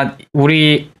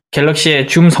우리 갤럭시의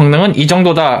줌 성능은 이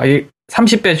정도다.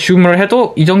 30배 줌을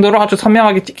해도 이 정도로 아주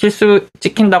선명하게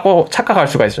찍힌다고 착각할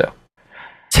수가 있어요.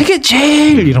 세계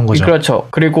제일 이런 거죠. 그렇죠.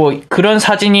 그리고 그런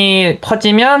사진이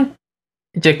퍼지면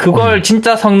이제 그걸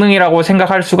진짜 성능이라고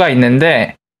생각할 수가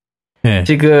있는데 네.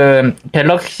 지금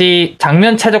갤럭시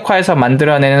장면 최적화해서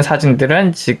만들어내는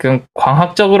사진들은 지금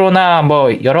광학적으로나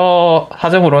여러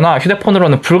사정으로나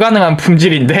휴대폰으로는 불가능한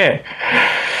품질인데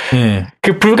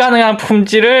그 불가능한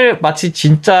품질을 마치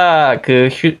진짜 그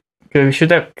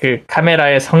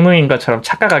카메라의 성능인 것처럼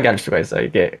착각하게 할 수가 있어요.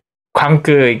 이게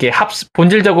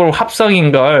본질적으로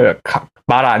합성인 걸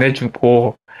말 안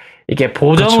해주고 이게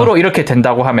보정으로 그렇죠. 이렇게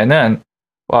된다고 하면은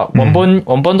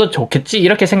원본도 좋겠지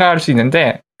이렇게 생각할 수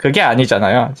있는데 그게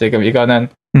아니잖아요. 지금 이거는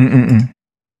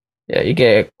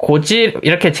이게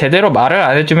이렇게 제대로 말을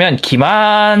안 해주면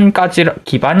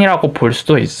기반이라고 볼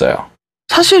수도 있어요.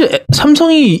 사실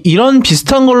삼성이 이런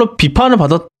비슷한 걸로 비판을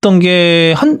받았던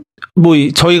게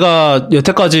저희가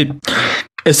여태까지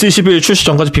S21 출시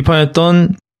전까지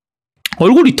비판했던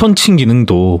얼굴 리턴칭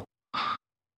기능도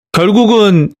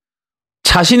결국은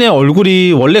자신의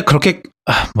얼굴이 원래 그렇게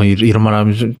이런 말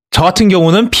하면 저 같은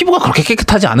경우는 피부가 그렇게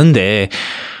깨끗하지 않은데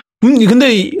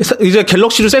근데 이제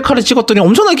갤럭시로 셀카를 찍었더니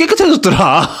엄청나게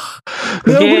깨끗해졌더라.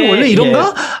 내 얼굴이 원래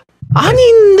이런가?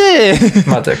 아닌데.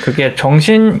 맞아요. 그게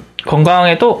정신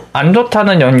건강에도 안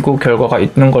좋다는 연구 결과가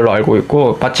있는 걸로 알고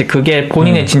있고 마치 그게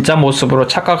본인의 진짜 모습으로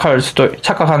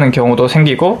착각하는 경우도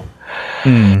생기고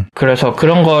그래서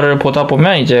그런 거를 보다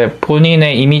보면 이제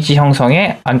본인의 이미지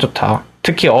형성에 안 좋다.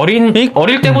 특히 어릴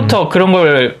때부터 그런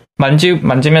걸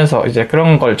만지면서 이제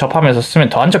그런 걸 접하면서 쓰면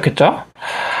더 안 좋겠죠?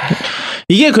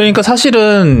 이게 그러니까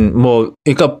사실은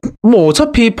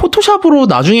어차피 포토샵으로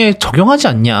나중에 적용하지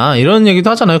않냐 이런 얘기도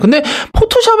하잖아요. 근데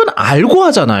포토샵은 알고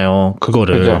하잖아요.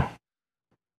 그거를. 그죠.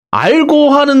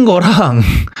 알고 하는 거랑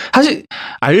사실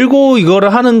알고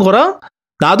이거를 하는 거랑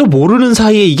나도 모르는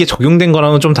사이에 이게 적용된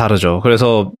거랑은 좀 다르죠.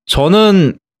 그래서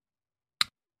저는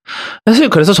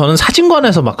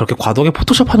사진관에서 막 그렇게 과도하게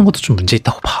포토샵 하는 것도 좀 문제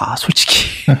있다고 봐, 솔직히.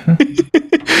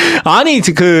 아니,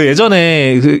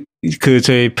 예전에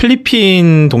저희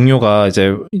필리핀 동료가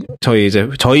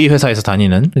저희 회사에서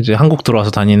다니는, 한국 들어와서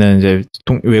다니는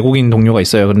외국인 동료가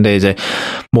있어요. 근데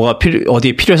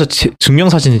어디에 필요해서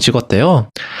증명사진을 찍었대요.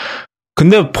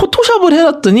 근데 포토샵을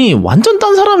해놨더니 완전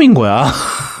딴 사람인 거야.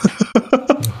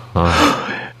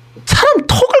 사람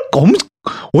턱을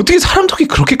어떻게 사람 턱이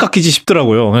그렇게 깎이지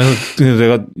싶더라고요. 그래서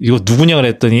내가 이거 누구냐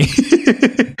그랬더니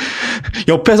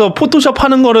옆에서 포토샵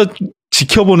하는 거를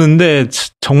지켜보는데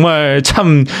정말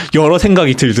참 여러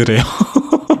생각이 들더래요.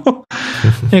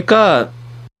 그러니까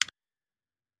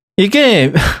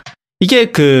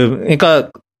그러니까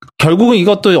결국은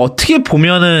이것도 어떻게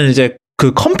보면은 이제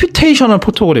컴퓨테이셔널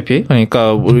포토그래피,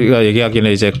 그러니까 우리가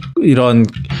얘기하기는 이런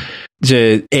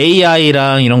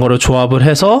AI랑 이런 거를 조합을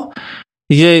해서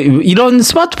이게 이런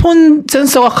스마트폰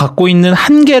센서가 갖고 있는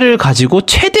한계를 가지고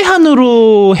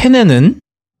최대한으로 해내는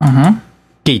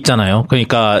게 있잖아요.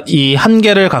 그러니까 이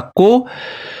한계를 갖고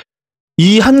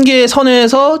이 한계의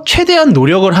선에서 최대한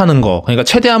노력을 하는 거, 그러니까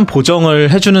최대한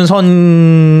보정을 해주는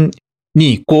선이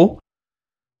있고,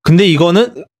 근데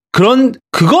그거는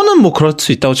그럴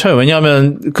수 있다고 쳐요.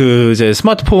 왜냐하면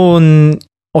스마트폰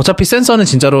어차피 센서는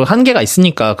진짜로 한계가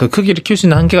있으니까, 그 크기를 키울 수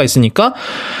있는 한계가 있으니까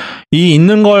이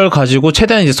있는 걸 가지고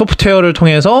최대한 소프트웨어를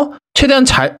통해서 최대한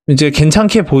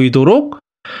괜찮게 보이도록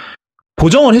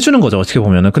보정을 해주는 거죠, 어떻게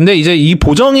보면은. 근데 이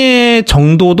보정의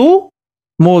정도도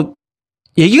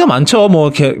얘기가 많죠.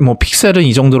 뭐 픽셀은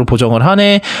이 정도로 보정을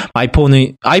하네.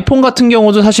 아이폰 같은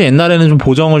경우도 사실 옛날에는 좀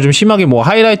보정을 좀 심하게 뭐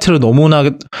하이라이트를 너무나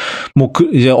뭐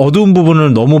이제 어두운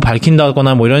부분을 너무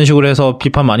밝힌다거나 뭐 이런 식으로 해서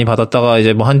비판 많이 받았다가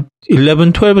이제 뭐 한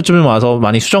 11, 12쯤에 와서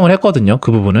많이 수정을 했거든요.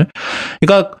 그 부분을.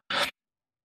 그러니까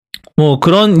뭐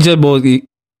그런 이제 뭐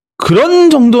그런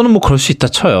정도는 뭐 그럴 수 있다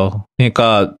쳐요.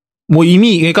 그러니까 뭐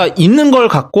이미 그러니까 있는 걸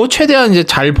갖고 최대한 이제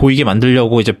잘 보이게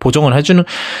만들려고 이제 보정을 해주는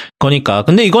거니까.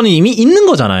 근데 이거는 이미 있는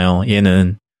거잖아요.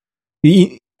 얘는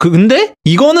근데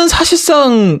이거는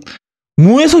사실상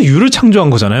무에서 유를 창조한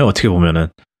거잖아요. 어떻게 보면은.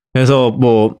 그래서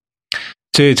뭐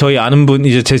저희 아는 분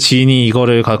이제 제 지인이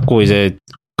이거를 갖고 이제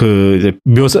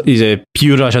이제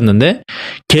비유를 하셨는데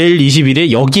겔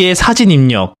 21에 여기에 사진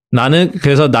입력. 나는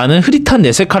흐릿한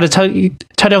네세카를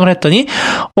촬영을 했더니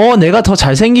내가 더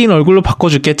잘생긴 얼굴로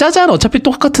바꿔줄게. 짜잔, 어차피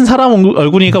똑같은 사람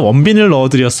얼굴이니까 원빈을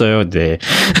넣어드렸어요. 네.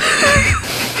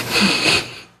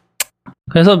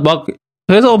 그래서 막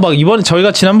이번에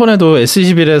저희가 지난번에도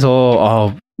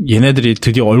S21에서 얘네들이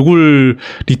드디어 얼굴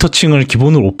리터칭을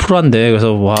기본으로 5% 한대.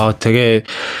 그래서 와 되게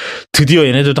드디어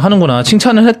얘네들도 하는구나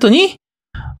칭찬을 했더니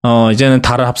이제는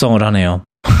달을 합성을 하네요.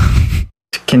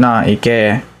 특히나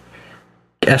이게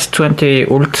S20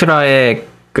 울트라의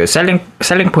그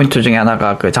셀링 포인트 중에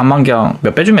하나가 그 잔망경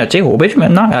몇 배 줌이었지? 5배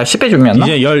줌이었나? 10배 줌이었나?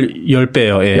 이제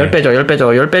 10배요. 예.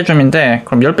 10배 줌인데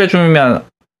그럼 10배 줌이면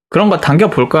그런 거 당겨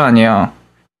볼 거 아니에요.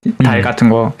 달 같은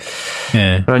거.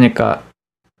 예. 그러니까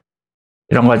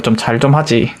이런 걸 좀 잘 좀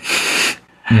하지.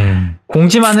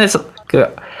 공지만 해서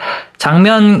그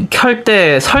장면 켤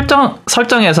때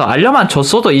설정에서 알려만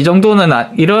줬어도 이 정도는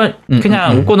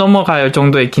그냥 웃고 넘어갈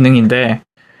정도의 기능인데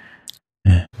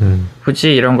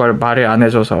굳이 이런 걸 말을 안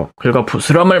해줘서 긁어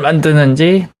부스럼을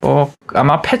만드는지 뭐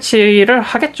아마 패치를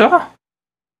하겠죠.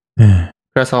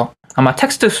 그래서 아마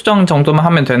텍스트 수정 정도만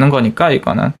하면 되는 거니까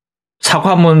이거는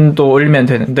사과문도 올리면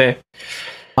되는데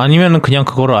아니면은 그냥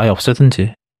그거를 아예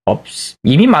없애든지.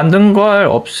 이미 만든 걸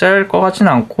없앨 것 같진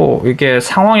않고 이게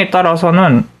상황에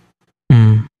따라서는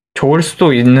좋을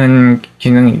수도 있는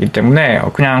기능이기 때문에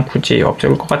그냥 굳이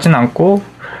없앨 것 같진 않고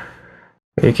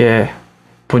이게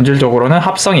본질적으로는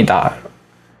합성이다.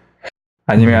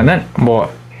 아니면은 뭐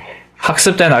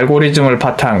학습된 알고리즘을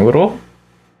바탕으로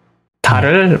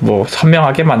달을 뭐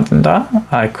선명하게 만든다.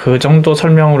 그 정도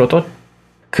설명으로도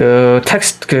그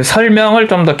텍스트 그 설명을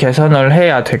좀 더 개선을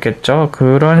해야 되겠죠.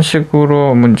 그런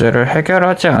식으로 문제를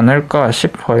해결하지 않을까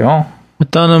싶어요.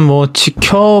 일단은 뭐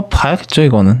지켜봐야겠죠.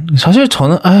 이거는 사실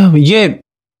저는 이게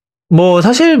뭐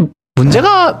사실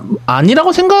문제가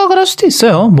아니라고 생각을 할 수도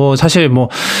있어요. 뭐 사실 뭐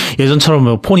예전처럼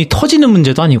뭐 폰이 터지는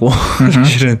문제도 아니고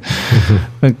사실은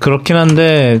그렇긴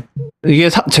한데 이게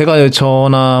제가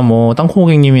저나 뭐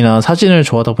땅콩고객님이나 사진을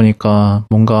좋아하다 보니까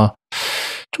뭔가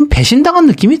좀 배신당한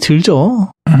느낌이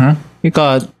들죠.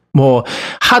 그러니까 뭐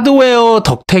하드웨어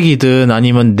덕택이든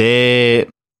아니면 내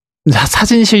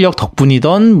사진 실력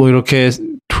덕분이던 뭐 이렇게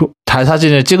달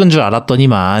사진을 찍은 줄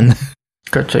알았더니만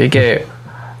그렇죠. 이게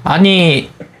아니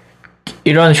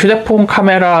이런 휴대폰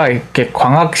카메라 이렇게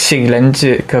광학식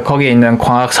렌즈 거기에 있는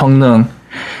광학 성능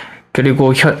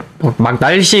그리고 막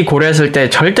날씨 고려했을 때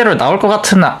절대로 나올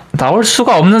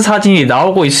수가 없는 사진이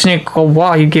나오고 있으니까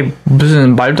와 이게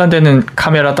무슨 말도 안 되는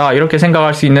카메라다 이렇게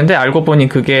생각할 수 있는데 알고 보니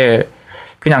그게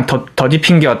그냥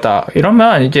더디핑계였다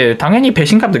이러면 이제 당연히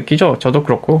배신감 느끼죠. 저도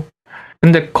그렇고.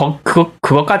 근데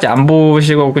그것까지 안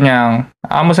보시고 그냥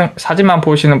아무 사진만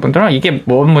보시는 분들은 이게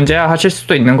뭔 문제야 하실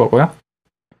수도 있는 거고요.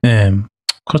 네,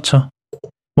 그렇죠.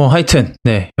 뭐 하여튼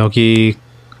네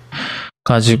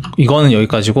이거는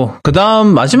여기까지고 그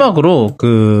다음 마지막으로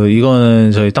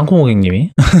이거는 저희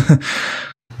땅콩고객님이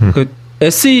그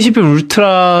S21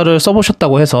 울트라를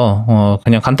써보셨다고 해서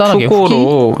그냥 간단하게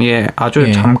투고로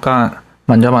아주 잠깐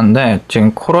만져봤는데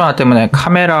지금 코로나 때문에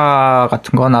카메라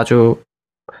같은 건 아주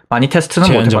많이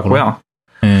테스트는 못 해봤고요.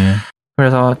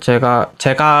 그래서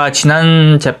제가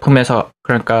지난 제품에서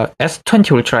그러니까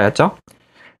S20 울트라였죠.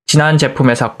 지난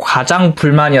제품에서 가장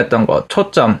불만이었던 거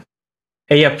초점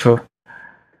AF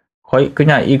거의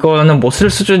그냥 이거는 못 쓸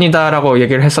수준이다라고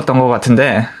얘기를 했었던 것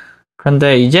같은데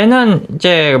그런데 이제는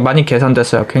이제 많이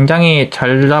개선됐어요. 굉장히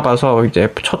잘 잡아서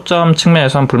이제 초점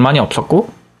측면에서는 불만이 없었고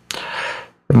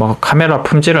뭐 카메라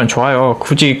품질은 좋아요.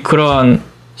 굳이 그런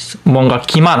뭔가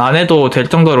기만 안 해도 될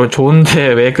정도로 좋은데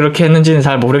왜 그렇게 했는지는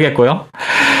잘 모르겠고요.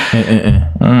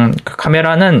 그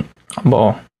카메라는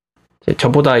뭐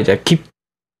저보다 이제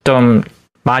좀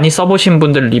많이 써보신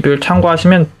분들 리뷰를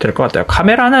참고하시면 될 것 같아요.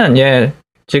 카메라는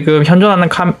지금 현존하는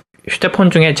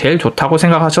휴대폰 중에 제일 좋다고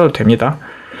생각하셔도 됩니다.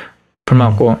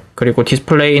 불만 없고. 그리고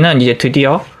디스플레이는 이제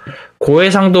드디어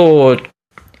고해상도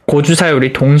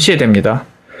고주사율이 동시에 됩니다.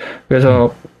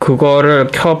 그래서 그거를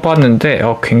켜봤는데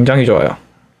굉장히 좋아요.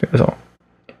 그래서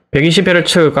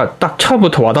 120Hz가 딱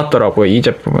처음부터 와닿더라고요. 이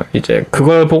제품은. 이제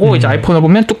그걸 보고 이제 아이폰을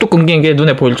보면 뚝뚝 끊기는 게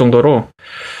눈에 보일 정도로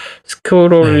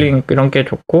스크롤링 이런 게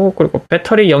좋고, 그리고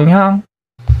배터리 영향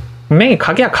분명히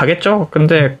가게야 가겠죠.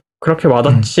 근데 그렇게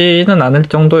와닿지는 않을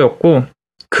정도였고,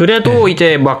 그래도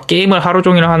이제 막 게임을 하루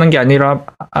종일 하는 게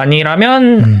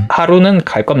아니라면 하루는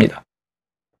갈 겁니다.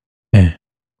 네.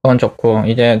 그건 좋고,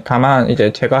 이제 다만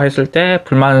이제 제가 했을 때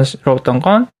불만스러웠던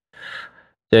건,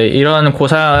 이제 이런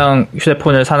고사양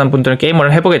휴대폰을 사는 분들은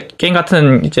게임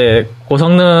같은 이제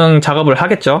고성능 작업을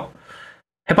하겠죠.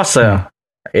 해봤어요.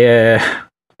 예,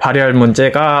 발열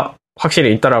문제가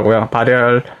확실히 있더라고요.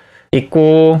 발열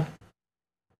있고,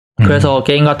 그래서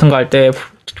게임 같은 거 할 때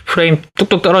프레임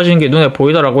뚝뚝 떨어지는 게 눈에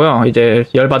보이더라고요. 이제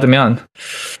열받으면.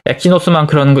 엑시노스만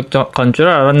그런 건 줄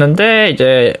알았는데,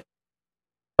 이제,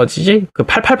 어디지? 그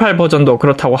 888 버전도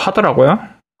그렇다고 하더라고요.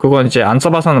 그건 이제 안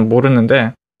써봐서는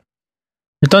모르는데.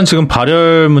 일단 지금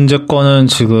발열 문제거는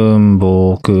지금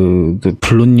뭐 그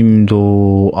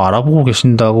블루님도 알아보고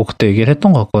계신다고 그때 얘기를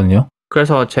했던 것 같거든요.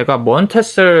 그래서 제가 뭔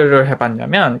테스트를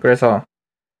해봤냐면, 그래서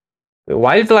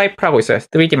와일드 라이프라고 있어요.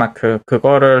 3D 마크.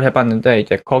 그거를 해봤는데,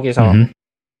 이제 거기서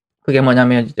그게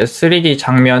뭐냐면 이제 3D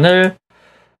장면을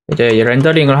이제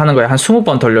렌더링을 하는 거에 한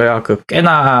 20번 돌려야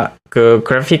꽤나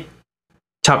그래픽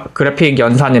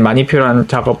연산이 많이 필요한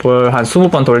작업을 한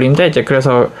 20번 돌리는데, 이제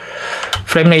그래서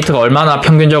프레임 레이트가 얼마나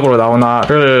평균적으로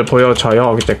나오나를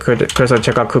보여줘요. 이제 그래서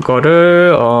제가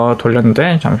그거를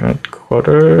돌렸는데, 잠시만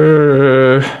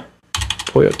그거를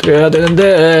보여드려야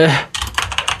되는데,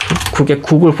 그게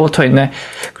구글 포토에 있네.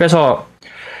 그래서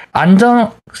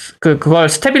그걸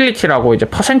스테빌리티라고 이제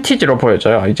퍼센티지로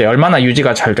보여줘요. 이제 얼마나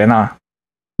유지가 잘 되나.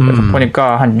 그래서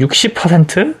보니까 한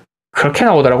 60% 그렇게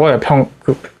나오더라고요.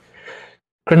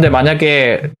 그런데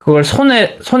만약에 그걸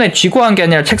손에 쥐고 한 게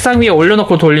아니라 책상 위에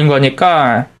올려놓고 돌린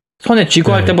거니까 손에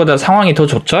쥐고 할 때보다 상황이 더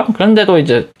좋죠. 그런데도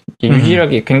이제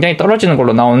유지력이 굉장히 떨어지는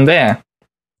걸로 나오는데,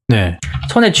 네.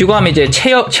 손에 쥐고 하면 이제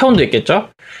체온도 있겠죠.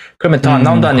 그러면 더 안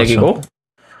나온다는 그렇죠. 얘기고.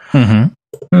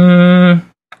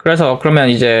 그래서 그러면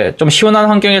이제 좀 시원한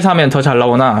환경에서 하면 더 잘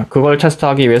나오나, 그걸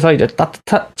테스트하기 위해서 이제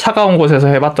차가운 곳에서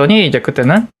해봤더니 이제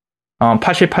그때는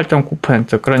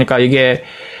 88.9%. 그러니까 이게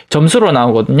점수로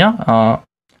나오거든요.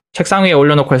 책상 위에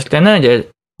올려놓고 했을 때는 이제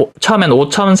처음엔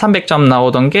 5,300점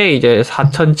나오던 게 이제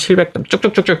 4,700점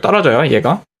쭉쭉쭉쭉 떨어져요,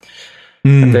 얘가.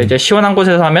 근데 이제 시원한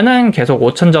곳에서 하면은 계속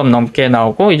 5,000점 넘게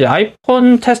나오고, 이제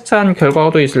아이폰 테스트한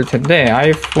결과도 있을 텐데,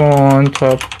 아이폰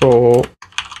 12 프로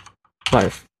 5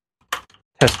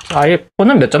 테스트.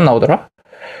 아이폰은 몇 점 나오더라?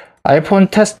 아이폰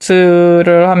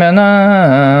테스트를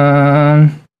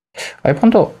하면은,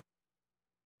 아이폰도,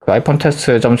 그 아이폰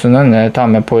테스트 점수는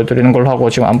다음에 보여드리는 걸로 하고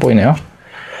지금 안 보이네요.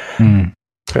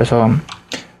 그래서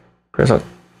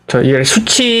이게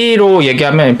수치로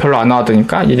얘기하면 별로 안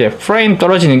나왔으니까 이제 프레임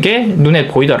떨어지는 게 눈에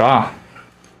보이더라.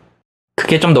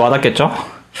 그게 좀 더 와닿겠죠?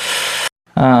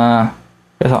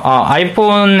 그래서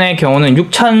아이폰의 경우는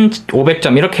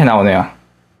 6,500점 이렇게 나오네요.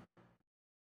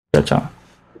 그렇죠.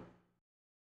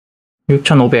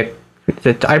 6,500.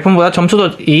 아이폰보다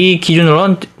점수도 이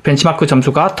기준으로는 벤치마크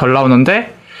점수가 덜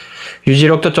나오는데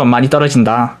유지력도 좀 많이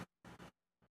떨어진다.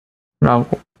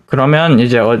 라고. 그러면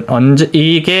이제 언제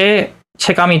이게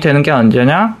체감이 되는 게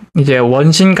언제냐? 이제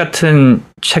원신 같은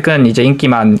최근 이제 인기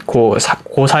많고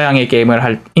고사양의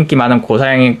게임을 인기 많은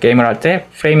고사양의 게임을 할 때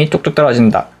프레임이 뚝뚝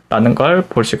떨어진다라는 걸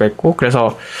볼 수가 있고,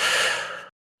 그래서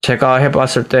제가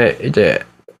해봤을 때 이제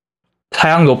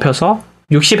사양 높여서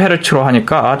 60Hz로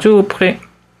하니까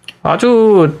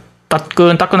아주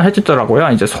따끈따끈해지더라고요.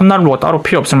 이제 손난로가 따로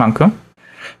필요 없을 만큼.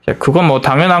 그건 뭐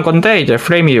당연한 건데, 이제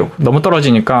프레임이 너무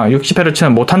떨어지니까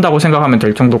 60Hz는 못한다고 생각하면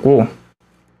될 정도고,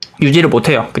 유지를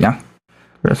못해요, 그냥.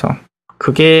 그래서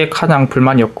그게 가장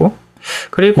불만이었고,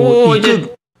 그리고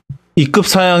이제 E급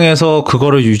사양에서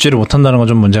그거를 유지를 못한다는 건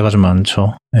좀 문제가 좀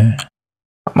많죠. 네.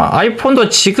 아마 아이폰도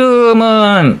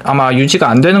지금은 아마 유지가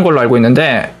안 되는 걸로 알고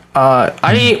있는데,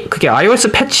 그게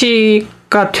iOS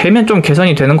패치가 되면 좀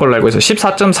개선이 되는 걸로 알고 있어요.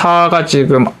 14.4가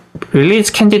지금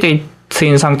릴리즈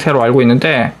캔디데이트인 상태로 알고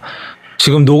있는데,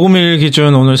 지금 녹음일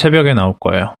기준 오늘 새벽에 나올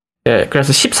거예요. 예,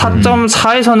 그래서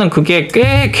 14.4에서는 그게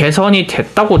꽤 개선이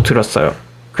됐다고 들었어요.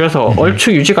 그래서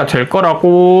얼추 유지가 될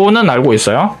거라고는 알고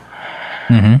있어요.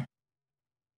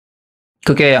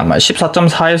 그게 아마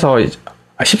 14.4에서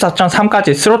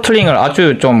 14.3까지 스로틀링을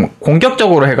아주 좀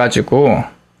공격적으로 해가지고,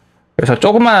 그래서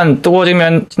조금만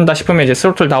뜨거워진다 싶으면 이제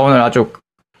스로틀 다운을 아주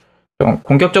좀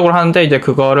공격적으로 하는데, 이제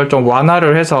그거를 좀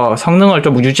완화를 해서 성능을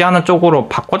좀 유지하는 쪽으로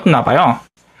바꿨나 봐요.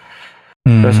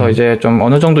 그래서 이제 좀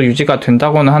어느 정도 유지가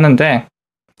된다고는 하는데,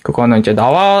 그거는 이제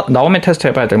나오면 테스트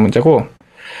해봐야 될 문제고,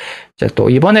 이제 또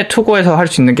이번에 투고에서 할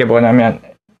수 있는 게 뭐냐면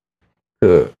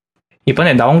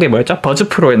이번에 나온 게 뭐였죠? 버즈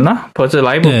프로였나? 버즈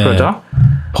라이브 프로죠?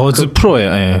 버즈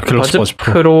프로예요. 네, 갤럭시 버즈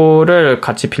프로를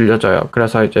같이 빌려줘요.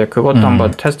 그래서 이제 그것도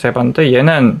한번 테스트 해봤는데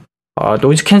얘는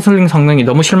노이즈 캔슬링 성능이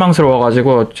너무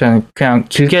실망스러워가지고 저는 그냥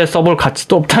길게 써볼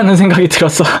가치도 없다는 생각이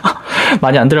들었어.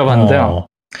 많이 안 들어봤는데요.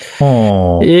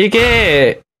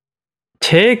 이게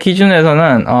제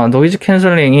기준에서는 노이즈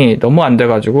캔슬링이 너무 안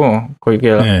돼가지고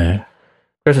이게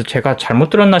그래서 제가 잘못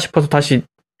들었나 싶어서 다시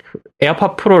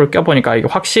에어팟 프로를 껴보니까 이게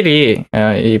확실히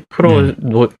이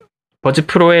버즈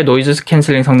프로의 노이즈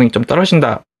캔슬링 성능이 좀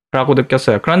떨어진다라고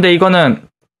느꼈어요. 그런데 이거는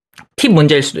팁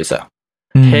문제일 수도 있어요.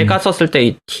 제가 썼을 때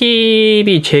이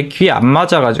팁이 제 귀에 안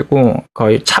맞아가지고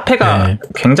거의 차폐가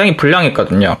굉장히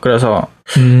불량했거든요. 그래서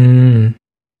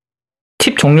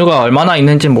팁 종류가 얼마나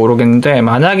있는지 모르겠는데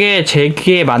만약에 제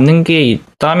귀에 맞는 게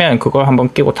있다면 그걸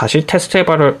한번 끼고 다시 테스트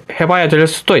해봐야 될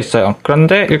수도 있어요.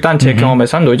 그런데 일단 제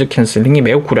경험에서는 노이즈 캔슬링이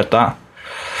매우 구렸다.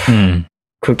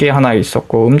 그게 하나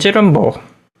있었고 음질은 뭐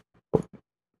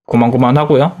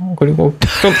고만고만하고요. 그리고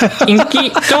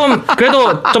좀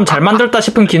그래도 좀 잘 만들었다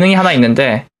싶은 기능이 하나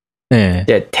있는데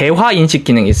이제 대화 인식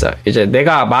기능이 있어요. 이제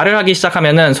내가 말을 하기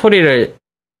시작하면은 소리를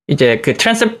이제 그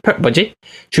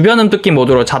주변 음 듣기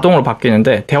모드로 자동으로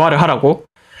바뀌는데 대화를 하라고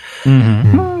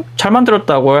잘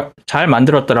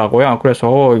만들었더라고요.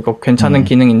 그래서 이거 괜찮은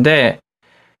기능인데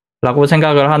라고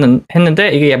생각을 했는데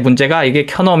이게 문제가 이게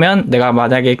켜놓으면 내가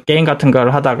만약에 게임 같은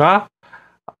걸 하다가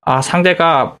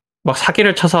상대가 막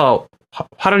사기를 쳐서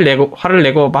화를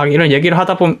내고 막 이런 얘기를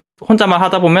혼자만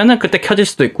하다 보면은 그때 켜질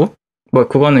수도 있고 뭐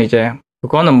그거는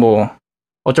뭐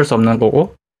어쩔 수 없는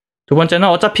거고 두 번째는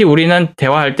어차피 우리는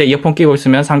대화할 때 이어폰 끼고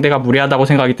있으면 상대가 무례하다고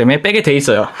생각하기 때문에 빼게 돼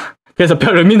있어요. 그래서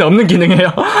별 의미는 없는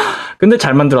기능이에요. 근데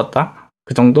잘 만들었다.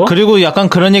 그 정도? 그리고 약간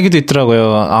그런 얘기도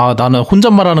있더라고요. 나는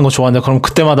혼잣말하는 거 좋아하는데 그럼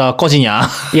그때마다 꺼지냐?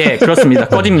 예, 그렇습니다.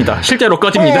 꺼집니다. 실제로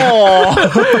꺼집니다.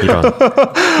 이런.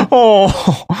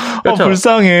 그렇죠.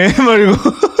 불쌍해. 말고.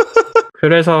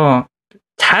 그래서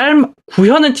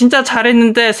구현은 진짜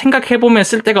잘했는데 생각해보면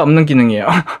쓸데가 없는 기능이에요.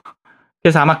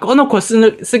 그래서 아마 꺼놓고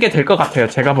쓰게 될 것 같아요.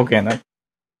 제가 보기에는.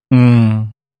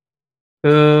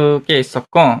 그게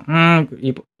있었고,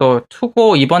 또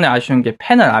투고 이번에 아쉬운 게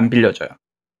펜을 안 빌려줘요.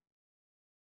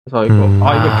 그래서 이거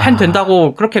펜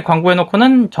된다고 그렇게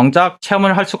광고해놓고는 정작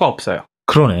체험을 할 수가 없어요.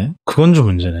 그러네. 그건 좀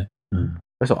문제네.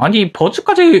 그래서 아니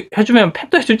버즈까지 해주면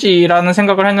펜도 해주지라는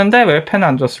생각을 했는데 왜 펜을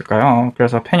안 줬을까요?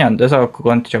 그래서 펜이 안 돼서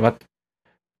그건 제가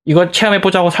이거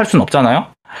체험해보자고 살 수는 없잖아요.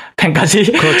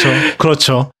 펜까지.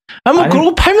 그렇죠.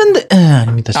 그러고 팔면 돼.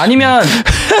 아닙니다. 아니면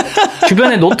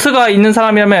주변에 노트가 있는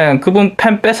사람이라면 그분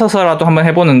펜 뺏어서라도 한번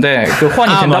해보는데 그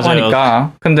호환이 된다고 맞아요.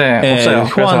 하니까. 근데 없어요.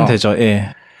 호환 되죠.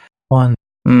 호환.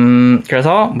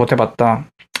 그래서 못 해봤다.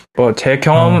 뭐 제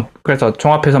경험 그래서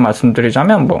종합해서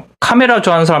말씀드리자면 뭐 카메라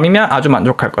좋아하는 사람이면 아주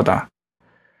만족할 거다.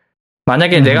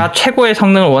 만약에 내가 최고의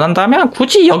성능을 원한다면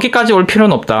굳이 여기까지 올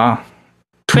필요는 없다.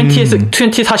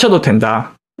 20 사셔도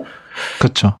된다.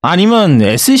 그렇죠. 아니면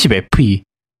S20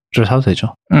 FE를 사도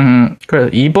되죠.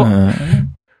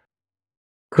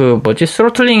 그래서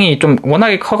스로틀링이 좀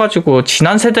워낙에 커가지고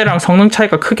지난 세대랑 성능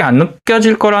차이가 크게 안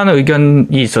느껴질 거라는 의견이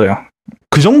있어요.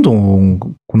 그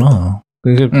정도구나.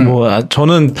 이게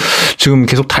저는 지금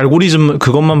계속 달고리즘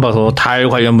그것만 봐서 달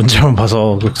관련 문제만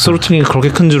봐서 스로틀링이 그렇게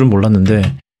큰 줄은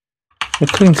몰랐는데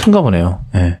크긴 큰가 보네요.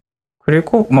 네.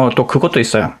 그리고 뭐 또 그것도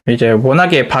있어요. 이제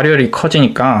워낙에 발열이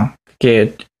커지니까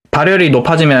이게 발열이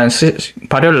높아지면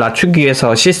발열을 낮추기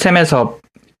위해서 시스템에서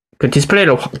그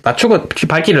디스플레이를 확 낮추고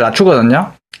밝기를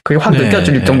낮추거든요. 그게 확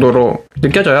느껴질 정도로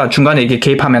느껴져요. 중간에 이게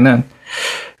개입하면은.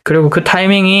 그리고 그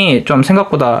타이밍이 좀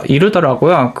생각보다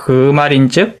이르더라고요. 그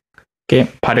말인즉 이게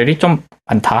발열이 좀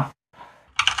많다.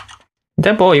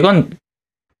 근데 뭐 이건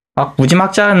막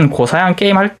무지막지한 고사양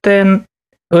게임 할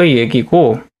때의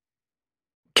얘기고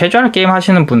캐주얼 게임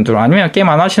하시는 분들 아니면 게임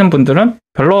안 하시는 분들은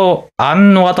별로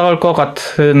안 와닿을 것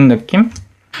같은 느낌?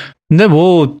 근데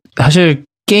뭐 사실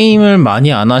게임을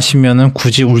많이 안 하시면은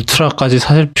굳이 울트라까지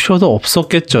사실 필요도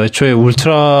없었겠죠. 애초에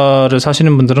울트라를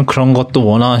사시는 분들은 그런 것도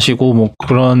원하시고 뭐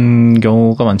그런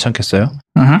경우가 많지 않겠어요?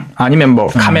 아니면 뭐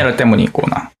카메라 때문에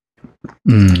있거나.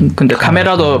 근데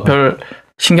카메라도 별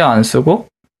신경 안 쓰고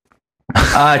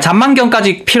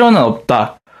잠만경까지 필요는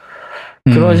없다.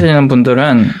 그러시는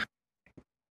분들은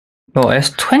뭐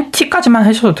S20까지만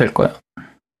하셔도 될 거예요.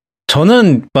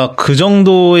 저는 막 그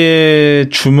정도의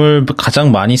줌을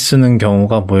가장 많이 쓰는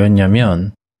경우가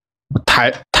뭐였냐면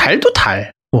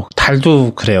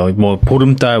달도 그래요. 뭐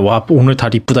보름달 와 오늘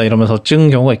달 이쁘다 이러면서 찍은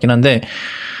경우가 있긴 한데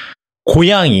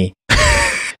고양이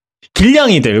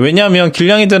길냥이들 왜냐하면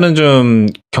길냥이들은 좀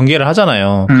경계를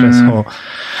하잖아요. 그래서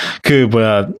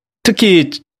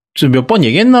특히 몇 번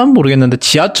얘기했나 모르겠는데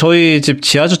저희 집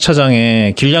지하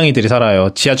주차장에 길냥이들이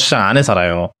살아요. 지하 주차장 안에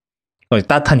살아요.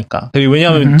 따뜻하니까.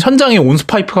 왜냐하면 천장에 온수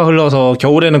파이프가 흘러서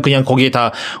겨울에는 그냥 거기에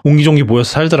다 옹기종기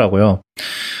모여서 살더라고요.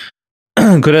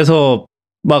 그래서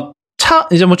막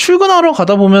이제 뭐 출근하러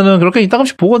가다 보면은 그렇게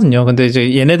이따금씩 보거든요. 근데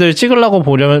이제 얘네들 찍으려고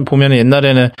보면은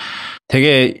옛날에는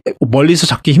되게 멀리서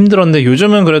잡기 힘들었는데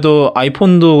요즘은 그래도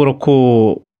아이폰도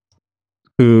그렇고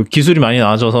그 기술이 많이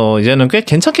나아져서 이제는 꽤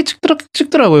괜찮게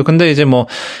찍더라고요. 근데 이제 뭐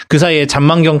그 사이에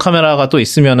잔망경 카메라가 또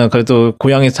있으면은 그래도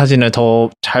고양이 사진을 더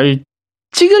잘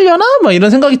찍으려나? 막 이런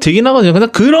생각이 들긴 하거든요. 근데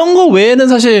그런 거 외에는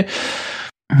사실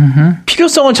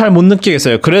필요성을 잘 못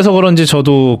느끼겠어요. 그래서 그런지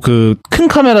저도 그 큰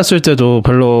카메라 쓸 때도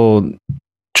별로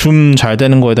줌 잘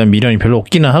되는 거에 대한 미련이 별로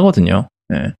없기는 하거든요.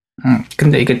 네.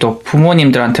 근데 이게 또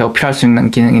부모님들한테 어필할 수 있는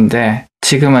기능인데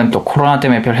지금은 또 코로나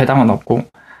때문에 별 해당은 없고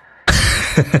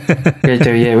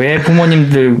이제 왜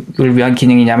부모님들을 위한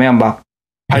기능이냐면 막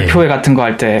발표회 같은 거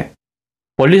할 때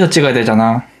멀리서 찍어야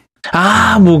되잖아.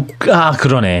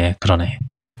 그러네. 그런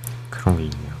게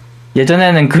있네요.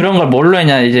 예전에는 그런 걸 뭘로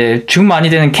했냐, 이제 줌 많이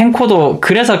되는 캠코더,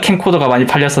 그래서 캠코더가 많이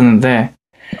팔렸었는데.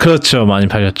 그렇죠, 많이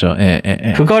팔렸죠.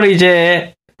 예. 그거를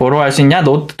이제 뭐로 할 수 있냐?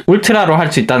 울트라로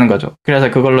할 수 있다는 거죠. 그래서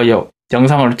그걸로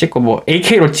영상을 찍고 뭐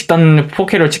 8K로 찍든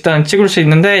 4K로 찍든 찍을 수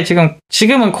있는데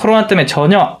지금은 코로나 때문에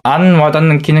전혀 안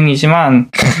와닿는 기능이지만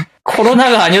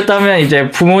코로나가 아니었다면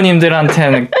이제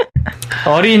부모님들한테는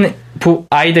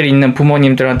아이들이 있는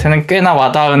부모님들한테는 꽤나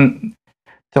와닿은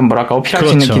좀 뭐랄까 어필할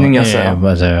수 있는 기능이었어요. 예,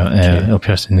 맞아요. 예,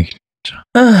 어필할 수 있는 기능이죠.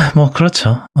 뭐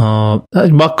그렇죠.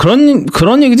 막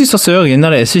그런 얘기도 있었어요.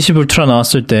 옛날에 S10 울트라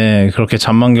나왔을 때 그렇게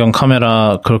잔망경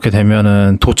카메라 그렇게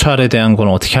되면은 도찰에 대한 건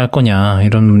어떻게 할 거냐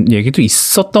이런 얘기도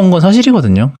있었던 건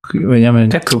사실이거든요. 왜냐면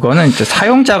근데 그거는 이제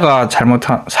사용자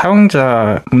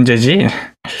문제지.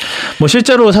 뭐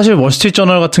실제로 사실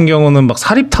월스트리트저널 같은 경우는 막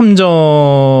사립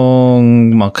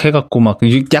탐정 막 해갖고 막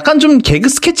약간 좀 개그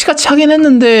스케치 같이 하긴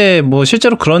했는데 뭐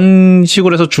실제로 그런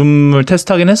식으로 해서 줌을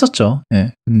테스트하긴 했었죠.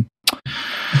 예.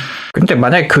 근데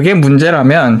만약에 그게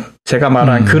문제라면 제가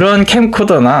말한 그런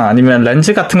캠코더나 아니면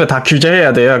렌즈 같은 거 다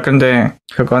규제해야 돼요. 근데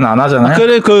그건 안 하잖아요.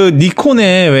 그래 그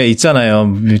니콘에 왜 있잖아요.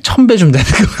 1000배 좀 되는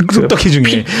거 뚝딱이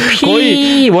중에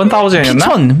거의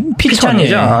 1000이었나?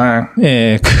 P1000이죠.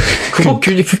 예. 그거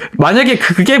만약에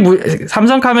그게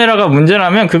삼성 카메라가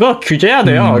문제라면 그거 규제해야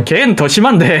돼요. 걔는 더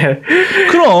심한데.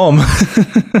 그럼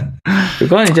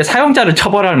그건 이제 사용자를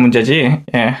처벌할 문제지.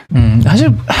 예.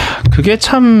 사실 그게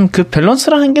참 그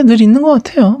밸런스라는 게 늘 있는 것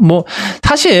같아요. 뭐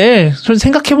사실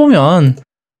생각해 보면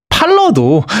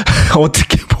팔러도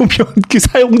어떻게 보면 그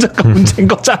사용자가 문제인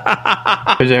거잖아.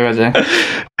 그죠.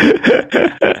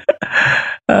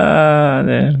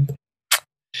 네.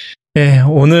 네,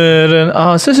 오늘은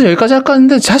슬슬 여기까지 할까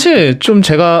했는데 사실 좀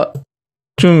제가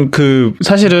좀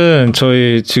사실은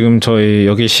저희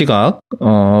여기 시각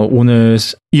오늘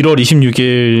 1월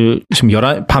 26일 지금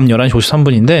밤 11시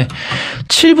 53분인데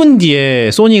 7분 뒤에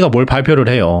소니가 뭘 발표를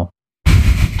해요.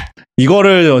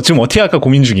 이거를 지금 어떻게 할까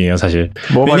고민 중이에요, 사실.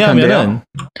 왜냐하면은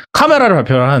카메라를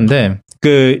발표를 하는데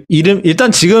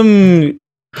일단 지금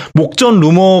목전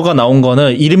루머가 나온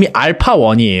거는 이름이 알파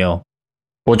 1이에요.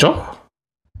 뭐죠?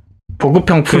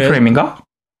 보급형 풀프레임인가?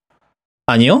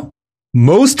 아니요.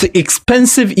 Most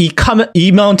expensive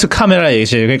E-mount 카메라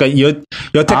얘기죠. 그러니까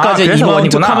여태까지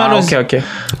E-mount 카메라 오케이.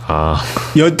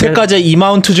 여태까지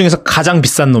E-mount 중에서 가장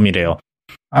비싼 놈이래요.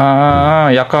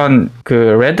 약간 그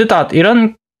레드닷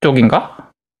이런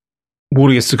쪽인가?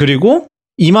 모르겠어. 그리고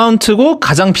E-mount고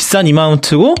가장 비싼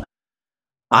E-mount고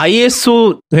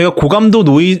ISO 그러니까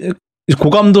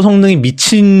고감도 성능이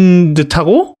미친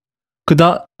듯하고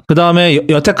그다음에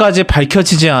여태까지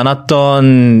밝혀지지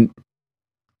않았던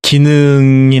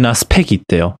기능이나 스펙이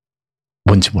있대요.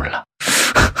 뭔지 몰라.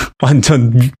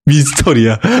 완전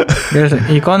미스터리야. 그래서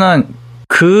이거는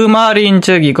그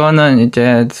말인즉 이거는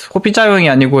이제 소비자용이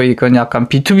아니고 이건 약간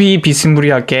B2B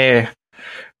비스무리하게.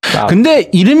 근데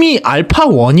이름이 알파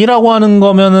 1이라고 하는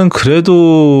거면은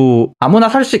그래도 아무나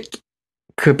살 수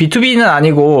그 B2B는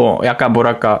아니고 약간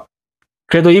뭐랄까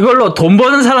그래도 이걸로 돈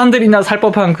버는 사람들이나 살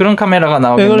법한 그런 카메라가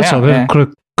나오겠네요. 네, 그렇죠. 네.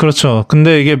 그렇죠.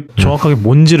 근데 이게 정확하게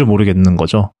뭔지를 모르겠는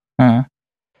거죠.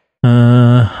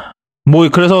 뭐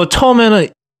그래서 처음에는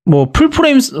뭐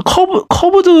풀프레임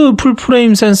커브드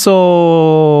풀프레임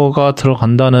센서가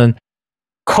들어간다는.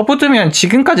 커브드면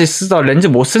지금까지 쓰던 렌즈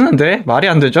못 쓰는데 말이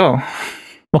안 되죠.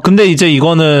 근데 이제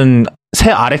이거는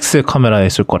새 RX 카메라에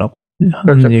쓸 거라고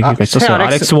그렇죠. 얘기가 있었어요.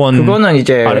 RX1 그거는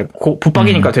이제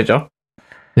붙박이니까 되죠.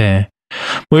 네.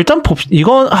 뭐 일단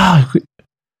이건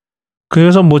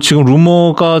그래서 뭐 지금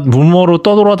루머로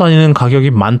떠돌아다니는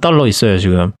가격이 $10,000 있어요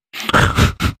지금.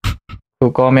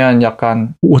 그거면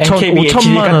약간 5천만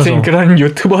NKBHD 같은 그런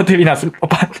유튜버들이나 쓸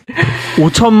법한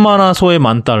 5천만 화소의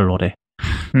 $10,000래.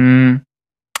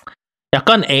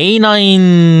 약간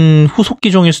A9 후속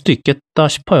기종일 수도 있겠다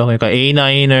싶어요. 그러니까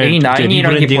A9을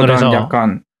리브랜딩을 해서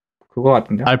약간 그거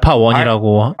같은데. 알파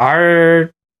 1이라고 R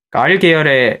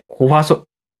계열의 고화소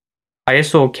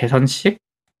ISO 개선식?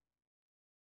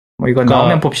 뭐 이건 그러니까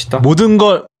나오면 봅시다. 모든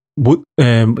걸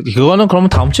그거는 그러면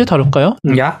다음 주에 다룰까요?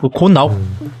 야? 곧 한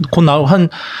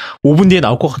 5분 뒤에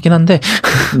나올 것 같긴 한데.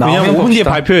 왜냐면 5분 뒤에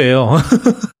발표예요.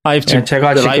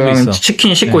 제가 지금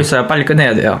치킨 씻고 있어요. 빨리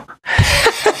끝내야 돼요.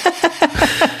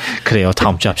 그래요.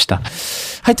 다음 주에 합시다.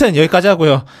 하여튼 여기까지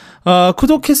하고요.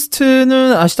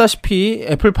 쿠도캐스트는 아시다시피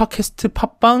애플 팟캐스트,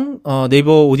 팟빵,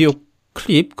 네이버 오디오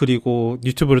클립 그리고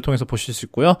유튜브를 통해서 보실 수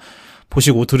있고요.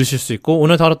 보시고 들으실 수 있고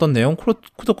오늘 다뤘던 내용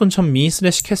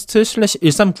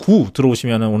kudokkun.me/cast/139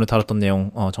 들어오시면 오늘 다뤘던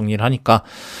내용 정리를 하니까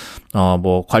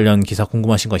뭐 관련 기사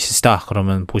궁금하신 거 있으시다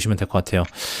그러면 보시면 될 것 같아요.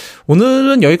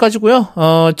 오늘은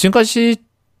여기까지고요. 지금까지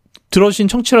들어주신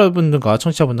청취자분들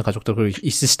가족들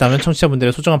있으시다면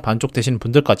청취자분들의 소중한 반쪽 되시는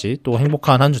분들까지 또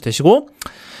행복한 한 주 되시고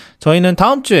저희는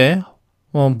다음 주에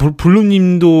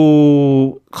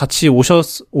블룸님도 같이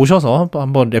오셔서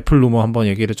한번 래플 루머 한번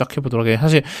얘기를 쫙 해보도록 해요.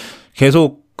 사실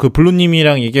계속 그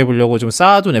블룸님이랑 얘기해보려고 좀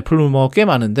쌓아둔 애플 루머가 꽤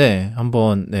많은데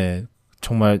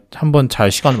정말 한번 잘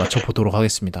시간을 맞춰보도록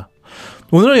하겠습니다.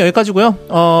 오늘은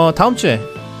여기까지고요. 다음 주에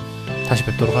다시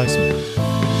뵙도록 하겠습니다.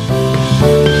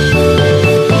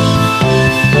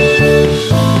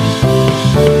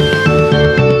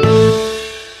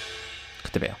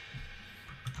 그때 봬요.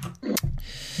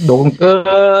 녹음 끝.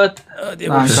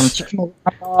 좀 치킨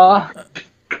먹을까?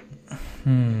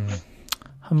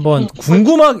 한번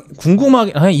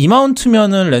궁금하게 한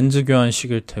이마운트면은 렌즈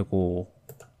교환식일 테고.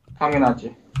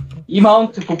 당연하지.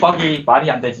 이마운트 붙박이 말이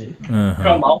안 되지.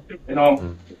 그럼 마운트 빼놓.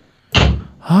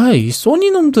 이 소니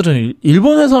놈들은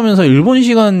일본 회사면서 일본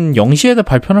시간 0시에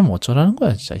발표를 하면 어쩌라는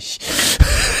거야, 진짜.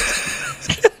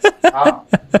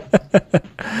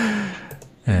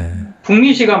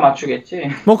 북미 시간 맞추겠지.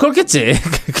 뭐 그렇겠지.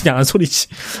 그냥 한 소리지.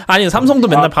 아니 삼성도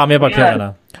맨날 밤에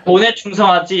발표하잖아. 돈에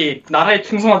충성하지 나라에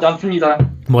충성하지 않습니다.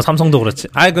 뭐 삼성도 그렇지.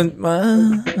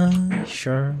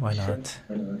 sure, why not.